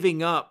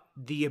giving up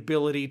the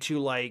ability to,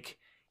 like,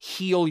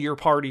 heal your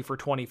party for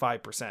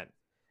 25%.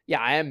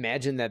 Yeah, I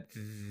imagine that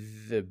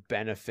the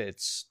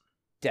benefits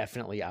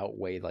definitely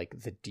outweigh,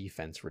 like, the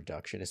defense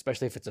reduction,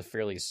 especially if it's a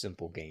fairly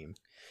simple game.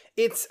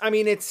 It's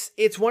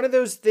one of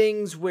those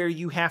things where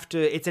you have to,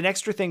 it's an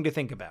extra thing to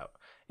think about.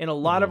 In a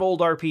lot of old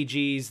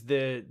RPGs,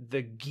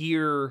 the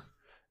gear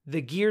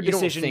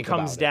decision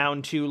comes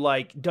down to,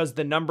 like, does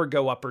the number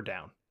go up or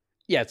down?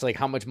 Yeah, it's like,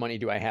 how much money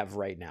do I have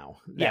right now?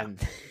 Yeah.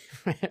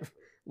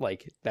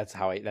 Like that's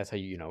how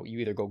you you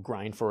either go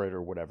grind for it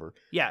or whatever.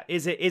 Yeah,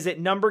 is it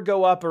number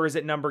go up or is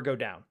it number go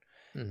down?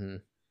 Mm-hmm.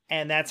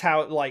 And that's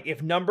how, like,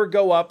 if number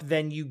go up,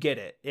 then you get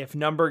it. If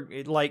number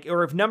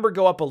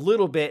go up a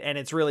little bit and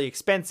it's really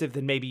expensive,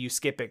 then maybe you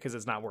skip it because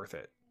it's not worth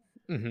it.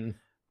 Mm-hmm.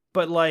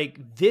 But,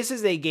 like, this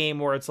is a game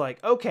where it's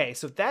like, okay,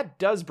 so that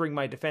does bring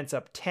my defense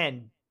up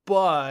 10,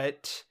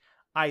 but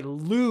I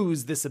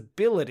lose this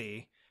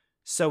ability.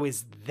 So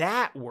is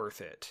that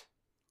worth it?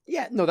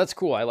 Yeah, no, that's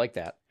cool. I like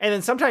that. And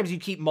then sometimes you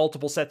keep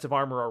multiple sets of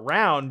armor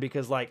around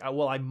because, like,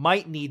 well, I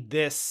might need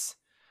this.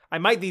 I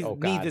might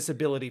need this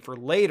ability for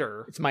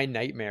later. It's my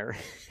nightmare.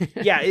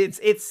 Yeah,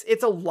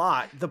 it's a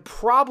lot. The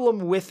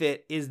problem with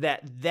it is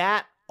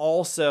that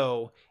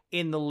also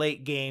in the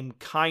late game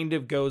kind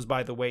of goes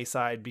by the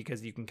wayside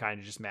because you can kind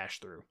of just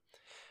mash through.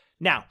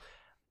 Now,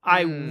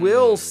 I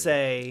will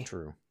say,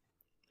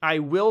 I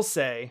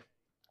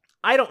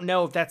don't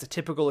know if that's a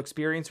typical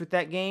experience with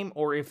that game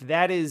or if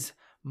that is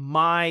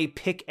my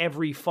pick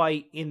every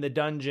fight in the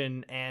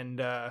dungeon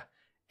and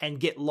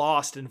get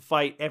lost and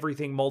fight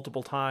everything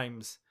multiple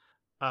times.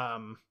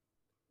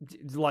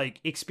 Like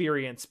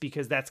experience,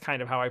 because that's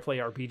kind of how I play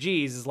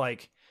RPGs, is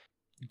like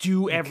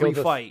do every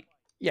fight.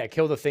 Yeah,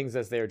 kill the things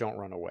as there, don't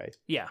run away.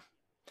 Yeah.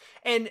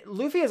 And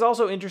Lufia is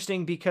also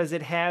interesting because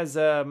it has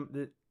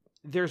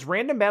there's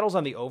random battles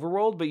on the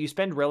overworld, but you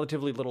spend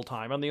relatively little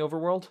time on the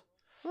overworld.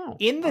 Oh,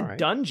 in the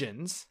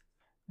dungeons,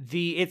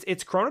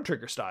 it's Chrono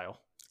Trigger style.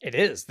 It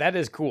is. That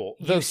is cool.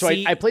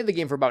 I played the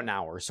game for about an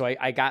hour, so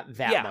I got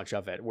that much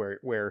of it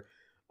where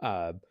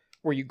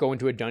you go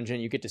into a dungeon,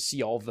 you get to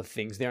see all the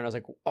things there, and I was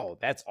like, "Oh,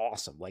 that's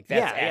awesome!" Like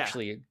that's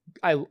actually,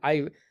 that is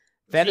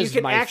my favorite. You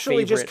can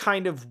actually just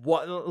kind of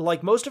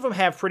like most of them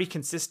have pretty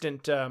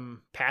consistent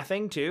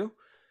pathing too,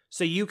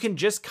 so you can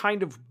just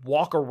kind of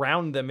walk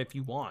around them if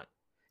you want.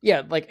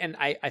 Yeah, like, and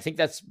I think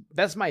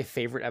that's my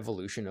favorite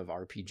evolution of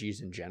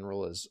RPGs in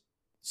general is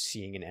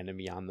seeing an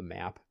enemy on the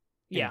map.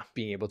 Yeah,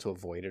 being able to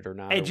avoid it or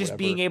not, and just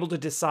being able to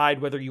decide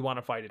whether you want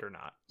to fight it or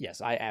not.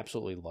 Yes, I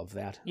absolutely love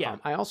that. Yeah,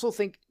 I also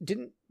think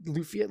didn't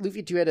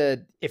Lufia 2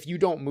 had if you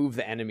don't move,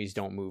 the enemies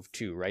don't move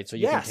too, right? So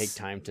you can take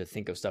time to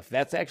think of stuff.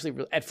 That's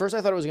actually at first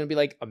I thought it was going to be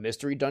like a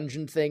mystery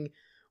dungeon thing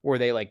where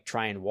they like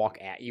try and walk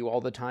at you all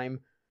the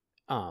time.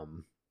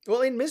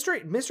 Well, in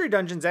mystery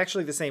dungeons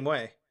actually the same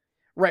way.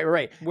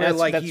 Right. Where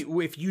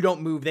if you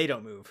don't move, they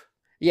don't move.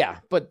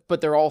 Yeah,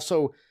 but they're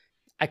also.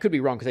 I could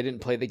be wrong because I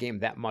didn't play the game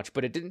that much,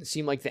 but it didn't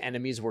seem like the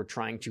enemies were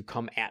trying to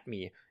come at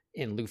me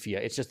in Lufia.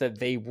 It's just that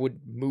they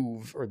would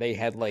move or they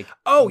had like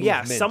movement.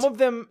 Yeah,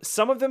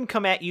 some of them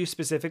come at you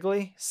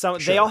specifically.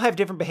 They all have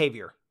different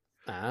behavior.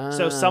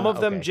 So some of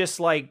them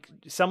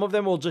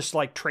will just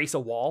like trace a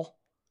wall.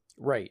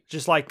 Right.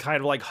 Just like kind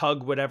of like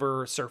hug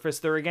whatever surface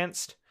they're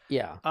against.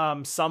 Yeah.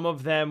 Some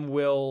of them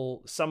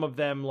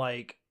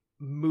like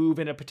move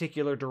in a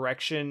particular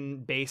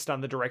direction based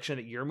on the direction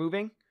that you're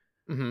moving.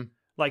 Mm-hmm.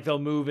 Like they'll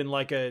move in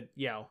like a,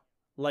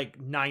 like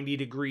 90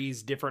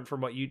 degrees different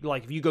from what you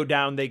like. If you go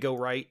down, they go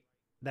right.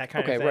 That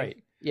kind of thing. Okay, right.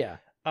 Yeah.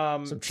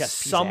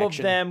 Some of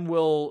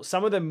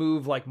them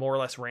move like more or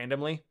less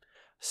randomly.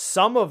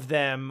 Some of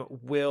them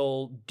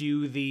will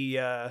do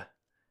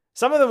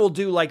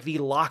like the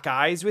lock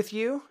eyes with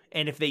you,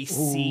 and if they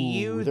see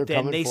you,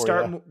 then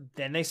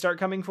they start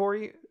coming for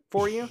you.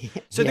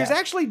 So there's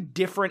actually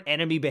different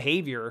enemy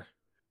behavior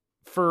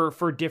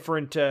for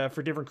different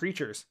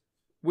creatures,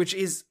 which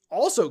is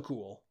also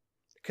cool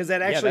because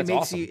that actually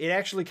makes awesome. It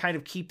actually kind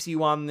of keeps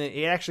you on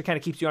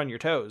your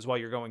toes while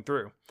you're going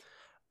through.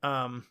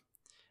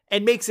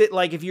 And makes it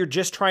like if you're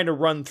just trying to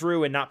run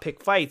through and not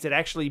pick fights, it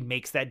actually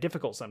makes that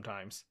difficult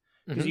sometimes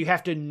because you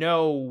have to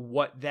know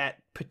what that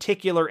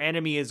particular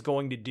enemy is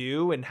going to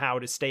do and how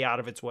to stay out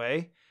of its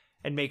way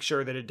and make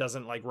sure that it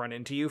doesn't like run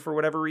into you for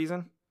whatever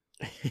reason.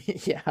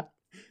 Yeah.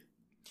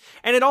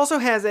 And it also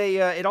has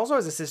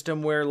a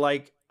system where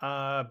like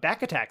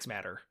back attacks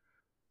matter.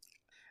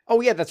 Oh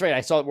yeah, that's right.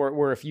 I saw it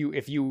where if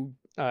you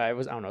I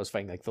was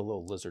fighting like the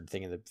little lizard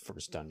thing in the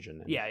first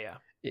dungeon. And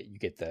you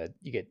get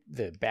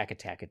the back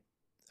attack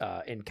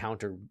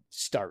encounter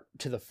start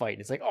to the fight.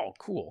 And it's like, oh,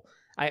 cool.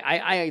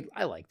 I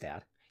like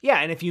that. Yeah,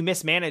 and if you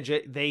mismanage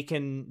it, they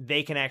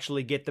can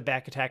actually get the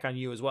back attack on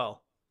you as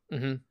well.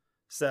 Mm-hmm.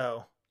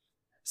 So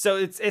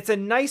it's a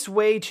nice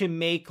way to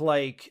make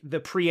like the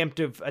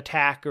preemptive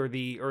attack or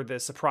the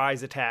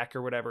surprise attack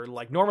or whatever.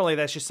 Like normally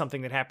that's just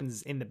something that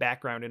happens in the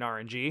background in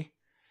RNG.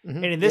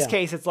 Mm-hmm. And in this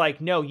case, it's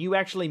like, no, you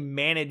actually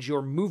manage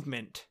your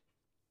movement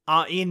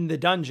in the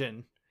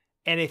dungeon.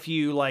 And if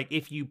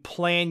you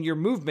plan your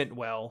movement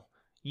well,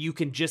 you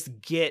can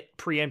just get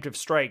preemptive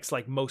strikes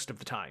like most of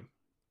the time.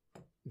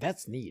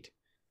 That's neat.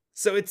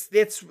 So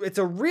it's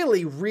a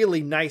really,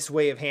 really nice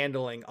way of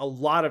handling a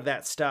lot of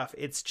that stuff.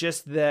 It's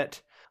just that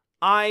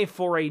I,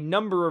 for a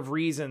number of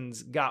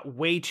reasons, got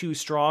way too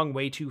strong,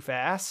 way too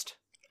fast.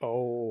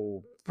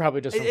 Oh,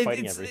 probably just from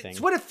fighting everything.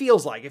 It's what it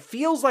feels like. It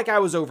feels like I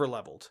was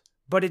overleveled.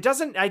 But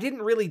I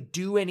didn't really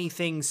do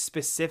anything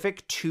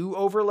specific to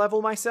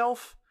overlevel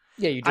myself.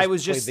 Yeah, you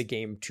just played the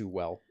game too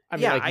well. I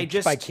mean,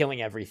 like, by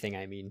killing everything,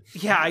 I mean.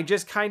 Yeah, I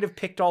just kind of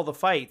picked all the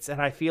fights,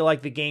 and I feel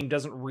like the game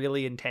doesn't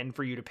really intend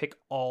for you to pick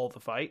all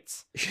the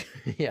fights.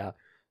 Yeah.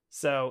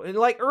 So,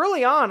 like,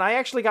 early on, I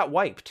actually got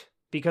wiped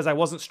because I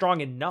wasn't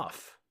strong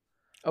enough.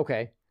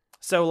 Okay.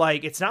 So,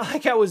 like, it's not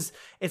like I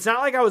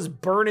was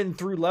burning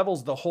through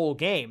levels the whole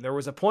game. There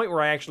was a point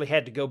where I actually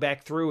had to go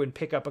back through and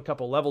pick up a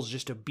couple levels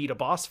just to beat a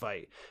boss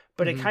fight.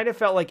 But it kind of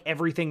felt like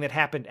everything that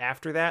happened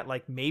after that,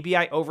 like, maybe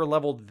I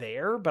over-leveled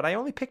there, but I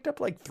only picked up,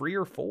 like, 3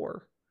 or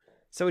 4.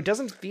 So it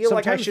doesn't feel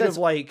Sometimes like I should have,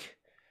 like...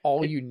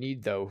 all you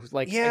need, though.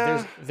 Like,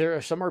 yeah. there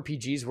are some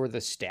RPGs where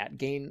the stat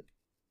gain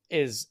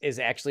is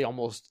actually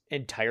almost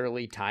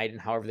entirely tied in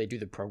however they do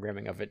the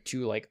programming of it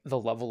to, like, the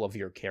level of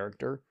your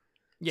character.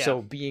 Yeah.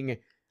 So being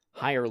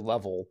higher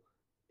level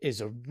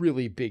is a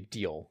really big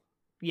deal.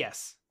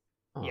 Yes.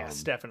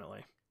 Yes,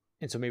 definitely.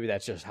 And so maybe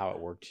that's just how it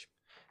worked.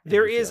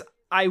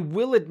 I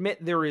will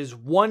admit there is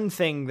one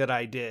thing that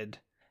I did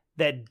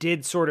that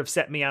did sort of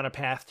set me on a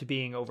path to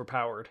being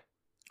overpowered.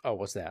 Oh,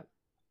 what's that?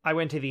 I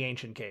went to the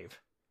Ancient Cave.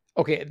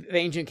 Okay, the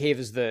Ancient Cave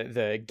is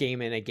the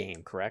game in a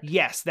game, correct?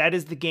 Yes, that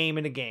is the game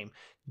in a game.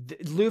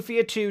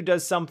 Lufia 2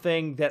 does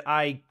something that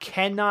I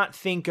cannot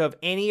think of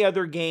any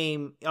other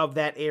game of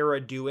that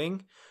era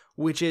doing,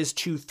 which is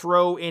to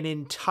throw an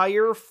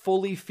entire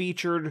fully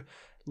featured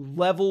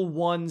level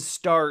 1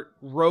 start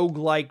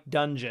roguelike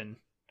dungeon.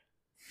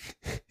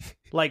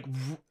 Like,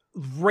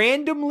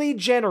 randomly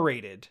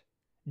generated,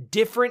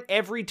 different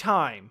every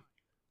time,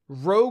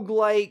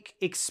 roguelike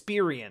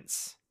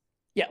experience.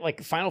 Yeah,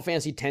 like Final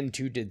Fantasy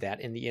X-2 did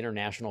that in the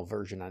international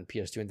version on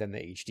PS2 and then the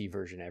HD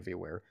version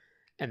everywhere.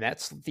 And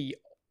that's the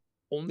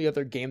only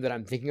other game that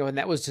I'm thinking of, and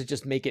that was to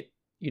just make it,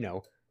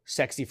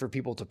 sexy for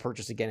people to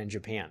purchase again in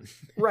Japan.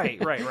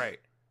 Right.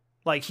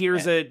 Like,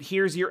 here's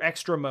your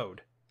extra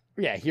mode.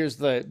 Yeah, here's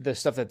the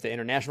stuff that the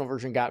international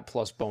version got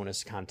plus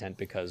bonus content,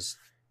 because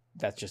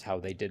that's just how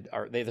they did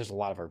there's a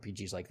lot of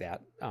RPGs like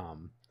that.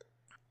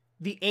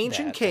 The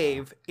Ancient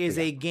Cave is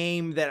a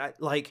game that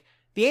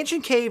the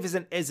Ancient Cave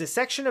is a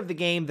section of the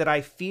game that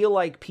I feel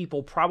like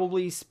people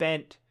probably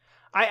spent.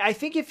 I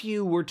think if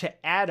you were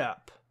to add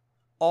up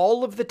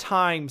all of the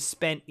time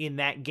spent in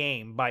that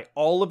game by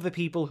all of the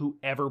people who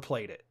ever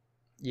played it.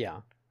 Yeah.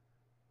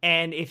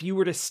 And if you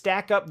were to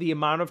stack up the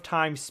amount of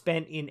time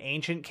spent in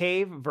Ancient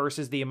Cave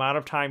versus the amount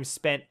of time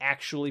spent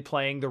actually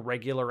playing the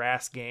regular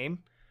ass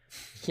game,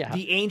 yeah,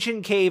 the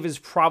Ancient Cave is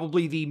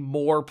probably the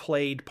more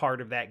played part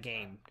of that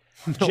game.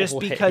 No just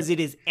way. Because it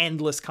is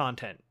endless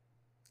content.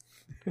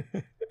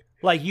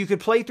 Like, you could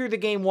play through the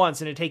game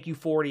once and it'd take you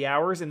 40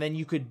 hours, and then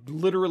you could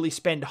literally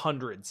spend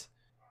hundreds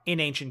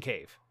in Ancient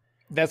Cave.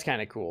 That's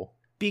kind of cool.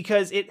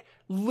 Because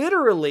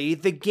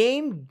the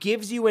game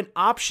gives you an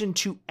option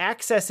to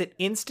access it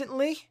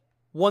instantly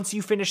once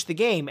you finish the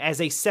game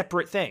as a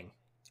separate thing.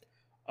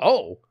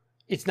 Oh,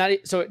 it's not,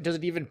 so does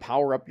it even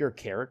power up your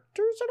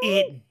characters at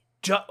all?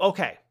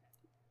 Okay.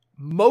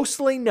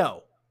 Mostly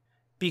no.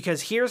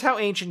 Because here's how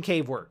Ancient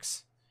Cave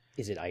works.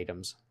 Is it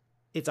items?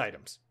 It's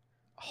items.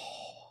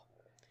 Oh.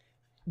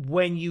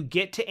 When you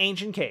get to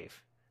Ancient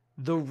Cave,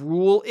 the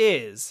rule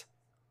is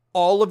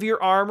all of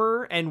your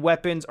armor and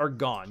weapons are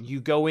gone. You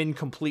go in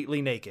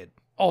completely naked.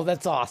 Oh,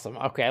 that's awesome.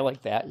 Okay, I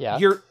like that. Yeah.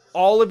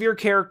 All of your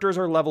characters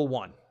are level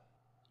 1.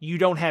 You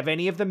don't have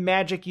any of the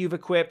magic you've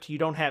equipped.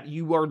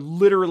 You are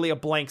literally a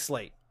blank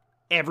slate.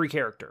 Every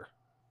character.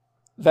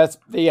 That's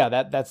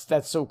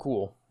so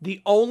cool.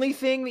 The only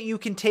thing that you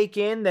can take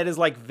in that is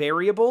like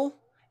variable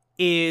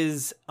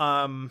is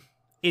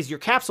your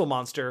capsule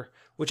monster,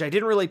 which I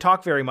didn't really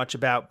talk very much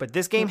about, but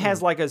this game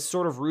has like a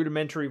sort of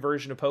rudimentary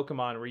version of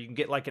Pokemon where you can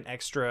get like an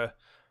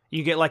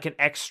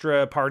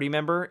extra party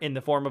member in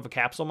the form of a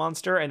capsule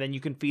monster, and then you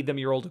can feed them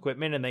your old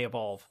equipment and they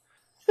evolve.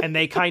 And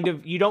they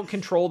you don't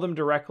control them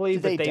directly,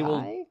 but they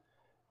will.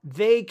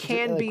 They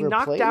can be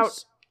knocked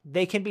out.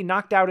 They can be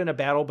knocked out in a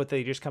battle, but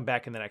they just come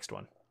back in the next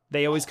one.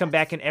 They always come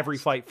back in every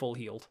fight full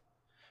healed.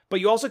 But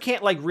you also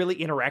can't like really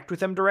interact with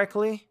them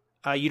directly.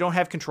 You don't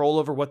have control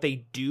over what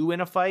they do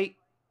in a fight,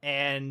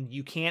 and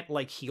you can't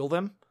like heal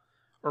them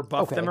or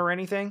buff them or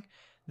anything.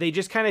 They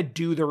just kind of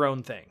do their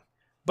own thing.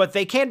 But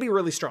they can be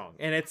really strong,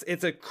 and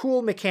it's a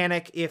cool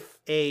mechanic if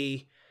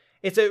a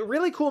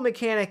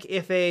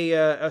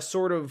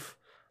sort of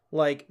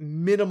like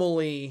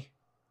minimally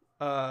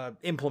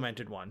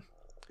implemented one.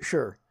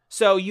 Sure.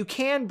 So you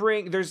can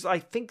there's I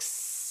think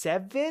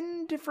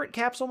 7 different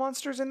capsule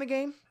monsters in the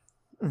game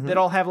that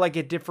all have like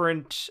a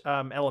different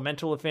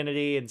elemental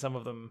affinity, and some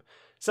of them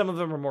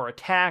are more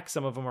attack,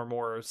 some of them are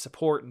more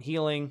support and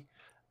healing,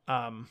 so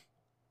on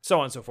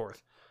and so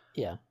forth.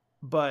 Yeah.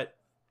 But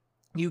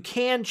you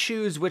can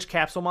choose which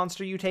capsule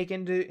monster you take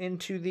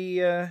into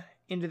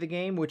the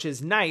game, which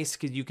is nice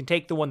because you can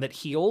take the one that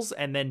heals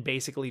and then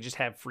basically just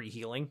have free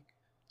healing.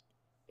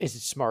 Is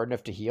it smart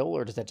enough to heal,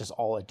 or does that just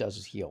all it does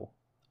is heal?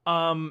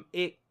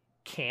 It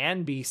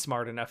can be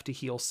smart enough to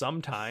heal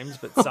sometimes,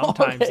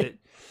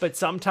 but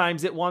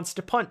sometimes it wants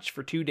to punch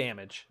for 2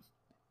 damage.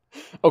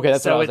 Okay,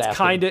 that's what I was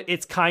asking.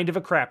 It's kind of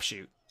a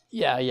crapshoot.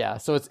 Yeah.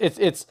 So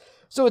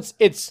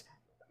it's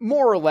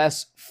more or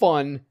less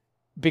fun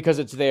because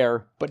it's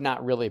there, but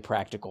not really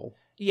practical.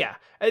 Yeah.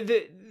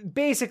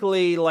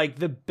 Basically, like,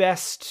 the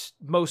best,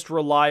 most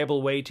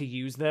reliable way to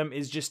use them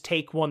is just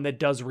take one that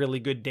does really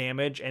good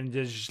damage and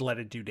just let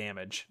it do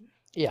damage.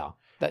 Yeah.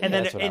 And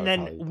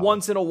then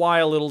once in a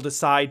while, it'll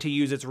decide to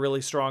use its really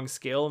strong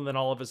skill, and then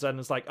all of a sudden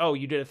it's like, oh,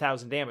 you did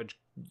 1,000 damage.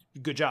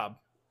 Good job.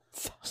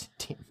 1,000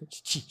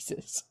 damage,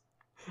 Jesus.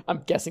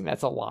 I'm guessing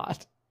that's a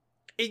lot.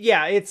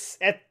 Yeah, it's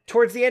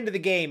towards the end of the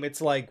game,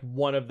 it's like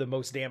one of the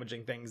most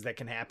damaging things that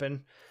can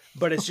happen.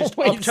 But it's just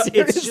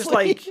it's just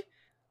like,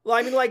 well,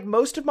 I mean, like,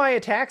 most of my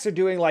attacks are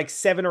doing like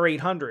 700 or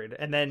 800,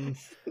 and then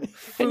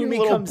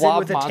Fumi comes in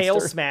with a tail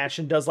smash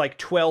and does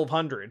like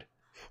 1,200.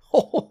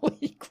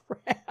 Holy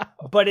crap.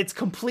 But it's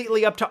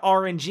completely up to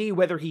RNG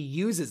whether he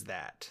uses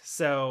that.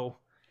 So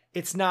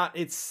it's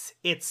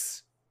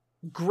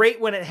great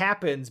when it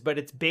happens, but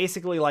it's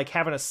basically like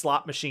having a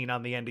slot machine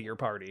on the end of your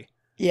party.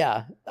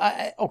 Yeah.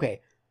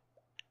 Okay.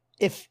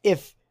 If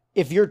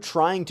you're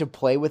trying to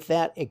play with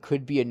that, it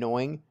could be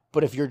annoying,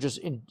 but if you just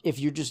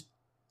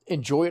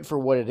enjoy it for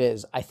what it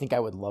is, I think I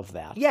would love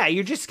that. Yeah,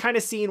 you're just kind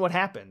of seeing what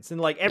happens. And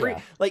like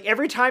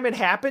every time it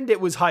happened,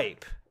 it was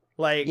hype.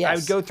 Like, yes. I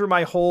would go through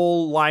my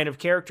whole line of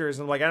characters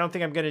and like, I don't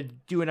think I'm going to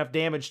do enough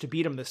damage to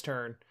beat him this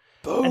turn.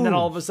 Boom. And then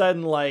all of a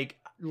sudden, like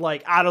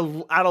out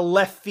of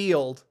left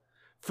field,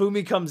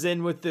 Fumi comes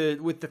in with the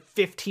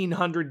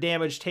 1,500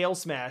 damage tail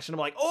smash, and I'm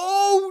like,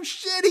 oh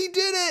shit, he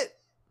did it.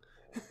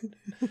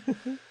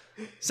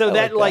 So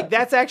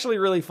that's actually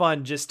really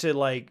fun, just to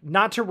like,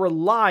 not to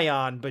rely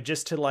on, but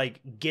just to like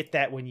get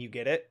that when you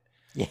get it.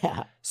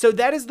 Yeah. So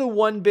that is the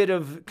one bit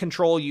of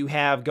control you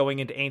have going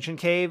into Ancient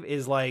Cave,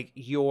 is like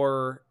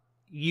you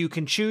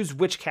can choose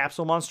which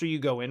capsule monster you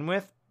go in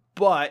with,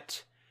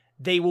 but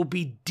they will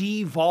be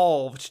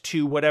devolved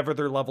to whatever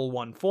their level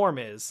 1 form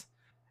is.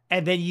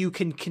 And then you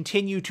can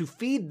continue to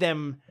feed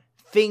them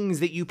things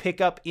that you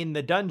pick up in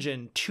the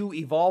dungeon to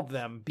evolve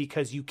them,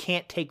 because you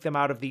can't take them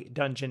out of the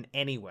dungeon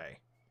anyway.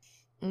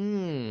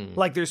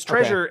 Like, there's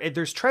treasure,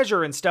 there's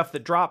treasure and stuff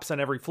that drops on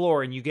every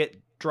floor, and you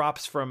get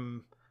drops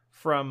from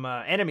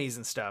enemies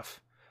and stuff.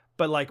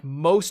 But like,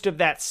 most of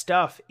that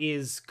stuff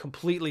is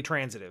completely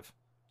transitive.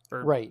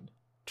 Right.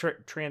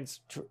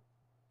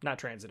 Not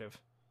transitive.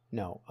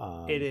 No.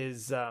 It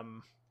is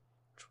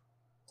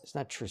it's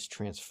not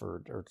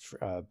transferred or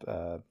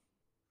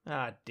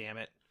damn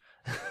it.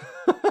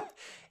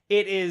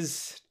 It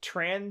is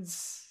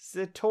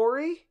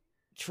transitory?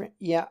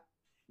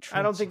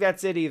 I don't think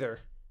that's it either.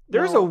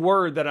 There's a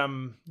word that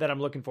I'm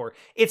looking for.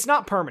 It's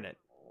not permanent.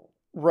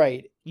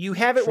 Right. You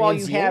have it while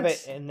you have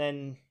it, and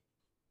then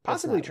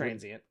possibly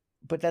transient.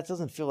 But that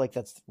doesn't feel like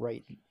that's the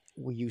right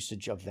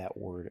usage of that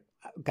word.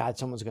 God,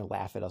 someone's going to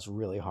laugh at us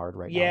really hard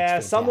right now. Yeah,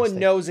 someone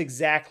knows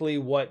exactly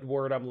what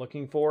word I'm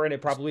looking for, and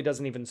it probably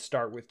doesn't even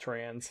start with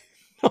trans.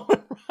 No,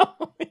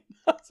 it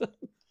doesn't.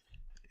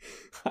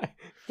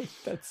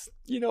 That's,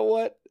 you know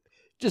what?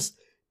 Just,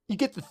 you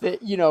get the thing,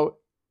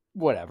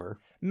 whatever.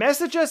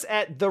 Message us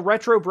at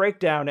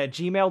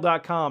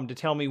theretrobreakdown@gmail.com to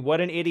tell me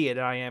what an idiot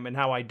I am and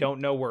how I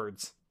don't know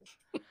words.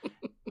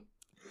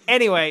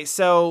 Anyway,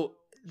 so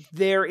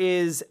there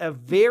is a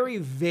very,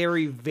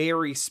 very,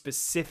 very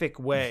specific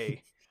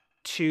way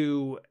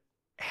to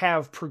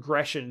have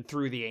progression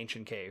through the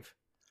Ancient Cave.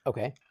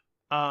 Okay.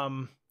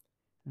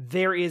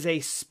 There is a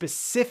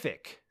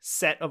specific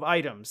set of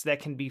items that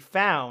can be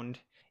found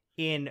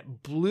in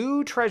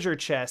blue treasure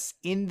chests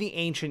in the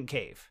Ancient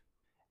Cave.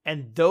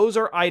 And those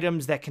are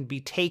items that can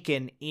be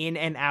taken in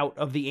and out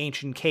of the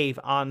Ancient Cave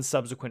on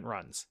subsequent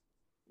runs.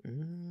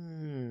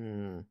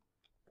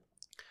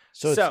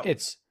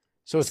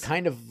 So it's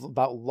kind of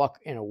about luck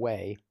in a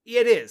way.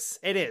 It is.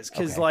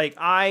 Because like,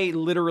 I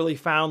literally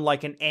found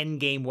like an end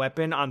game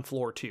weapon on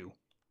floor 2.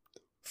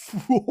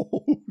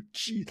 Oh,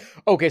 geez.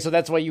 Okay, so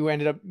that's why you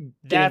ended up.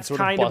 That's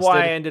kind of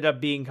why I ended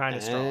up being kind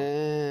of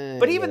strong.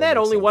 But even then,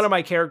 only one of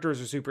my characters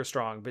was super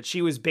strong. But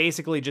she was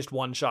basically just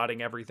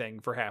one-shotting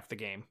everything for half the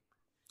game.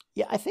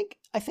 Yeah, I think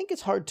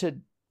it's hard to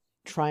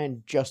try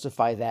and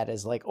justify that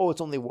as like, oh,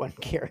 it's only one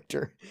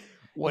character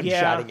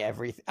one-shotting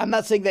everything. I'm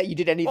not saying that you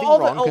did anything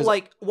wrong.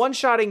 Like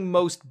one-shotting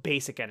most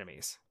basic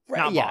enemies. Right,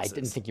 not bosses. I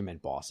didn't think you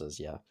meant bosses.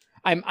 Yeah,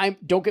 I'm.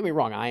 Don't get me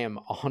wrong. I am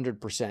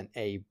 100%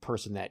 a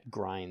person that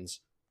grinds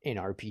in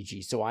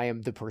RPG. So I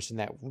am the person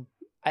that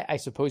I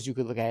suppose you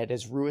could look at it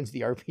as ruins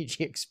the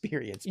RPG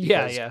experience.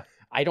 Yeah.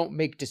 I don't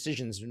make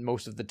decisions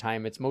most of the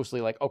time. It's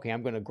mostly like, okay,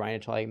 I'm going to grind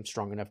until I'm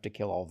strong enough to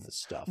kill all of this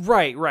stuff.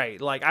 Right.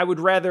 Like I would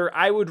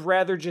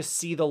rather just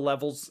see the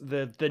levels,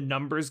 the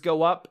numbers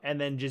go up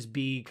and then just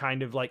be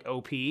kind of like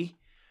OP.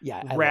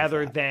 Yeah.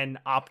 Rather than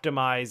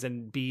optimize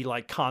and be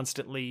like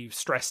constantly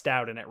stressed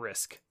out and at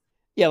risk.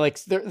 Yeah.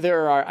 Like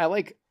there are,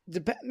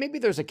 maybe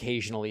there's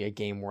occasionally a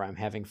game where I'm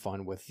having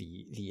fun with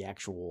the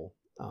actual,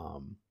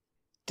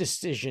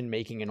 decision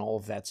making and all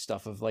of that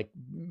stuff of like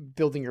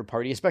building your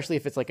party, especially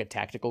if it's like a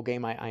tactical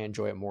game. I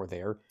enjoy it more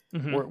there,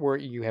 where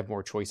you have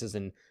more choices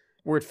and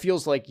where it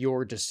feels like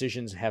your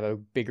decisions have a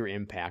bigger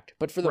impact.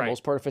 But for the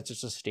most part, if it's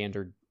just a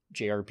standard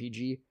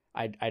JRPG,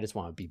 I just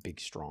want to be big,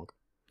 strong.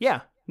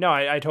 Yeah, no,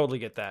 I totally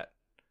get that.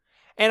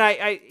 And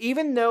I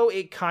even though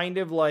it kind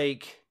of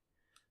like,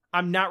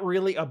 I'm not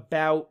really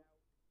about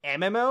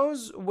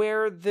MMOs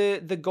where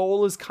the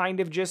goal is kind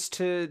of just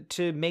to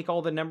make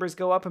all the numbers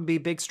go up and be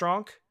big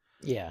strong.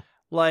 Yeah.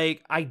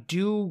 Like, I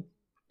do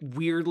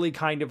weirdly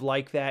kind of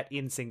like that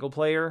in single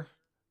player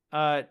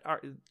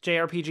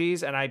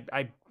JRPGs,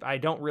 and I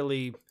don't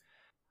really,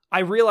 I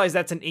realize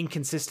that's an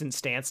inconsistent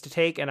stance to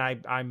take, and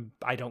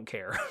I don't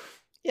care.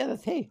 Yeah,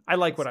 that's, hey. I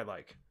like what I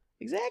like.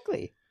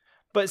 Exactly.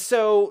 But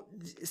so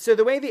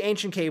the way the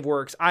Ancient Cave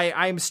works,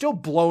 I'm still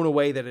blown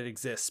away that it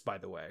exists, by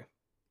the way.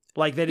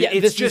 Like that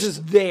it's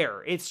just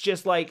there. It's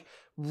just like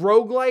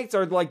roguelites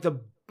are like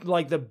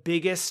the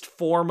biggest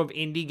form of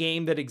indie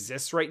game that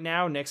exists right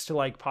now, next to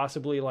like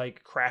possibly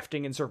like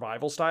crafting and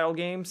survival style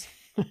games.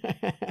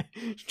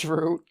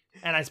 True.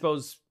 And I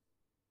suppose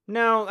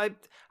no,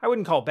 I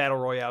wouldn't call battle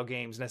royale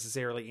games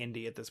necessarily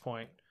indie at this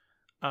point.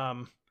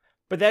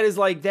 But that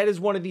is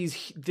one of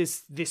these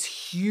this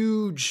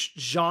huge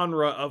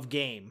genre of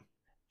game.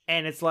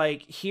 And it's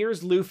like,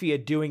 here's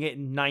Lufia doing it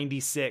in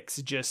 96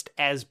 just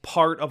as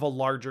part of a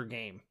larger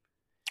game.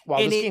 Wow,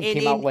 this game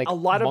came out like a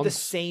lot months. of the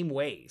same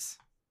ways.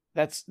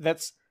 That's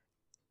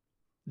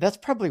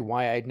probably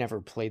why I'd never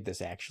played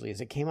this, actually,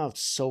 is it came out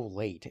so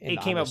late.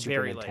 It came out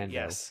very late,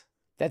 yes.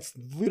 That's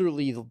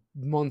literally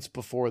months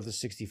before the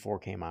 64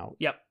 came out.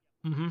 Yep.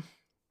 Mm-hmm.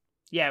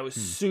 Yeah, it was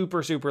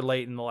super, super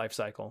late in the life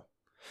cycle.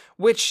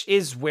 Which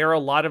is where a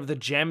lot of the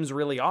gems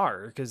really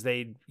are, because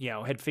they,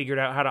 had figured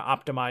out how to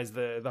optimize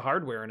the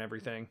hardware and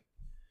everything.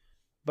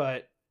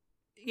 But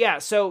yeah,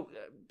 so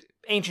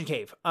Ancient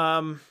Cave.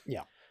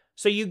 Yeah.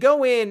 So you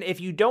go in,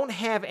 if you don't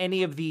have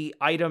any of the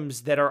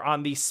items that are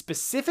on the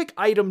specific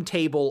item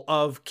table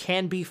of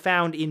can be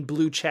found in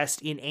Blue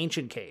Chest in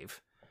Ancient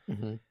Cave,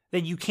 then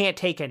you can't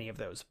take any of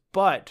those.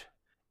 But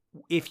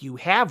if you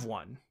have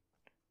one,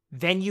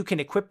 then you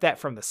can equip that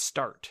from the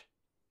start.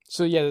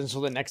 So yeah,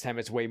 so the next time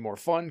it's way more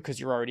fun because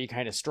you're already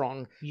kind of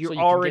strong. You're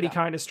already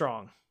kind of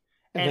strong.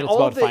 And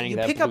all of you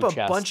pick up a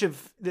bunch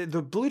of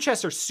the blue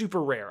chests are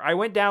super rare. I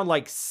went down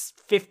like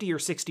 50 or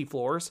 60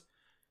 floors.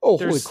 Oh,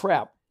 holy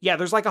crap! Yeah,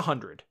 there's like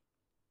 100.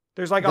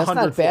 There's like 100.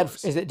 That's not bad.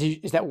 Floors.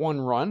 Is that one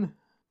run?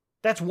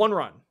 That's one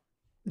run.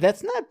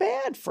 That's not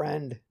bad,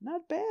 friend.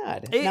 Not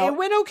bad. It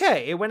went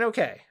okay. It went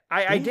okay.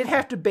 I did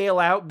have to bail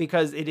out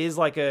because it is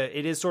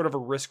sort of a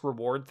risk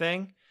reward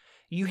thing.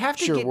 You have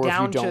to get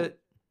down to.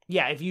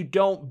 Yeah, if you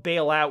don't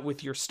bail out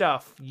with your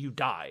stuff, you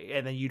die,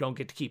 and then you don't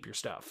get to keep your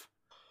stuff.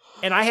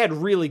 And I had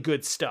really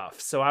good stuff,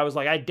 so I was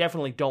like, I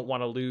definitely don't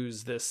want to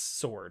lose this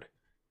sword.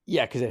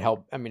 Yeah, because it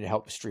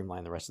helped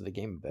streamline the rest of the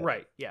game a bit.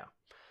 Right, yeah.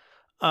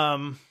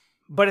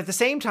 But at the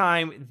same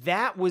time,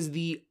 that was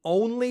the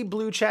only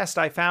blue chest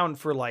I found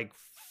for like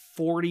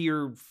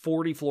 40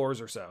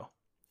 floors or so.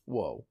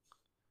 Whoa.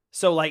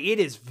 So like, it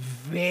is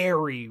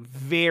very,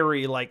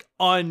 very like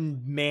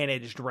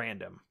unmanaged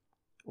random.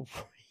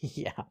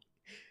 Yeah.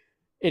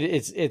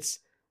 It's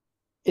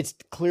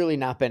clearly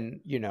not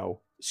been,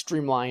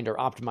 streamlined or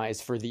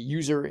optimized for the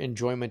user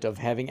enjoyment of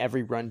having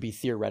every run be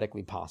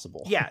theoretically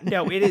possible. Yeah,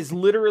 no, it is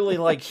literally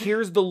like,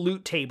 here's the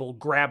loot table,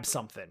 grab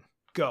something,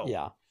 go.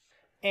 Yeah.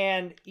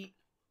 And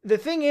the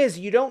thing is,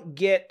 you don't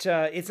get,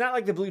 it's not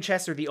like the blue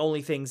chests are the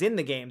only things in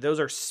the game. Those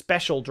are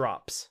special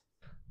drops.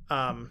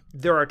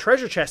 There are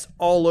treasure chests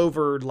all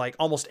over like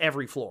almost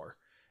every floor.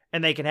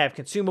 And they can have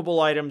consumable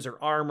items or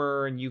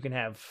armor, and you can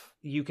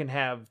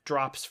have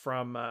drops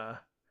from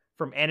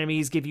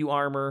enemies give you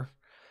armor.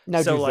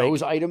 Now, do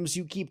those items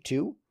you keep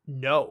too?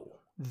 No,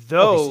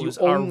 those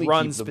are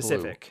run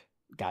specific.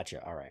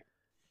 Gotcha. All right.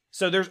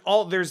 So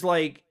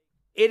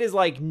it is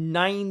like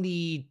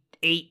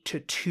 98 to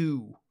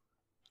 2.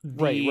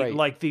 Right.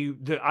 Like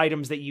the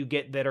items that you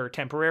get that are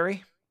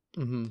temporary.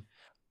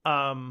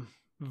 Mm-hmm.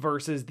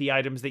 Versus the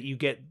items that you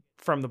get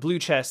from the blue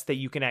chest that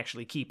you can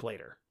actually keep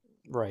later.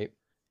 Right.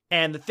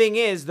 And the thing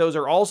is, those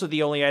are also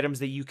the only items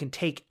that you can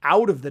take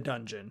out of the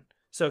dungeon.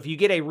 So if you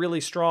get a really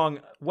strong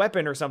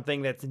weapon or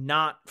something that's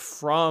not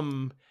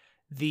from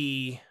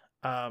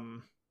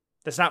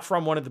that's not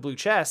from one of the blue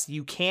chests,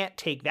 you can't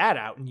take that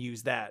out and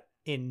use that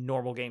in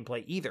normal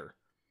gameplay either.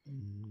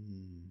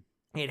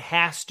 It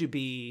has to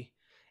be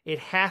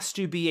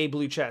a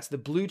blue chest. The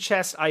blue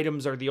chest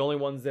items are the only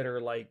ones that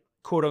are like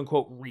quote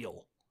unquote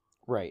real.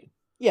 Right.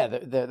 Yeah,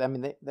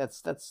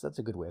 that's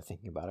a good way of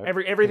thinking about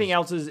it. Everything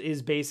else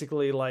is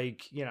basically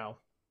like,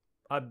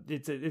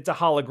 it's a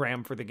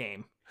hologram for the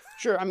game.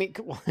 Sure,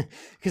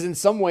 because in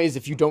some ways,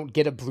 if you don't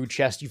get a blue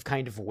chest, you've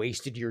kind of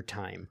wasted your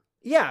time.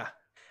 Yeah,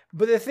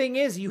 but the thing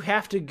is, you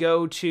have to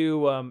go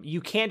to,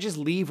 you can't just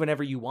leave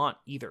whenever you want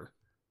either.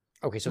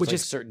 Okay, so it's like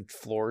certain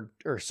floor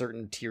or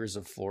certain tiers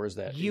of floors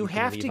that you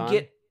have to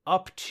get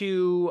up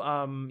to,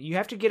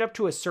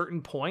 a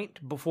certain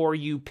point before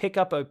you pick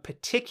up a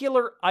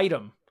particular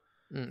item.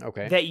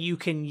 Okay. That you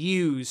can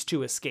use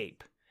to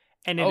escape.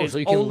 And it is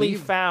only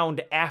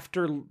found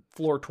after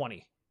floor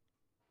 20.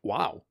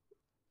 Wow.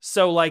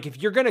 So like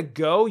if you're going to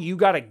go, you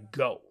got to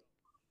go.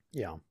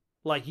 Yeah.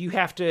 Like you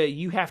have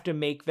to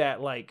make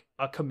that like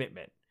a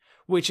commitment,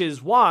 which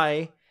is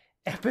why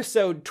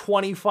episode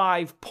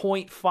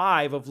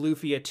 25.5 of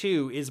Lufia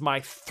 2 is my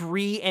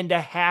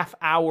 3.5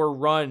 hour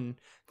run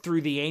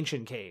through the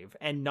Ancient Cave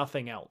and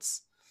nothing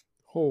else.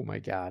 Oh my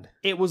god.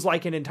 It was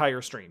like an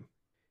entire stream.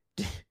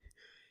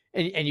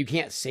 And you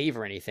can't save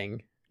or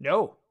anything.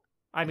 No.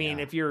 I mean,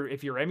 Yeah. if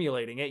you're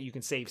emulating it, you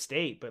can save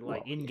state, but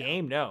like in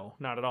game, no,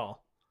 not at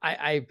all.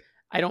 I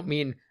don't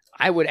mean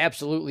I would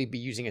absolutely be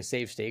using a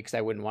save state because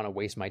I wouldn't want to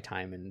waste my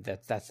time, and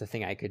that's the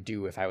thing I could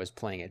do if I was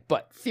playing it.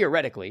 But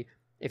theoretically,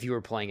 if you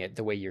were playing it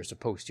the way you're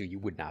supposed to, you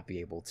would not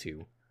be able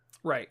to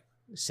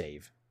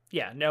save.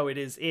 Yeah, no, it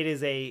is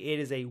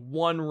a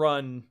one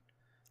run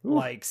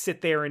like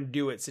sit there and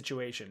do it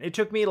situation. It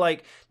took me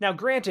like, now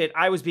granted,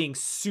 I was being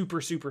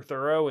super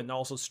thorough and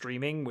also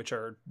streaming, which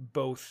are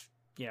both,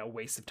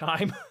 waste of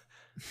time.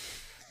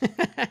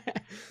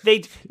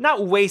 They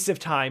not waste of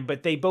time,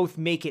 but they both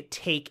make it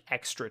take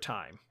extra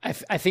time. I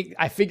think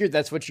I figured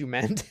that's what you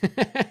meant.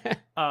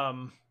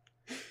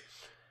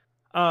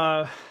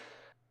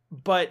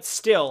 But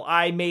still,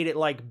 I made it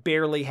like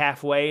barely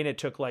halfway, and it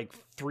took like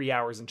 3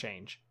 hours and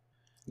change.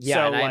 Yeah,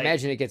 so, and I like,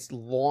 imagine it gets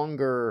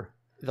longer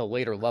the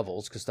later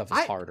levels because stuff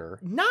is harder.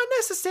 Not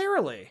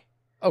necessarily.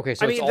 Okay,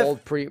 so I it's mean, all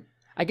pretty.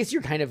 I guess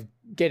you're kind of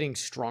getting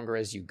stronger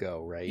as you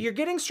go, right? You're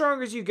getting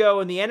stronger as you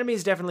go, and the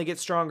enemies definitely get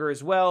stronger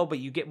as well. But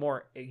you get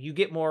more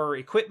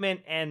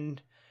equipment,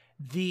 and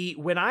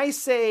when I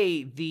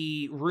say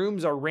the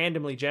rooms are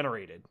randomly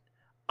generated,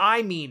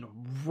 I mean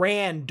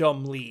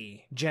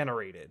randomly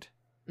generated.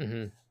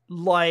 Mm-hmm.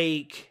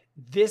 Like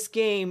this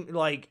game,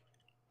 like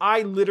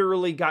I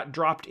literally got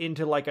dropped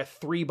into like a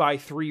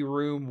 3x3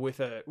 room with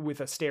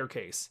a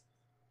staircase.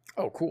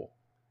 Oh, cool.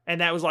 And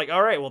that was like,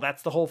 all right, well,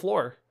 that's the whole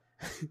floor.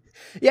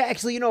 Yeah,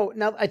 actually,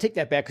 now I take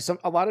that back because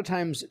a lot of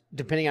times,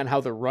 depending on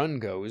how the run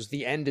goes,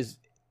 the end is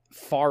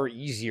far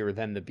easier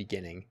than the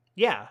beginning.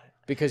 Yeah,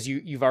 because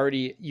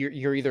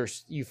you're either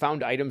you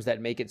found items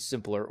that make it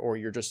simpler, or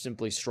you're just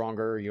simply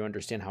stronger. Or you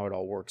understand how it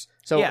all works.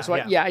 So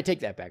I take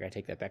that back.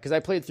 Because I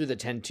played through the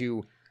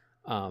 10-2,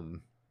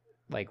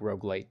 like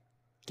roguelite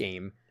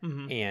game,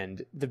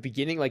 and the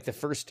beginning, like the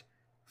first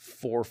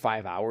 4 or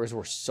 5 hours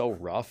were so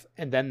rough,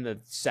 and then the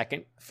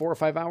second 4 or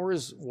 5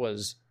 hours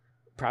was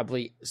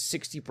probably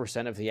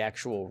 60% of the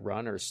actual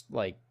run, or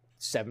like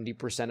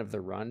 70% of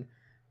the run,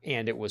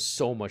 and it was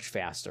so much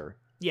faster.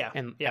 Yeah,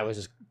 and yeah. I was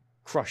just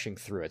crushing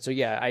through it. So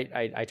yeah, I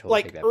totally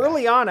like take that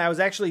early back. on, I was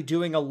actually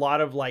doing a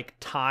lot of like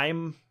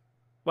time.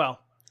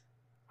 Well,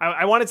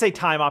 I want to say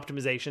time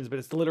optimizations, but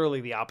it's literally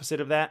the opposite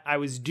of that. I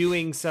was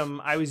doing some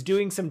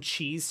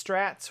cheese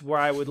strats where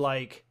I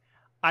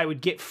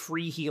would get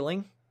free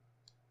healing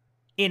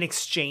in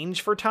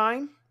exchange for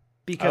time.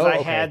 Because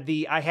I had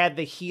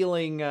the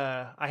healing.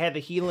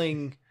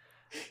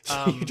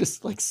 You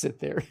just like sit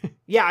there.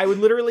 Yeah, I would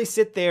literally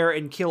sit there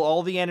and kill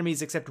all the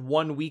enemies except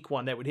one weak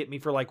one that would hit me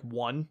for like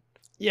 1.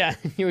 Yeah,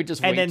 you would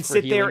just and wait then for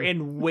sit healing. there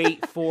and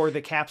wait for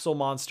the capsule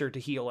monster to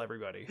heal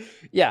everybody.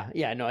 Yeah,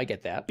 no, I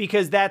get that.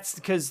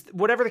 Because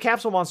whatever the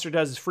capsule monster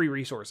does is free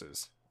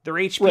resources. Their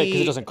HP, right?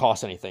 Because it doesn't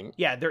cost anything.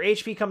 Yeah, their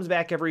HP comes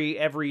back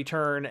every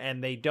turn,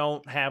 and they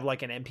don't have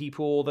like an MP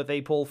pool that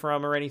they pull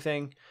from or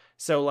anything.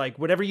 So like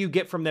whatever you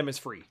get from them is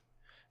free.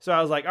 So I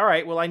was like, all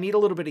right, well, I need a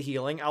little bit of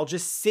healing. I'll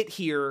just sit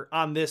here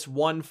on this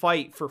one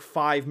fight for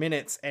 5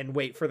 minutes and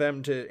wait for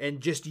them and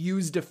just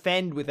use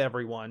defend with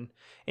everyone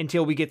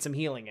until we get some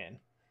healing in.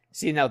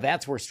 See, now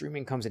that's where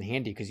streaming comes in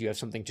handy because you have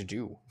something to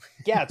do.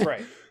 Yeah, that's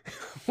right.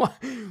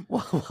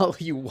 While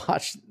you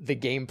watch the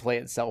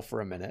gameplay itself for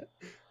a minute.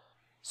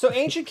 So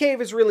Ancient Cave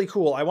is really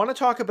cool. I want to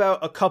talk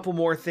about a couple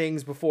more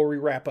things before we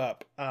wrap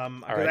up.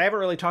 Because I haven't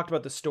really talked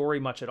about the story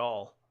much at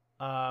all.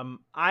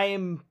 I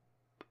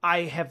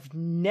have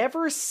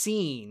never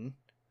seen,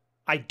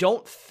 I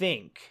don't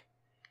think,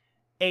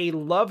 a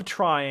love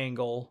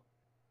triangle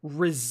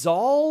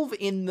resolve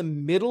in the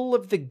middle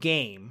of the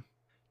game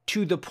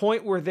to the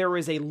point where there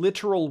is a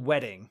literal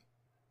wedding.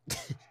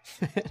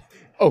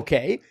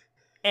 Okay.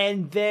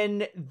 And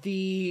then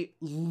the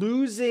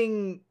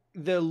losing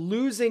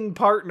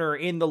partner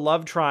in the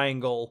love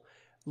triangle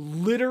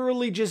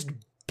literally just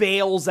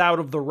bails out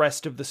of the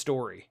rest of the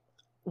story.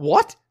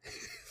 What?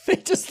 They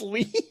just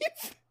leave?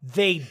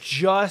 They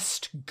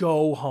just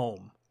go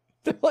home.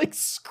 They're like,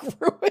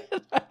 screw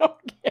it, I don't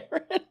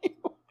care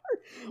anymore.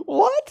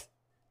 What?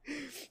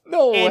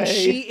 No way. And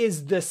she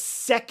is the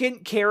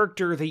second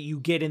character that you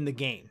get in the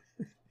game.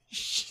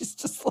 She's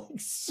just like,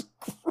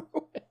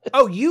 screw it.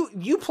 Oh,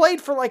 you played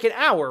for like an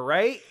hour,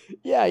 right?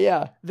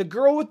 Yeah. The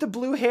girl with the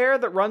blue hair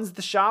that runs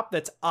the shop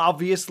that's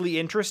obviously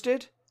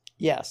interested?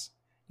 Yes.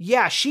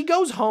 Yeah, she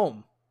goes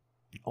home.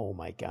 Oh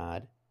my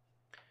god.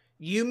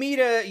 You meet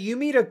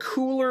a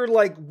cooler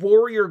like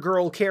warrior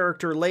girl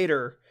character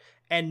later,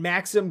 and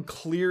Maxim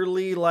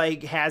clearly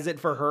like has it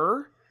for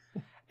her.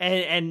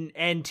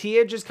 And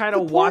Tia just kind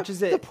of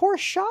watches it. The poor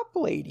shop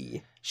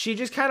lady. She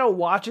just kind of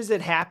watches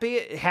it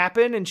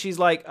happen, and she's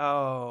like,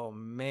 "Oh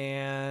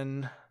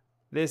man,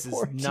 this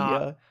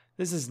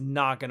is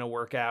not going to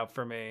work out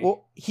for me."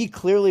 Well, she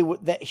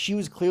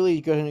was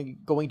clearly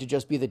going to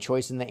just be the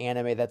choice in the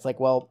anime. That's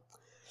like, well,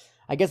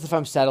 I guess if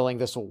I'm settling,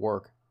 this will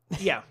work.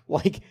 Yeah.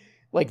 like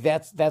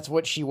that's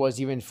what she was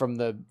even from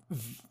the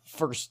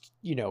first,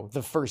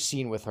 the first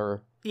scene with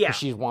her. Yeah. 'Cause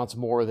she wants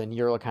more than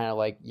you're kind of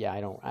like, yeah,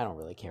 I don't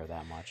really care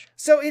that much.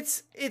 So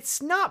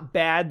it's not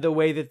bad the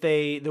way that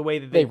they do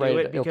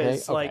it,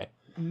 because like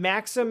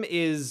Maxim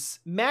is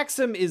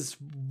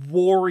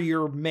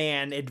warrior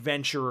man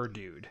adventurer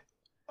dude.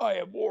 I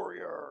am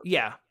warrior.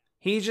 Yeah.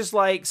 He's just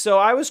like, so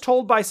I was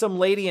told by some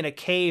lady in a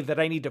cave that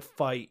I need to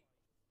fight.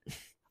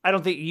 I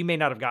don't think you may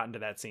not have gotten to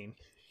that scene.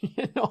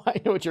 No,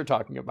 I know what you're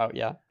talking about.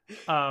 Yeah.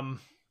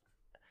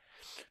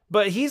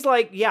 But he's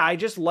like, yeah, I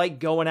just like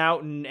going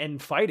out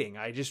and fighting.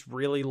 I just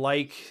really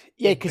like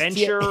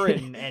adventure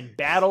and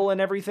battle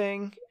and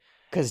everything.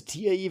 Because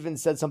Tia even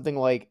said something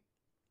like,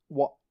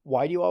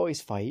 why do you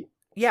always fight?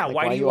 Yeah, like,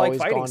 why do you like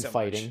always fighting so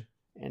fighting? much?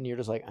 And you're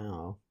just like, I don't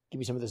know. Give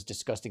me some of this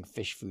disgusting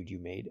fish food you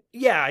made.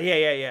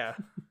 Yeah.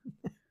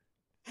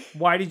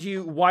 Why did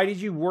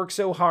you work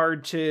so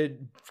hard to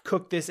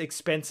cook this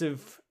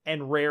expensive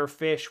and rare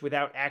fish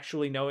without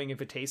actually knowing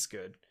if it tastes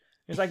good?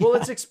 It's like, well,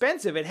 it's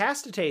expensive. It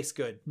has to taste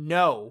good.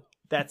 No,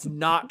 that's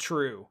not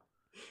true.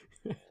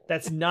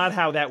 That's not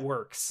how that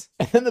works.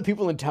 And then the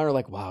people in town are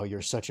like, wow,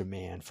 you're such a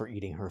man for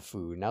eating her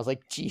food. And I was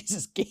like,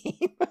 Jesus,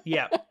 game.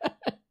 Yeah.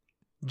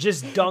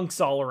 Just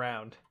dunks all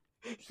around.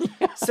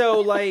 Yeah.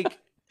 So like,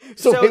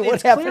 so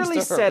it's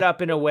clearly set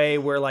up in a way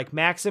where like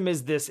Maxim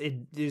is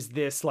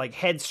this like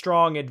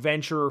headstrong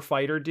adventurer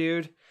fighter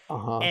dude.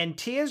 Uh-huh. And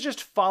Tia's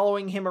just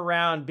following him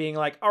around being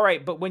like, all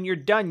right, but when you're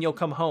done, you'll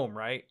come home,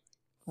 right?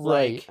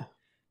 Right. Like,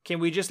 can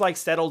we just like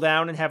settle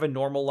down and have a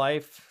normal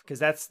life? Because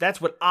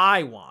that's what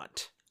I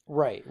want.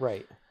 Right.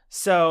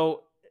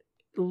 So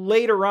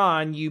later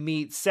on, you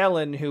meet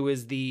Selen, who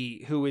is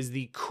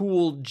the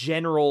cool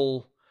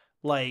general,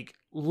 like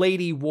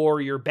lady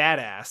warrior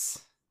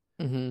badass.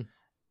 Mm-hmm.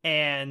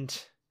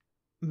 And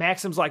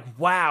Maxim's like,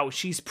 wow,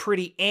 she's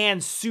pretty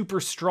and super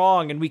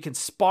strong, and we can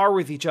spar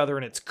with each other,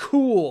 and it's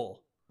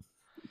cool.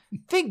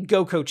 Think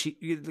Goku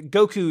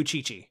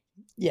Chi-Chi.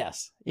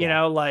 Yes. You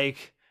know,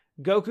 like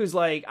Goku's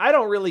like, I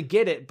don't really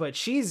get it, but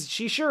she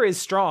sure is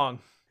strong.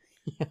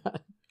 Yeah.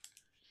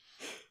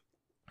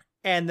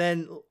 And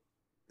then,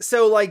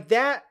 so like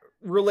that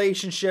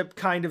relationship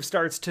kind of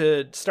starts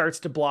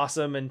to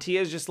blossom, and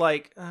Tia's just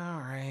like, all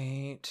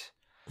right.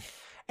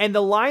 And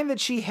the line that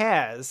she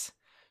has,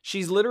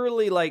 she's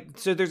literally like,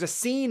 so there's a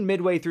scene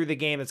midway through the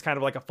game that's kind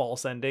of like a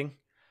false ending.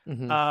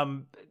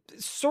 Mm-hmm.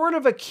 Sort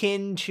of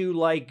akin to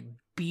like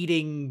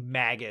beating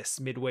Magus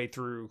midway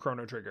through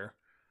Chrono Trigger.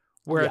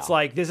 Where it's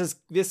like,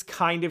 this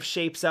kind of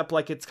shapes up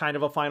like it's kind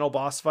of a final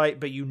boss fight,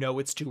 but you know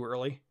it's too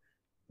early.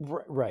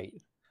 Right.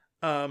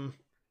 And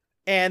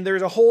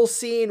there's a whole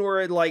scene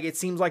where it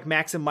seems like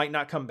Maxim might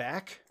not come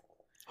back.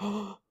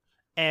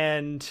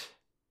 And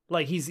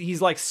like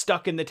he's like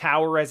stuck in the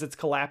tower as it's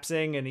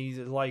collapsing, and he's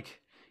like,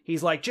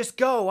 just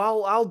go,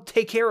 I'll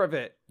take care of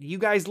it. You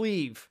guys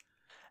leave.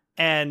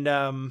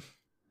 And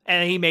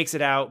he makes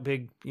it out,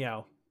 big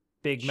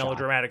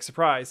melodramatic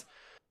surprise.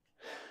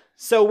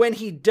 So when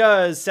he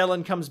does,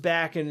 Selen comes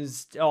back and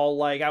is all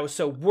like, I was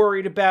so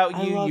worried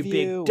about you, you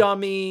big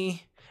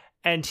dummy.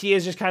 And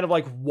Tia's just kind of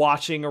like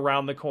watching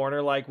around the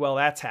corner like, well,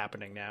 that's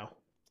happening now.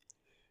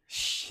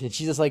 And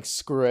she's just like,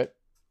 screw it.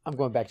 I'm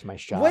going back to my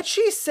shop. What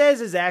she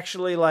says is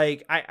actually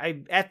like, I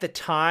at the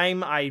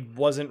time, I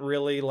wasn't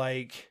really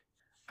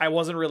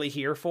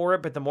here for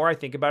it. But the more I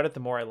think about it, the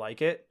more I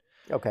like it.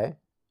 Okay.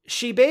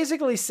 She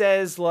basically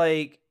says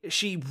like,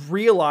 she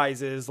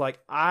realizes like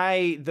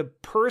the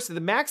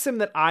Maxim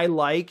that I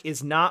like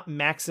is not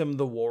Maxim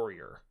the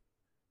warrior.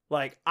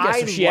 Like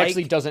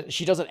she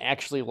doesn't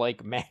actually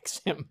like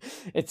Maxim.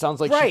 It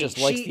sounds like she just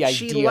likes the idea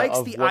she likes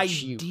of the what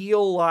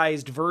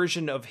idealized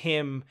version of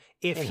him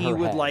if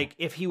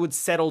he would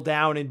settle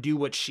down and do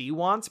what she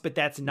wants, but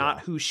that's not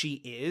who she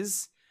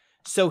is.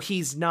 So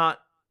he's not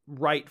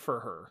right for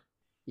her.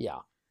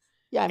 Yeah.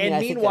 Yeah, I mean,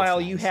 and meanwhile,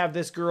 you have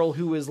this girl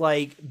who is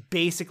like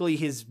basically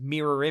his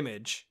mirror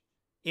image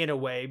in a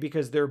way,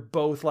 because they're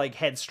both like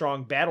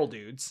headstrong battle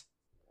dudes.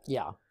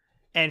 Yeah.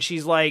 And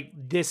she's like,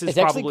 this is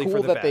probably cool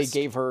for the that best.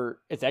 They gave her.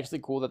 It's actually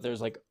cool that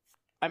there's like,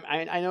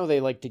 I know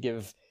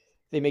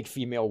they make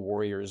female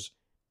warriors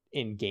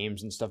in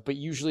games and stuff, but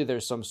usually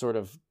there's some sort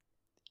of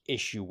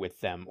issue with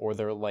them, or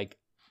they're like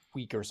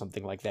weak or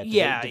something like that. Do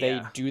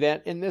they do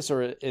that in this,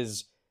 or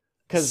is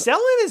because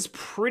Selen is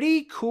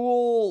pretty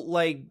cool?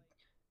 Like,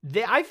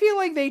 I feel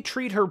like they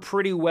treat her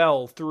pretty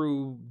well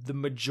through the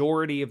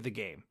majority of the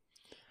game.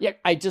 Yeah,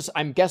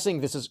 I'm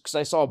guessing this is because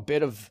I saw a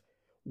bit of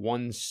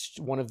one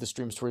of the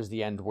streams towards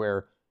the end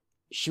where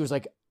she's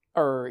like,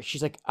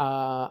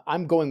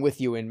 I'm going with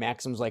you, and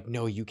Maxim's like,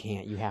 no, you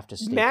can't. You have to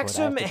stay.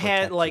 Maxim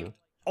had like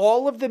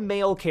all of the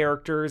male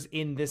characters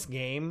in this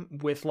game,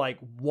 with like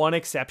one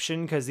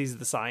exception, because he's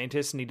the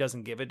scientist and he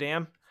doesn't give a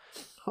damn,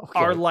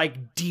 are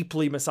like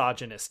deeply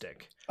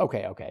misogynistic.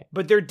 Okay.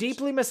 But they're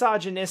deeply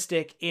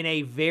misogynistic in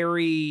a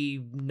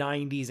very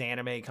 90s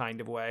anime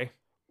kind of way.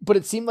 But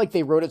it seemed like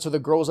they wrote it so the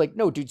girl was like,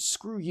 no, dude,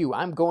 screw you.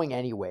 I'm going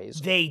anyways.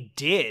 They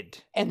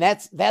did. And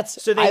that's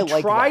so they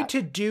like tried that.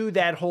 to do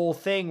that whole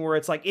thing where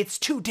it's like, it's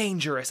too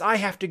dangerous. I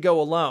have to go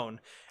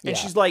alone. And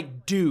she's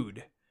like,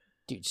 dude,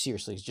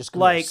 seriously, just go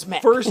like,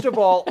 smack. First of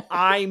all,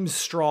 I'm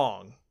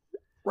strong.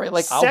 Right,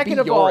 like, second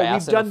I'll be of all, your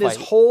ass we've done in a this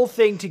fight. whole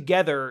thing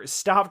together.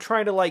 Stop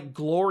trying to like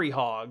glory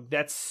hog.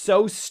 That's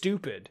so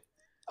stupid.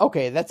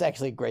 Okay, that's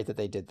actually great that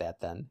they did that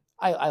then.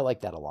 I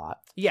like that a lot.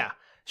 Yeah.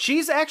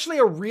 She's actually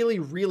a really,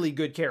 really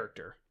good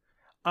character.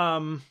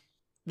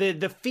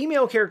 The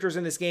female characters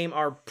in this game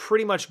are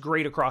pretty much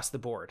great across the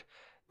board.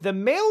 The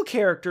male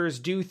characters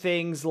do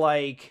things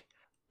like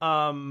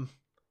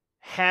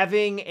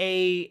having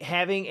a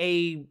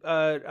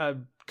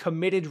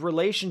committed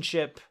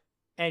relationship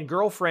and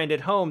girlfriend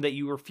at home that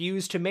you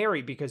refuse to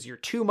marry because you're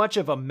too much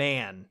of a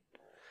man.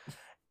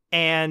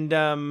 And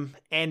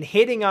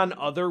hitting on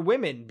other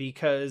women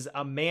because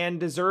a man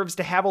deserves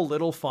to have a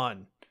little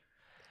fun.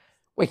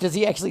 Wait, does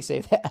he actually say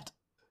that?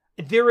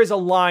 There is a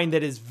line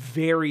that is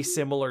very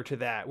similar to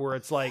that, where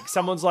it's like,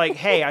 someone's like,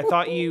 hey, I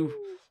thought you,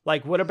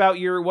 like, what about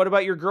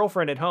your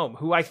girlfriend at home?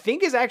 Who I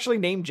think is actually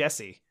named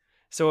Jessie.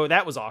 So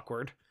that was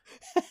awkward.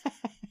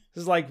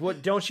 It's like,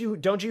 what, don't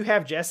you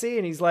have Jessie?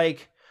 And he's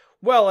like,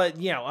 well,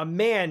 a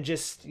man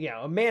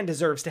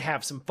deserves to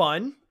have some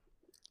fun.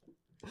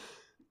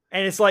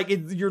 And it's like,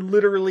 you're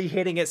literally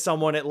hitting at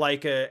someone at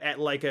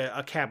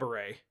a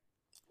cabaret.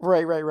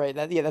 Right.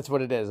 That's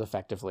what it is.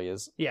 Effectively,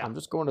 is I'm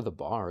just going to the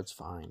bar. It's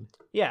fine.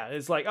 Yeah,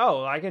 it's like,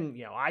 oh, I can.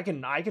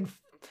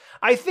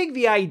 I think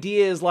the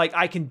idea is like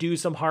I can do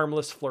some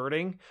harmless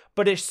flirting,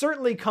 but it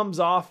certainly comes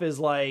off as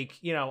like,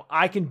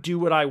 I can do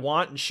what I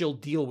want and she'll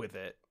deal with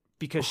it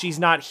because she's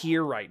not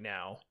here right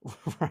now.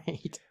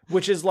 Right.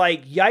 Which is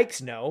like,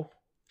 yikes, no.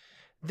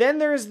 Then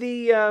there's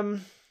the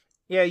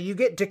you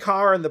get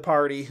Dakar in the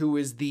party, who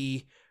is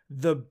the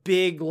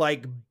big,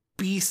 like,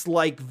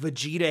 beast-like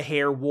Vegeta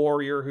hair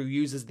warrior who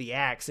uses the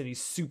axe, and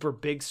he's super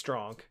big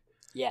strong.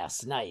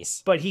 Yes,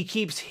 nice. But he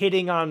keeps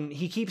hitting on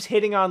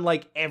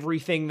like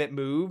everything that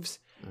moves,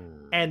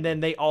 and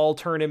then they all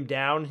turn him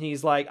down.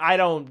 He's like,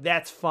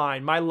 that's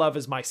fine. My love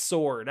is my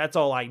sword. That's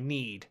all I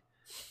need.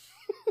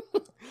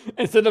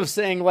 Instead of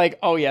saying like,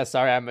 oh yeah,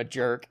 sorry, I'm a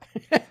jerk.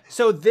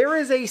 So there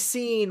is a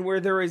scene where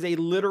there is a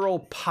literal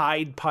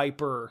Pied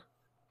Piper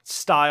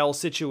style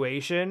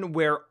situation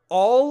where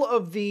all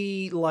of the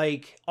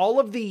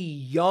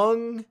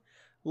young,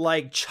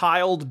 like,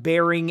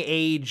 childbearing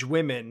age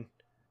women,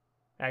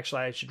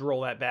 actually I should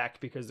roll that back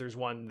because there's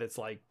one that's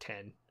like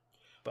 10.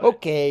 But...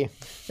 Okay.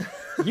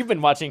 You've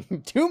been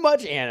watching too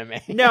much anime.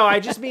 No, I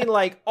just mean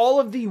like all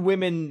of the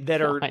women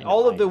that are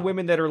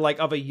women that are like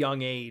of a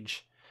young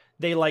age.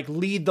 They like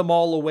lead them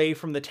all away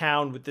from the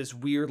town with this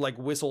weird like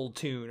whistle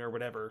tune or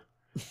whatever.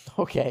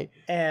 Okay.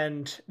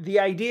 And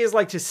the idea is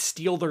like to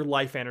steal their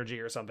life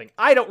energy or something.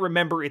 I don't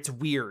remember. It's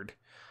weird.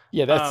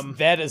 Yeah,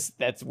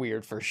 that's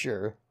weird for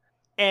sure.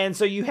 And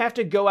so you have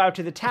to go out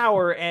to the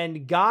tower,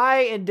 and Guy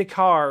and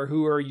Dakar,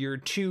 who are your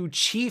two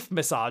chief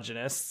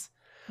misogynists,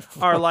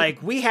 are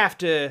like, we have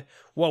to,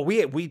 well,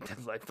 we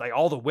like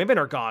all the women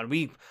are gone.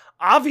 We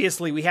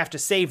have to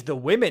save the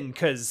women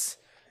because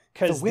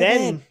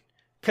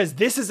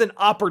this is an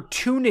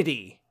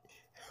opportunity.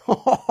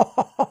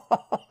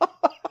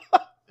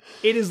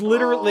 It is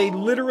literally, they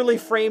literally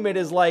frame it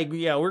as like,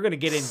 yeah, we're going to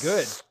get in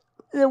good.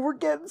 Yeah, we're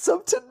getting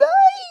some tonight.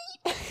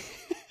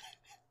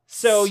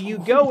 So you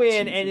go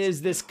in and it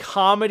is this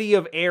comedy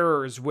of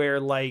errors where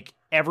like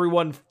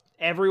everyone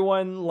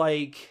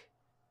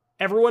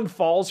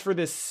falls for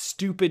this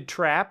stupid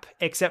trap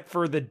except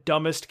for the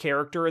dumbest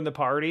character in the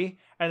party.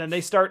 And then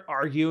they start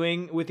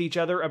arguing with each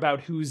other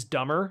about who's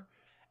dumber.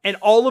 And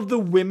all of the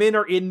women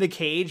are in the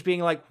cage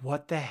being like,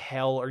 what the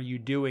hell are you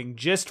doing?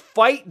 Just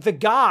fight the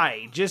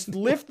guy. Just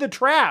lift the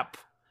trap.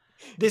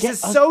 This is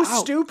so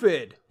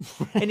stupid.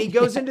 And he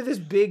goes into this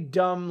big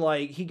dumb,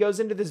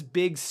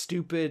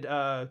 stupid,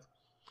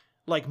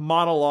 like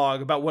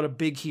monologue about what a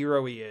big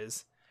hero he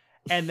is.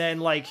 And then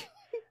like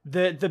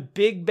the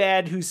big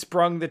bad who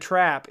sprung the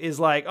trap is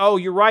like, oh,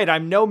 you're right.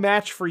 I'm no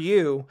match for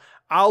you.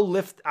 I'll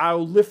lift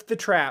the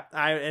trap.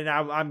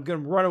 I'm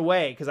going to run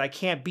away because I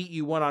can't beat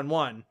you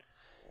one-on-one.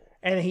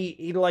 And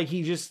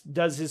he just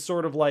does his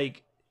sort of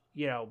like,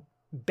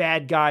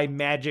 bad guy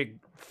magic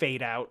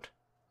fade out.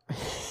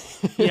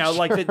 Sure.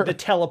 Like the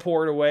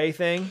teleport away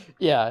thing.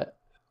 Yeah.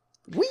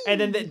 Whee!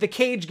 And then the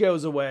cage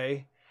goes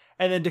away.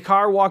 And then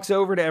Dakar walks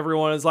over to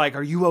everyone and is like,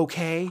 are you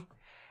okay?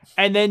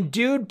 And then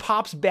dude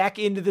pops back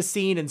into the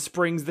scene and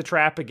springs the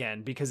trap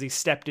again because he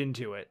stepped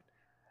into it.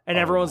 And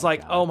everyone's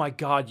like, oh my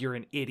God, you're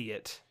an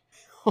idiot.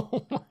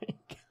 Oh my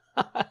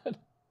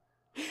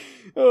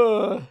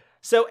God.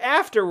 So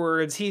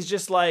afterwards, he's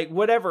just like,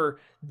 whatever,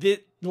 the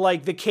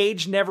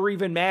cage never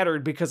even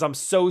mattered because I'm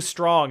so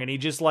strong. And he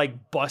just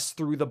like busts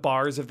through the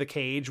bars of the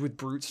cage with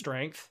brute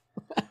strength,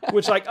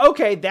 which like,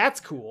 okay,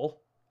 that's cool.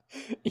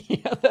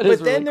 Yeah,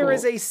 but then there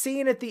is a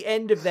scene at the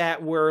end of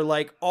that where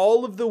like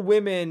all of the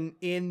women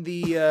in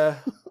the,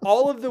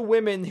 all of the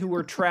women who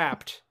were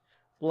trapped,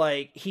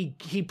 like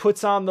he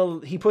puts on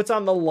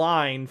the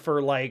line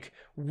for like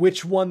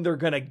which one they're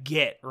gonna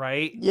get,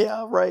 right?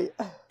 Yeah, right.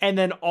 And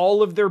then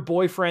all of their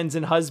boyfriends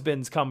and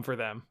husbands come for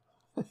them.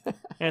 And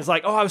it's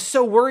like, oh, I was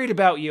so worried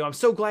about you. I'm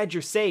so glad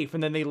you're safe.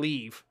 And then they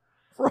leave.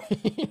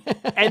 Right.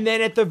 And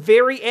then at the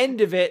very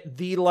end of it,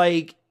 the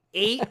like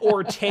 8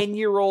 or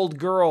 10-year-old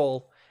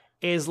girl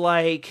is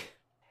like,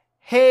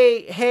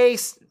 hey,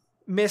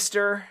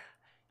 mister,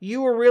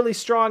 you were really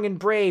strong and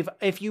brave.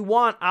 If you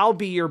want, I'll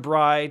be your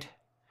bride.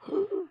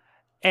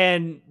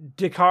 And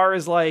Dakar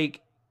is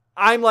like,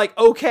 I'm like,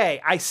 okay.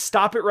 I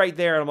stop it right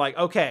there. And I'm like,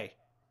 okay,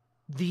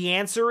 the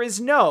answer is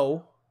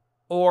no.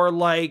 Or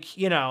like,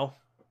 you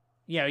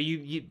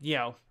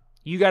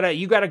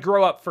gotta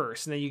grow up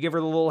first. And then you give her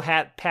the little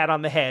pat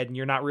on the head and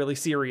you're not really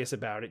serious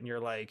about it. And you're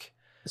like,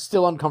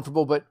 still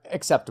uncomfortable, but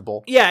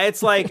acceptable. Yeah.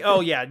 It's like,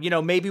 oh yeah,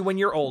 maybe when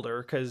you're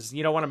older, cause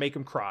you don't want to make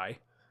him cry.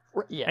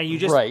 Yeah. And you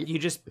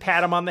just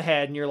pat him on the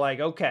head and you're like,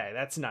 okay,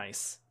 that's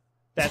nice.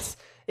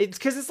 It's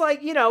cause it's like,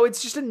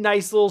 it's just a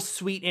nice little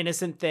sweet,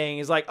 innocent thing.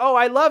 It's like, oh,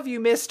 I love you,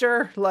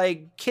 mister.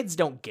 Like kids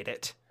don't get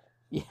it.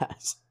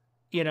 Yes.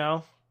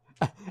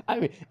 I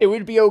mean, it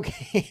would be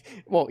okay.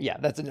 Well, yeah,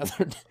 that's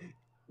another.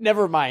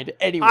 Never mind.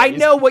 Anyway, I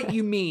know what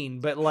you mean,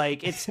 but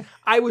like,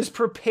 I was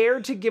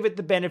prepared to give it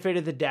the benefit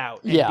of the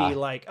doubt and be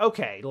like,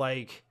 okay,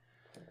 like,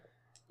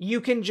 you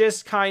can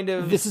just kind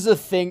of. This is a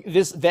thing.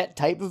 That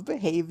type of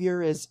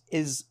behavior is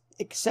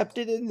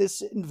accepted in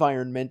this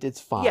environment.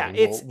 It's fine. Yeah,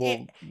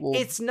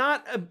 it's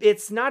not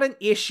an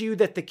issue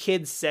that the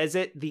kid says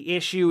it. The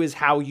issue is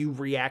how you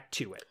react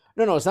to it.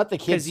 No, it's not the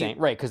kid saying,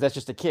 right, because that's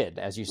just a kid,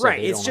 as you said.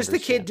 Right, it's just the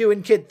kid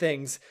doing kid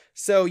things.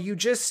 So you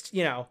just,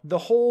 the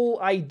whole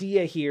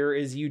idea here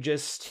is you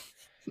just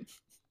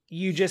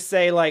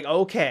say like,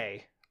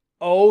 okay,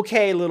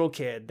 little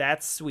kid,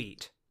 that's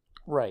sweet.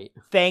 Right.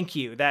 Thank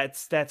you,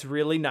 that's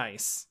really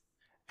nice.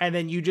 And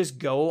then you just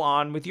go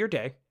on with your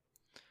day.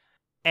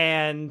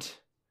 And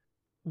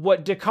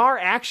what Dakar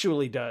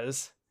actually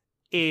does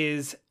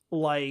is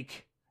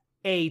like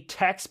a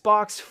text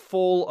box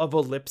full of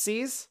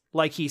ellipses,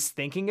 like he's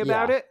thinking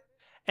about it.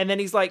 And then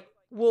he's like,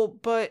 well,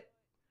 but...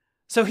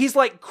 So he's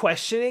like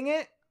questioning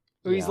it.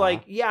 Or he's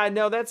like, yeah,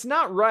 no, that's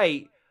not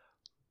right.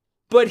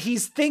 But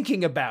he's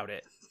thinking about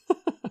it.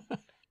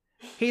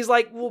 He's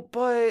like, well,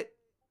 but...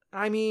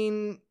 I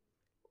mean...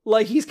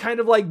 Like, he's kind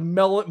of like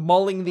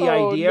mulling the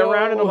idea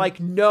around. And I'm like,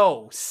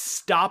 no,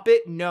 stop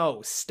it.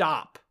 No,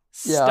 stop.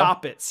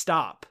 Stop it.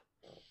 Stop.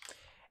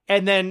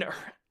 And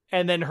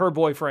then her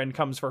boyfriend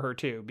comes for her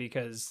too,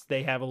 because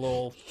they have a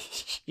little,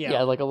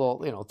 like a little,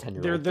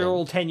 10-year-old. Their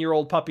little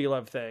 10-year-old puppy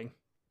love thing.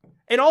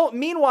 And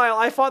meanwhile,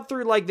 I fought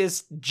through like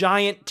this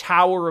giant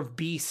tower of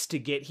beasts to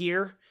get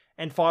here,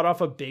 and fought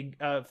off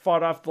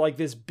like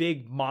this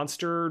big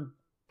monster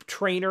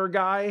trainer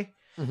guy.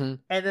 Mm-hmm.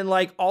 And then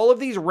like all of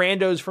these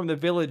randos from the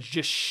village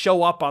just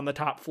show up on the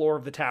top floor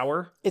of the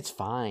tower. It's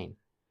fine.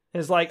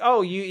 It's like,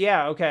 oh,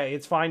 okay,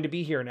 it's fine to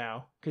be here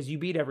now because you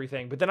beat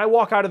everything. But then I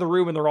walk out of the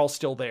room and they're all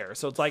still there.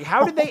 So it's like,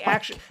 how did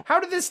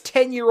this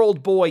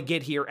 10-year-old boy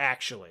get here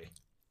actually?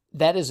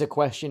 That is a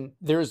question.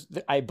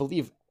 I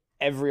believe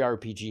every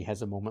RPG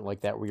has a moment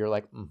like that where you're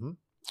like,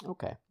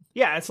 okay.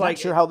 Yeah, it's like,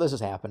 not sure how this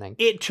is happening.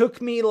 It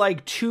took me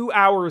like 2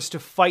 hours to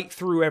fight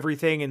through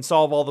everything and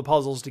solve all the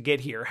puzzles to get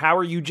here. How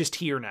are you just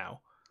here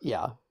now?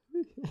 Yeah.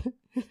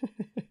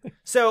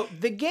 So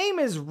the game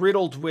is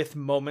riddled with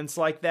moments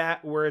like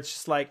that where it's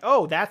just like,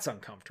 oh, that's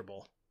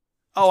uncomfortable.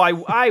 Oh,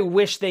 I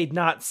wish they'd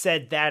not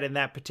said that in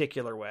that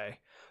particular way.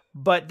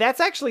 But that's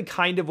actually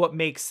kind of what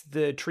makes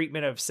the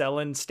treatment of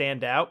Selen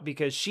stand out,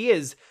 because she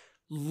is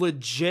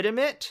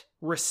legitimate,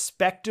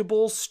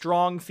 respectable,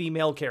 strong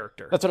female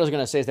character. That's what I was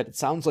going to say, is that it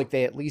sounds like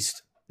they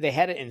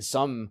had it in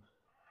some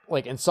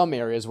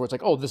areas where it's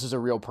like, oh, this is a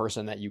real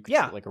person that you could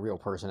treat like a real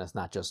person. It's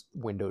not just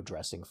window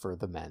dressing for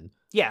the men.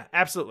 Yeah,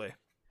 absolutely.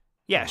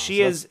 Yeah,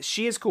 she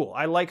is cool.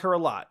 I like her a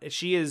lot.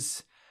 She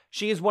is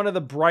one of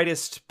the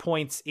brightest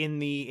points in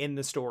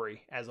the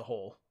story as a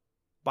whole,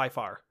 by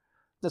far.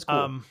 That's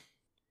cool.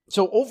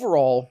 So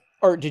overall,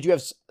 or did you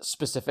have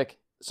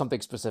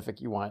something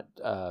specific you want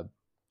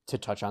to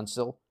touch on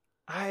still?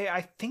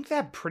 I think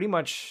that pretty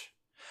much.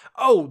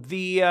 Oh,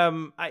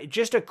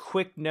 just a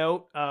quick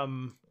note,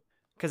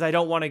 because I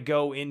don't want to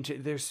go into.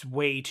 There's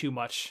way too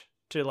much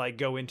to like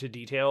go into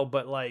detail,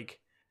 but like.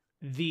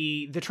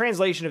 The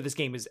translation of this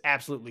game is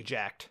absolutely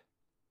jacked.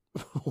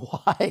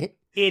 Why?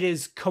 It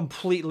is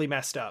completely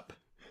messed up.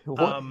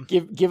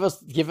 Give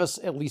us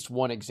at least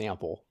one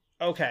example.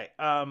 Okay.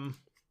 I'm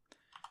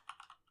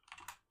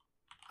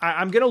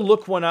gonna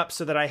look one up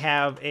so that I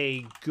have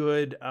a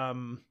good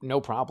no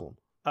problem.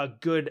 A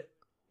good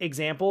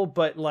example,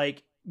 but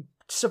like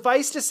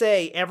suffice to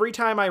say, every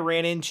time I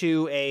ran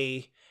into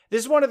this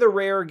is one of the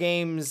rare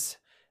games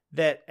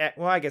that,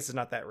 well, I guess it's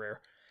not that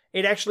rare.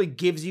 It actually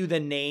gives you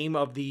the name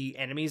of the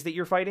enemies that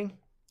you're fighting.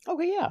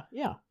 Okay, yeah.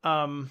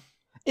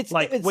 It's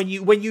like when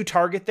you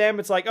target them,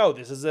 it's like, oh,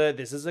 this is a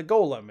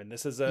golem, and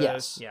this is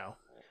a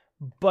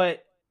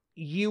But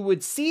you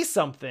would see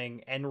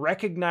something and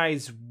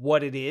recognize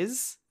what it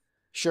is.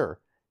 Sure.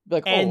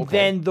 Like, and okay.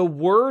 then the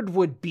word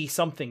would be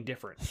something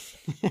different.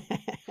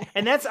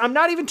 And I'm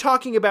not even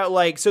talking about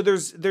like, so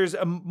there's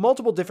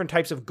multiple different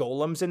types of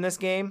golems in this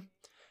game.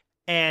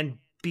 And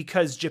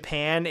because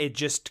Japan, it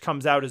just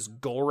comes out as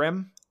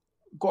Golem.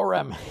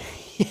 Gorem.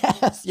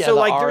 Yes. Yeah, so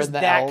like R there's and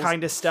the that Ls.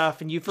 kind of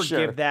stuff, and you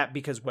forgive that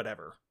because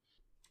whatever.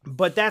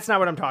 But that's not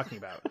what I'm talking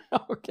about.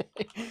 Okay.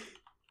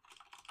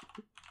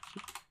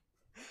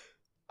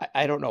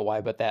 I don't know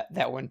why, but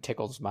that one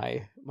tickles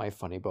my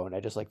funny bone. I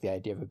just like the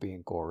idea of it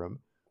being Gorem.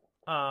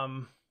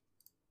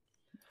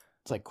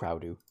 It's like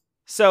Crowdu.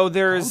 So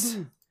there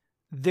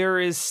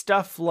is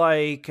stuff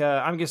like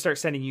I'm gonna start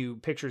sending you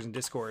pictures in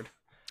Discord.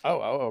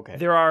 Oh, okay.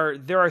 There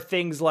are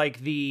things like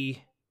the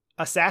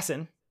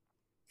assassin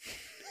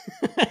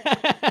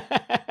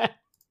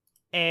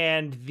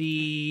and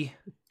the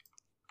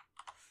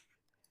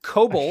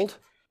kobold.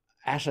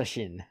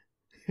 Assassin.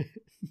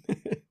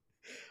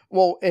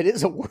 Well, it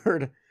is a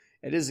word.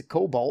 It is a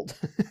cobalt.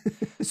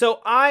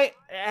 So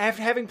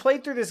having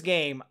played through this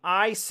game,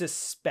 I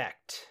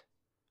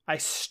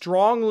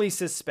strongly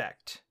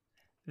suspect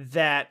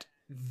that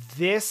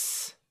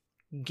this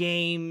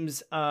game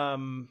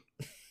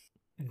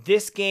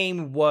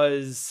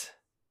was,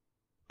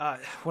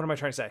 what am I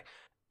trying to say?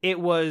 It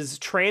was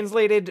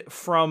translated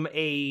from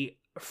a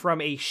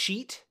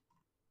sheet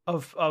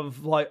of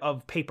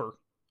paper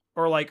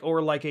or like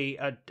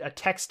a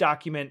text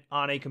document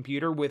on a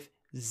computer with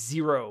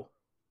zero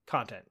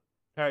content.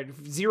 All right,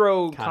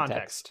 zero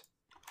context.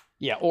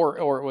 Yeah, or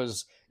it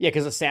was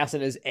because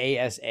assassin is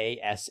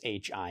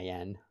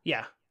ASASHIN.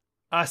 Yeah,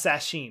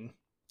 assassin.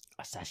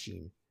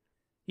 Assassin.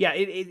 Yeah,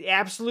 it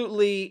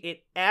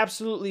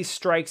absolutely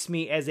strikes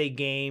me as a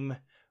game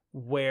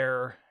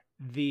where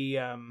the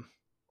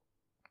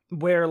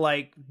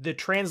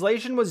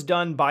translation was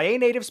done by a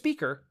native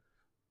speaker,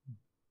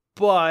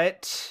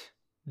 but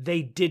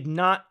they did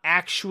not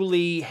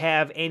actually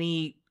have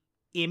any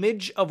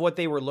image of what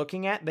they were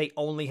looking at. They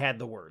only had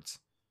the words.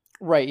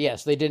 Right,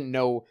 yes, they didn't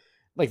know,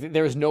 like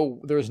there was no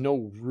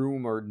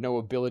room or no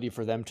ability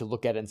for them to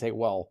look at it and say,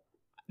 well,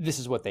 this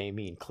is what they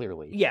mean,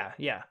 clearly. Yeah.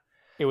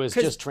 It was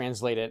just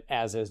translated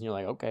as is, and you're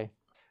like, okay.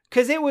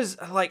 Because it was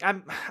like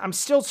I'm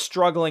still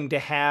struggling to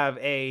have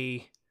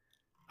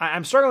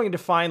I'm struggling to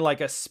find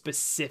like a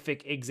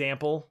specific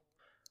example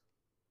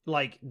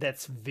like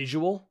that's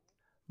visual.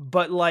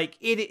 But like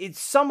in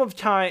some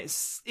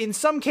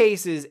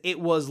cases it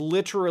was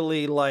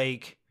literally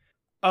like,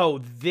 oh,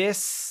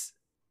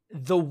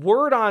 the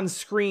word on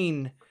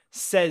screen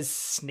says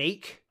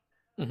snake,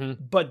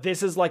 but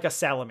this is like a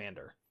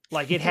salamander.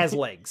 Like it has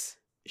legs.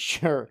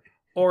 Sure.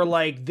 Or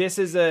like this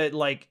is a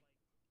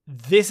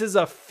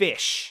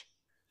fish,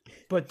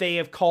 but they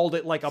have called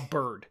it like a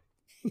bird.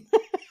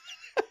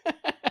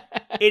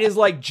 It is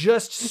like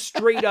just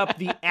straight up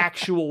the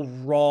actual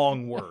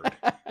wrong word.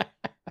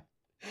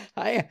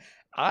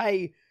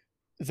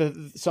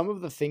 Some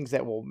of the things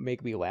that will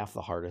make me laugh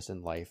the hardest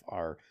in life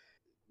are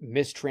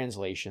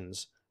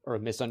mistranslations or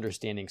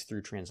misunderstandings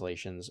through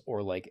translations,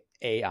 or like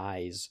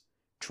AIs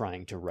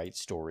trying to write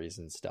stories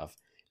and stuff,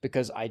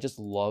 because I just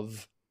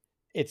love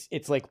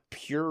it's like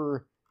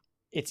pure,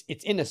 it's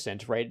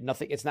innocent, right?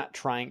 Nothing is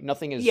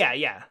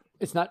Yeah.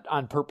 It's not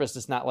on purpose.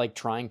 It's not like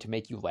trying to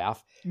make you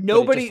laugh.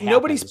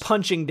 Nobody's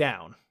punching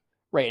down.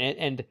 Right.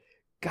 And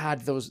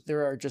God,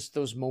 there are just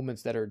those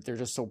moments they're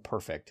just so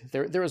perfect.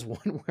 There was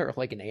one where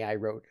like an AI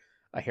wrote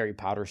a Harry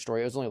Potter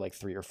story. It was only like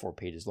 3 or 4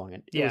 pages long,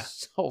 and it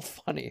was so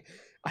funny.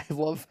 I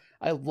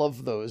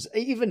love those.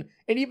 Even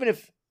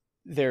if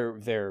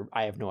they're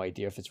I have no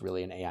idea if it's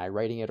really an AI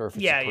writing it or if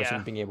it's a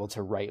person being able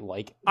to write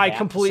like I that.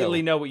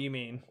 completely know what you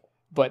mean.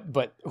 But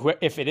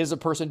if it is a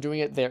person doing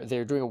it,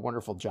 they're doing a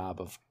wonderful job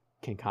of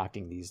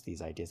concocting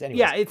these ideas. Anyways,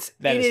 yeah, it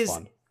is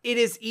fun. It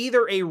is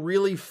either a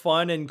really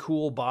fun and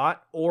cool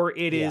bot, or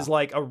it is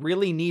like a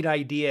really neat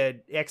idea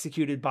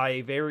executed by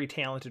a very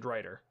talented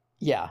writer.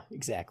 Yeah,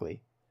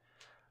 exactly.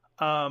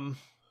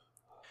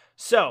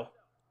 So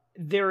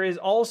there is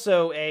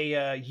also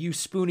a you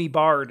spoony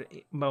bard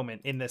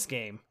moment in this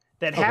game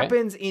that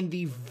happens in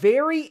the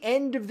very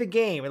end of the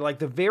game, and like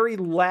the very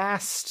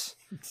last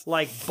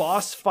like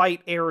boss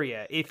fight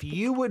area. If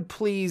you would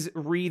please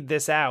read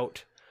this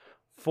out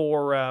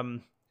for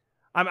I'm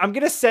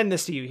going to send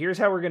this to you. Here's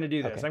how we're going to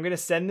do this. Okay. I'm going to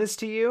send this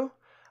to you.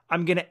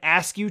 I'm going to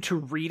ask you to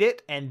read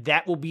it, and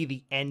that will be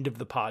the end of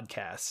the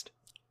podcast.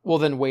 Well,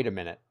 then wait a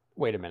minute.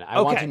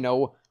 I want to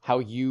know how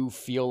you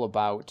feel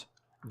about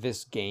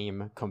this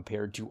game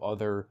compared to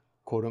other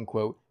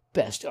quote-unquote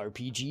best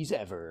RPGs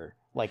ever,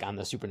 like on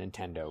the Super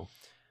Nintendo.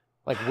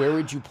 Like, where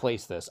would you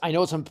place this? I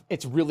know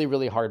it's really,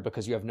 really hard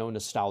because you have no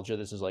nostalgia.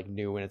 This is like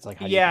new, and it's like,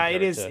 how do you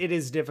compare it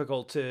is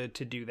difficult to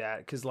do that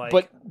because like,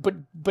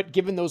 but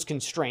given those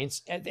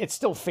constraints, it's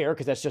still fair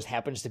because that just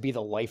happens to be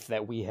the life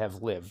that we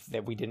have lived.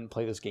 That we didn't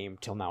play this game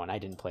till now, and I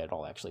didn't play it at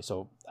all actually.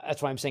 So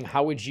that's why I'm saying,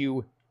 how would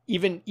you,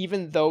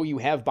 even though you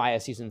have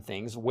biases and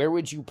things, where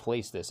would you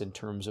place this in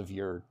terms of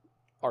your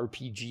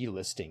RPG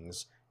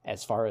listings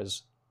as far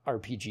as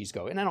RPGs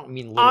go, and I don't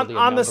mean literally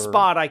on the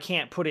spot. I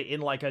can't put it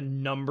in like a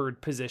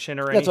numbered position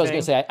or anything. That's what I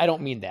was gonna say. I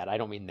don't mean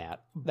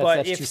that.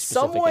 But if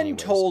someone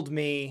told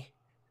me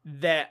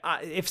that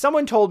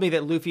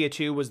Lufia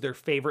 2 was their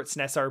favorite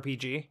SNES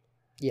RPG,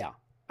 yeah,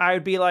 I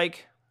would be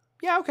like,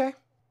 yeah,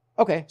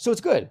 okay, so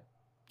it's good.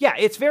 Yeah,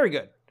 it's very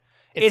good.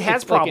 It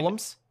has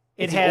problems.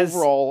 It's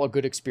overall a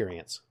good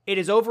experience. It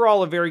is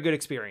overall a very good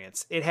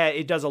experience.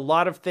 It does a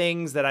lot of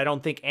things that I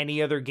don't think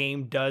any other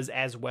game does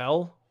as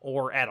well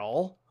or at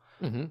all.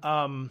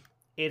 Mm-hmm.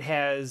 It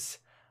has,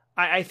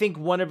 I think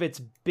one of its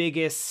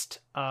biggest,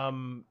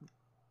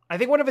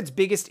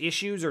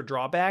 issues or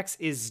drawbacks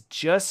is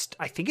just,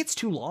 I think it's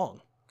too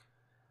long.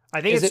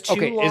 I think it's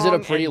too long. Is it a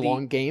pretty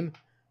long game?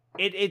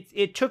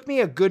 It took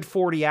me a good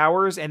 40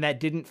 hours, and that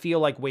didn't feel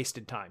like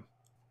wasted time.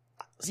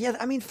 Yeah,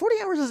 I mean, 40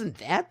 hours isn't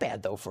that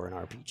bad, though, for an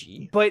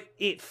RPG. But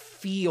it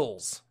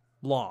feels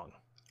long.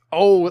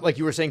 Oh, like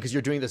you were saying, because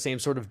you're doing the same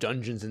sort of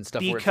dungeons and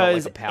stuff where it felt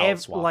like a palette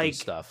swap and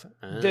stuff.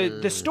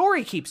 The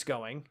story keeps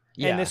going,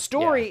 and the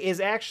story is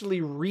actually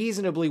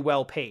reasonably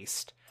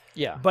well-paced.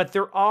 Yeah. But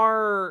there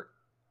are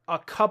a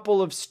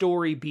couple of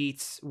story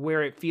beats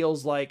where it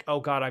feels like, oh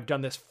god, I've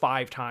done this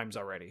 5 times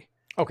already.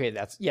 Okay,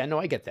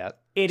 I get that.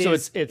 It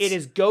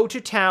is go to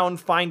town,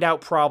 find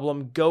out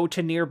problem, go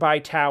to nearby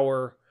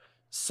tower,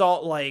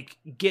 solve all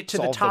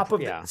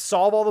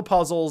the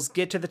puzzles,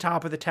 get to the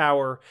top of the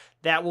tower.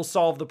 That will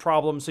solve the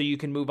problem so you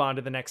can move on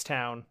to the next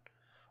town.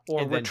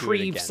 Or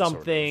retrieve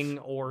something,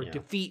 or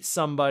defeat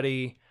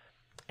somebody,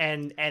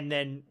 and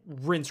then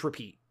rinse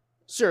repeat.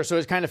 Sure, so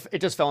it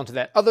just fell into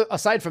that.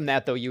 Aside from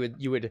that, though,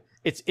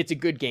 it's a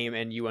good game,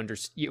 and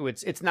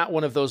it's not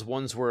one of those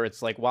ones where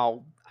it's like,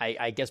 well,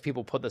 I guess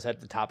people put this at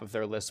the top of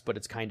their list, but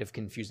it's kind of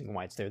confusing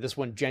why it's there. This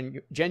one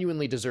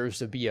genuinely deserves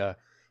to be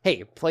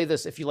hey, play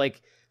this. If you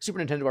like Super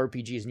Nintendo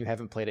RPGs and you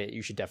haven't played it,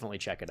 you should definitely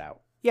check it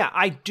out. Yeah,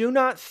 I do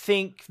not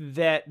think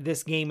that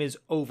this game is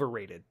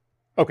overrated.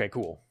 Okay,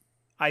 cool.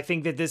 I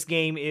think that this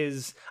game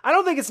is... I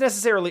don't think it's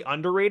necessarily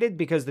underrated,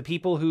 because the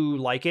people who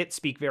like it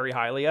speak very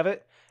highly of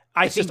it.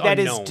 I think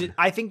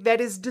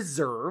that is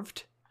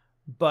deserved,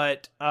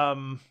 but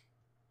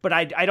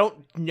I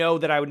don't know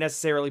that I would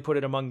necessarily put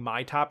it among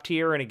my top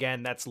tier. And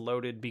again, that's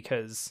loaded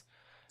because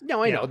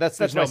no, I know that's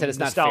why I said it's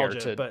not fair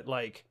to. But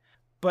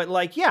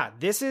yeah,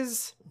 this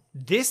is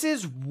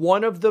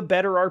one of the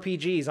better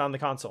RPGs on the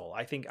console.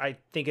 I think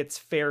it's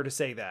fair to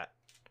say that.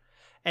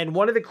 And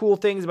one of the cool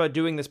things about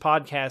doing this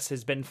podcast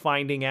has been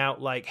finding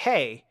out, like,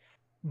 hey,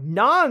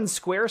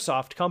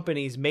 non-Squaresoft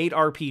companies made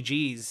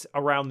RPGs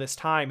around this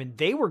time, and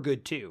they were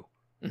good too.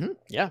 Mm-hmm.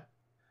 Yeah.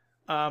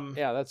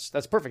 That's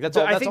perfect. That's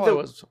all it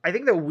was. I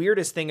think the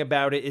weirdest thing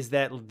about it is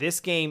that this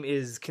game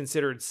is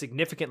considered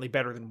significantly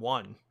better than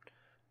 1.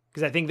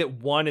 Because I think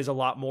that 1 is a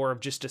lot more of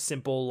just a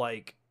simple,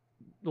 like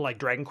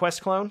Dragon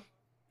Quest clone.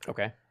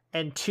 Okay.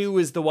 And 2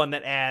 is the one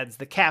that adds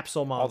the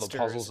capsule monsters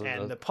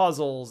the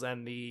puzzles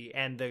and the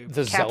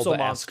capsule Zelda-esque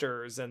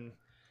monsters and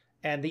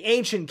the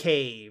ancient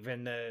cave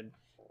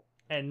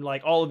and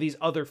like all of these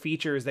other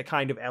features that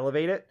kind of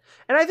elevate it.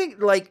 And I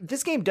think like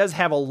this game does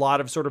have a lot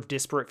of sort of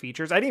disparate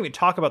features. I didn't even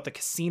talk about the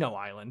casino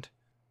island,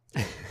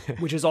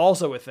 which is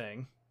also a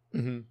thing.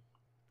 Mm-hmm.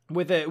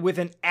 With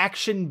an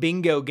action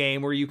bingo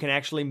game where you can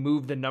actually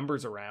move the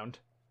numbers around.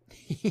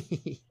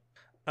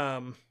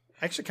 I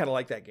actually kind of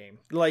like that game.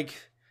 Like,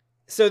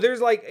 so there's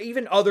like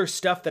even other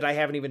stuff that I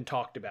haven't even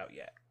talked about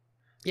yet.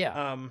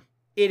 Yeah.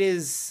 It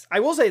is,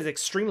 I will say, it's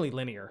extremely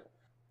linear.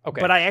 Okay.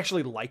 But I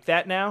actually like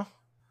that now.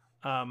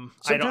 I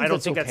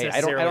don't think that's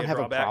necessarily I don't have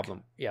a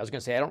problem. Yeah, I was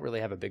gonna say I don't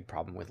really have a big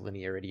problem with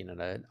linearity in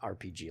an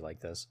RPG like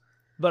this.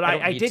 But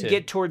I did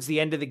get towards the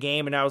end of the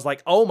game, and I was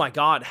like, oh my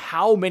god,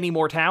 how many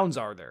more towns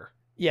are there?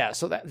 Yeah,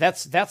 so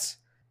that's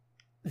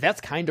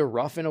kind of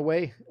rough in a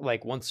way.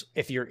 Like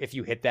if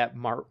you hit that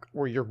mark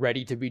where you're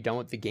ready to be done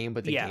with the game,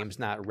 but the game's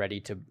not ready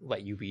to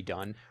let you be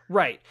done.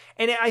 Right,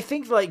 and I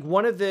think like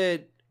one of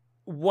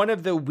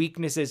the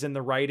weaknesses in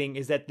the writing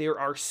is that there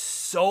are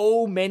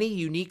so many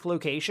unique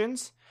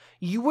locations.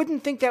 You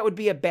wouldn't think that would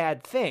be a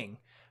bad thing,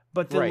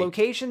 but the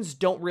locations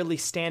don't really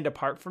stand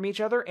apart from each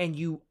other, and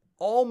you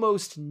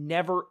almost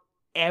never,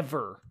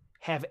 ever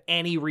have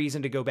any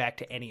reason to go back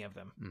to any of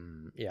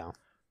them. Yeah.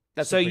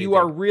 So you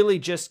are really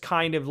just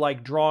kind of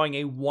like drawing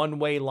a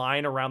one-way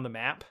line around the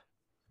map.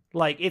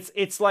 Like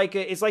it's like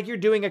you're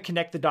doing a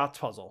connect the dots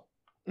puzzle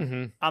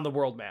on the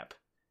world map,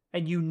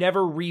 and you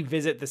never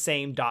revisit the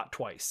same dot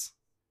twice.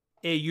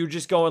 You're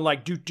just going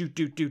like do do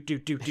do do do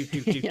do do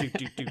do do do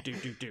do do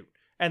do do.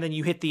 And then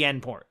you hit the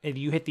end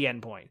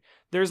point.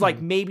 There's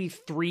like maybe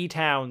 3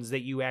 towns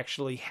that you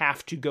actually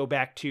have to go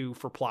back to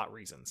for plot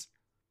reasons.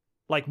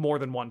 Like more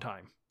than one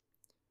time.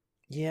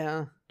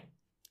 Yeah.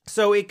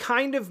 So it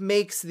kind of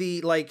makes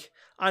the, like,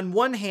 on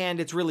one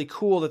hand, it's really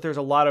cool that there's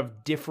a lot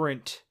of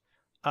different,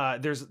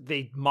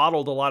 they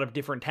modeled a lot of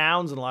different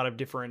towns and a lot of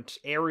different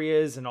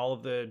areas and all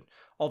the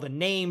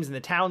names and the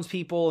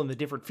townspeople and the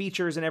different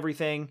features and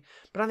everything.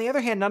 But on the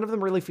other hand, none of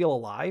them really feel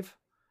alive.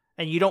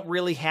 And you don't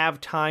really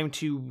have time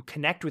to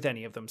connect with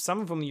any of them.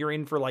 Some of them you're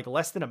in for like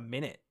less than a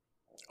minute.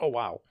 Oh,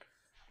 wow.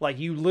 Like,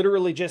 you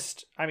literally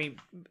just, I mean,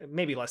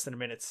 maybe less than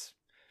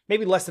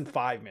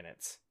 5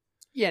 minutes.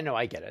 Yeah, no,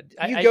 I get it.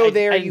 You go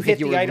there, you hit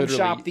the were item literally-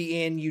 shop,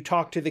 the inn, you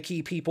talk to the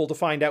key people to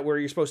find out where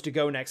you're supposed to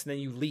go next, and then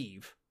you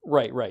leave.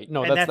 Right.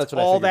 No, And that's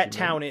what all I figured that you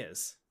town meant.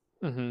 is.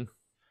 Mm-hmm.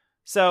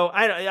 So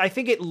I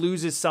think it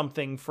loses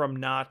something from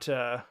not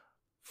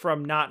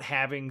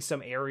having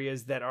some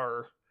areas that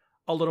are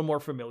a little more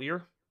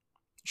familiar.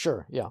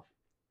 Sure, yeah.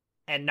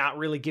 And not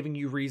really giving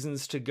you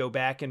reasons to go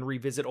back and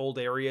revisit old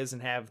areas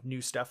and have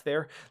new stuff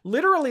there.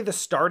 Literally, the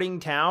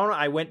starting town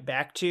I went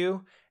back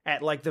to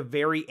at like the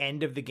very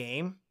end of the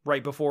game,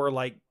 right before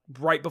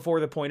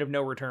the point of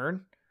no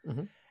return.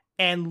 Mm-hmm.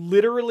 And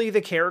literally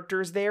the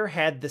characters there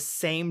had the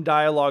same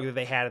dialogue that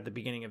they had at the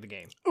beginning of the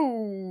game.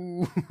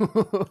 Ooh.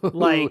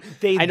 Like,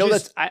 they I know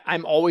just...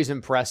 I'm always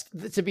impressed.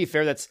 To be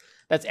fair, that's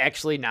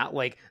actually not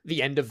like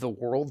the end of the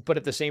world, but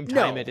at the same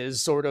time, No. it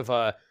is sort of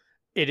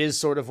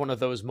one of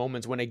those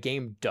moments when a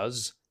game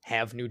does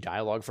have new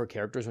dialogue for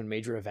characters when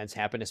major events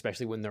happen,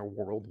 especially when they're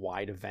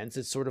worldwide events.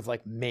 It's sort of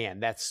like, man,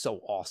 that's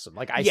so awesome.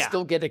 Like, I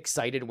still get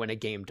excited when a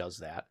game does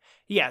that.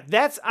 Yeah,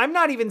 I'm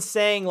not even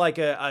saying like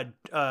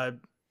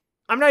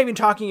I'm not even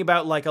talking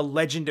about like a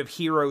Legend of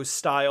Heroes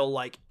style,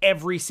 like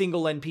every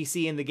single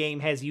NPC in the game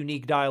has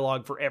unique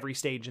dialogue for every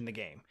stage in the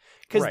game.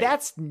 Because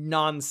that's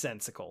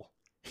nonsensical.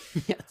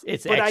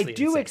 But I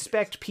do insane.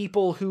 expect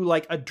people who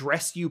like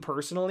address you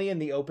personally in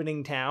the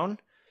opening town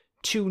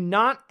to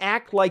not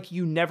act like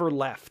you never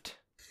left.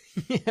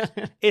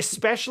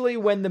 Especially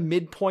when the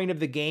midpoint of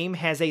the game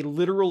has a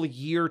literal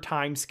year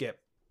time skip.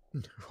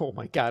 Oh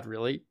my god,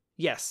 really?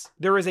 Yes,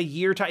 there is a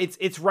year time.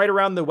 It's right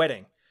around the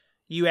wedding.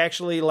 You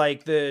actually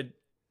like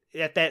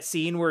at that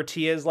scene where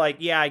Tia's like,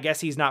 yeah, I guess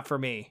he's not for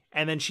me.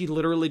 And then she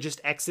literally just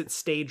exits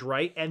stage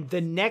right. And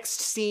the next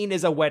scene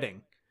is a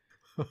wedding.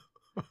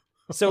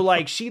 So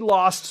like she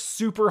lost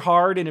super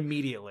hard and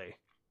immediately.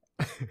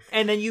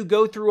 And then you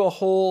go through a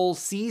whole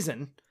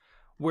season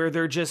where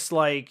they're just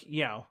like,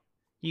 you know,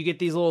 you get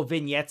these little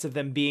vignettes of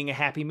them being a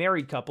happy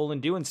married couple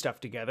and doing stuff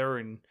together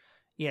and,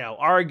 you know,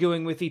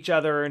 arguing with each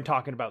other and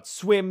talking about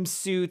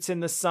swimsuits in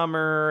the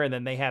summer. And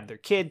then they have their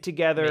kid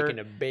together. Making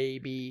a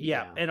baby.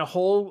 Yeah. And a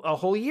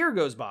whole year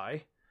goes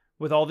by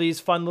with all these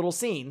fun little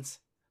scenes.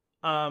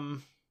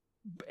 And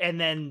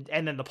then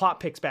the plot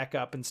picks back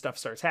up and stuff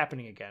starts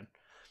happening again.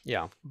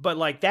 Yeah. But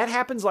like that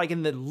happens like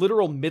in the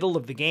literal middle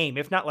of the game,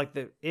 if not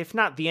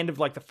the end of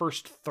like the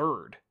first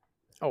third.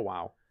 Oh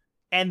wow.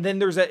 And then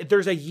there's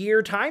a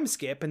year time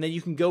skip, and then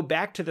you can go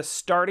back to the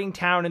starting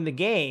town in the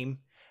game,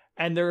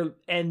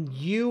 and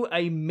you,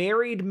 a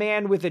married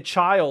man with a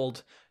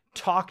child,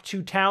 talk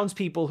to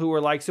townspeople who are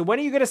like, so when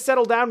are you gonna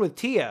settle down with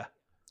Tia?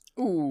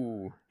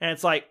 Ooh. And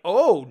it's like,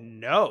 oh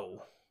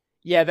no.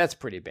 Yeah, that's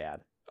pretty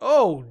bad.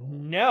 Oh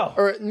no.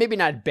 Or maybe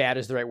not bad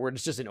is the right word.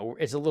 It's just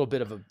it's a little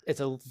bit of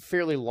it's a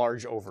fairly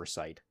large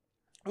oversight.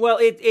 Well,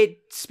 it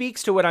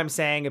speaks to what I'm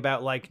saying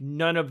about like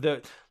none of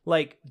the,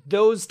 like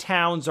those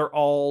towns are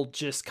all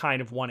just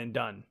kind of one and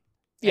done.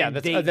 Yeah, and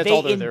that's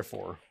all they're there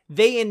for.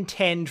 They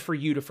intend for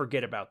you to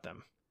forget about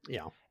them.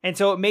 Yeah. And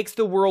so it makes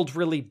the world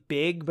really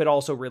big, but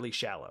also really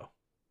shallow.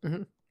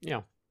 Mm-hmm.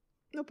 Yeah.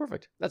 No,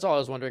 perfect. That's all I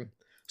was wondering.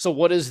 So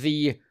what is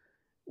the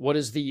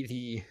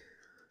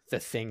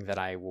thing that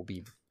I will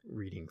be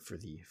reading for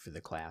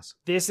the class?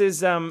 This is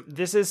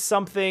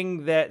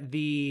something that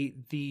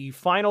the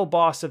final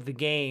boss of the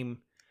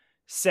game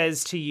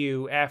says to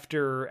you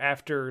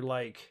after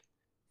like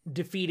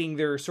defeating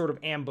their sort of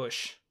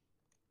ambush,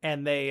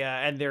 and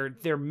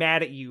they're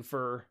mad at you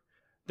for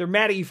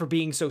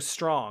being so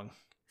strong,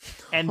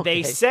 and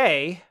they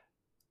say,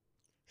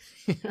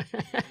 "You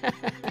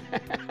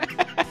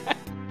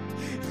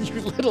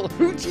little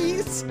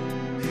hoochies."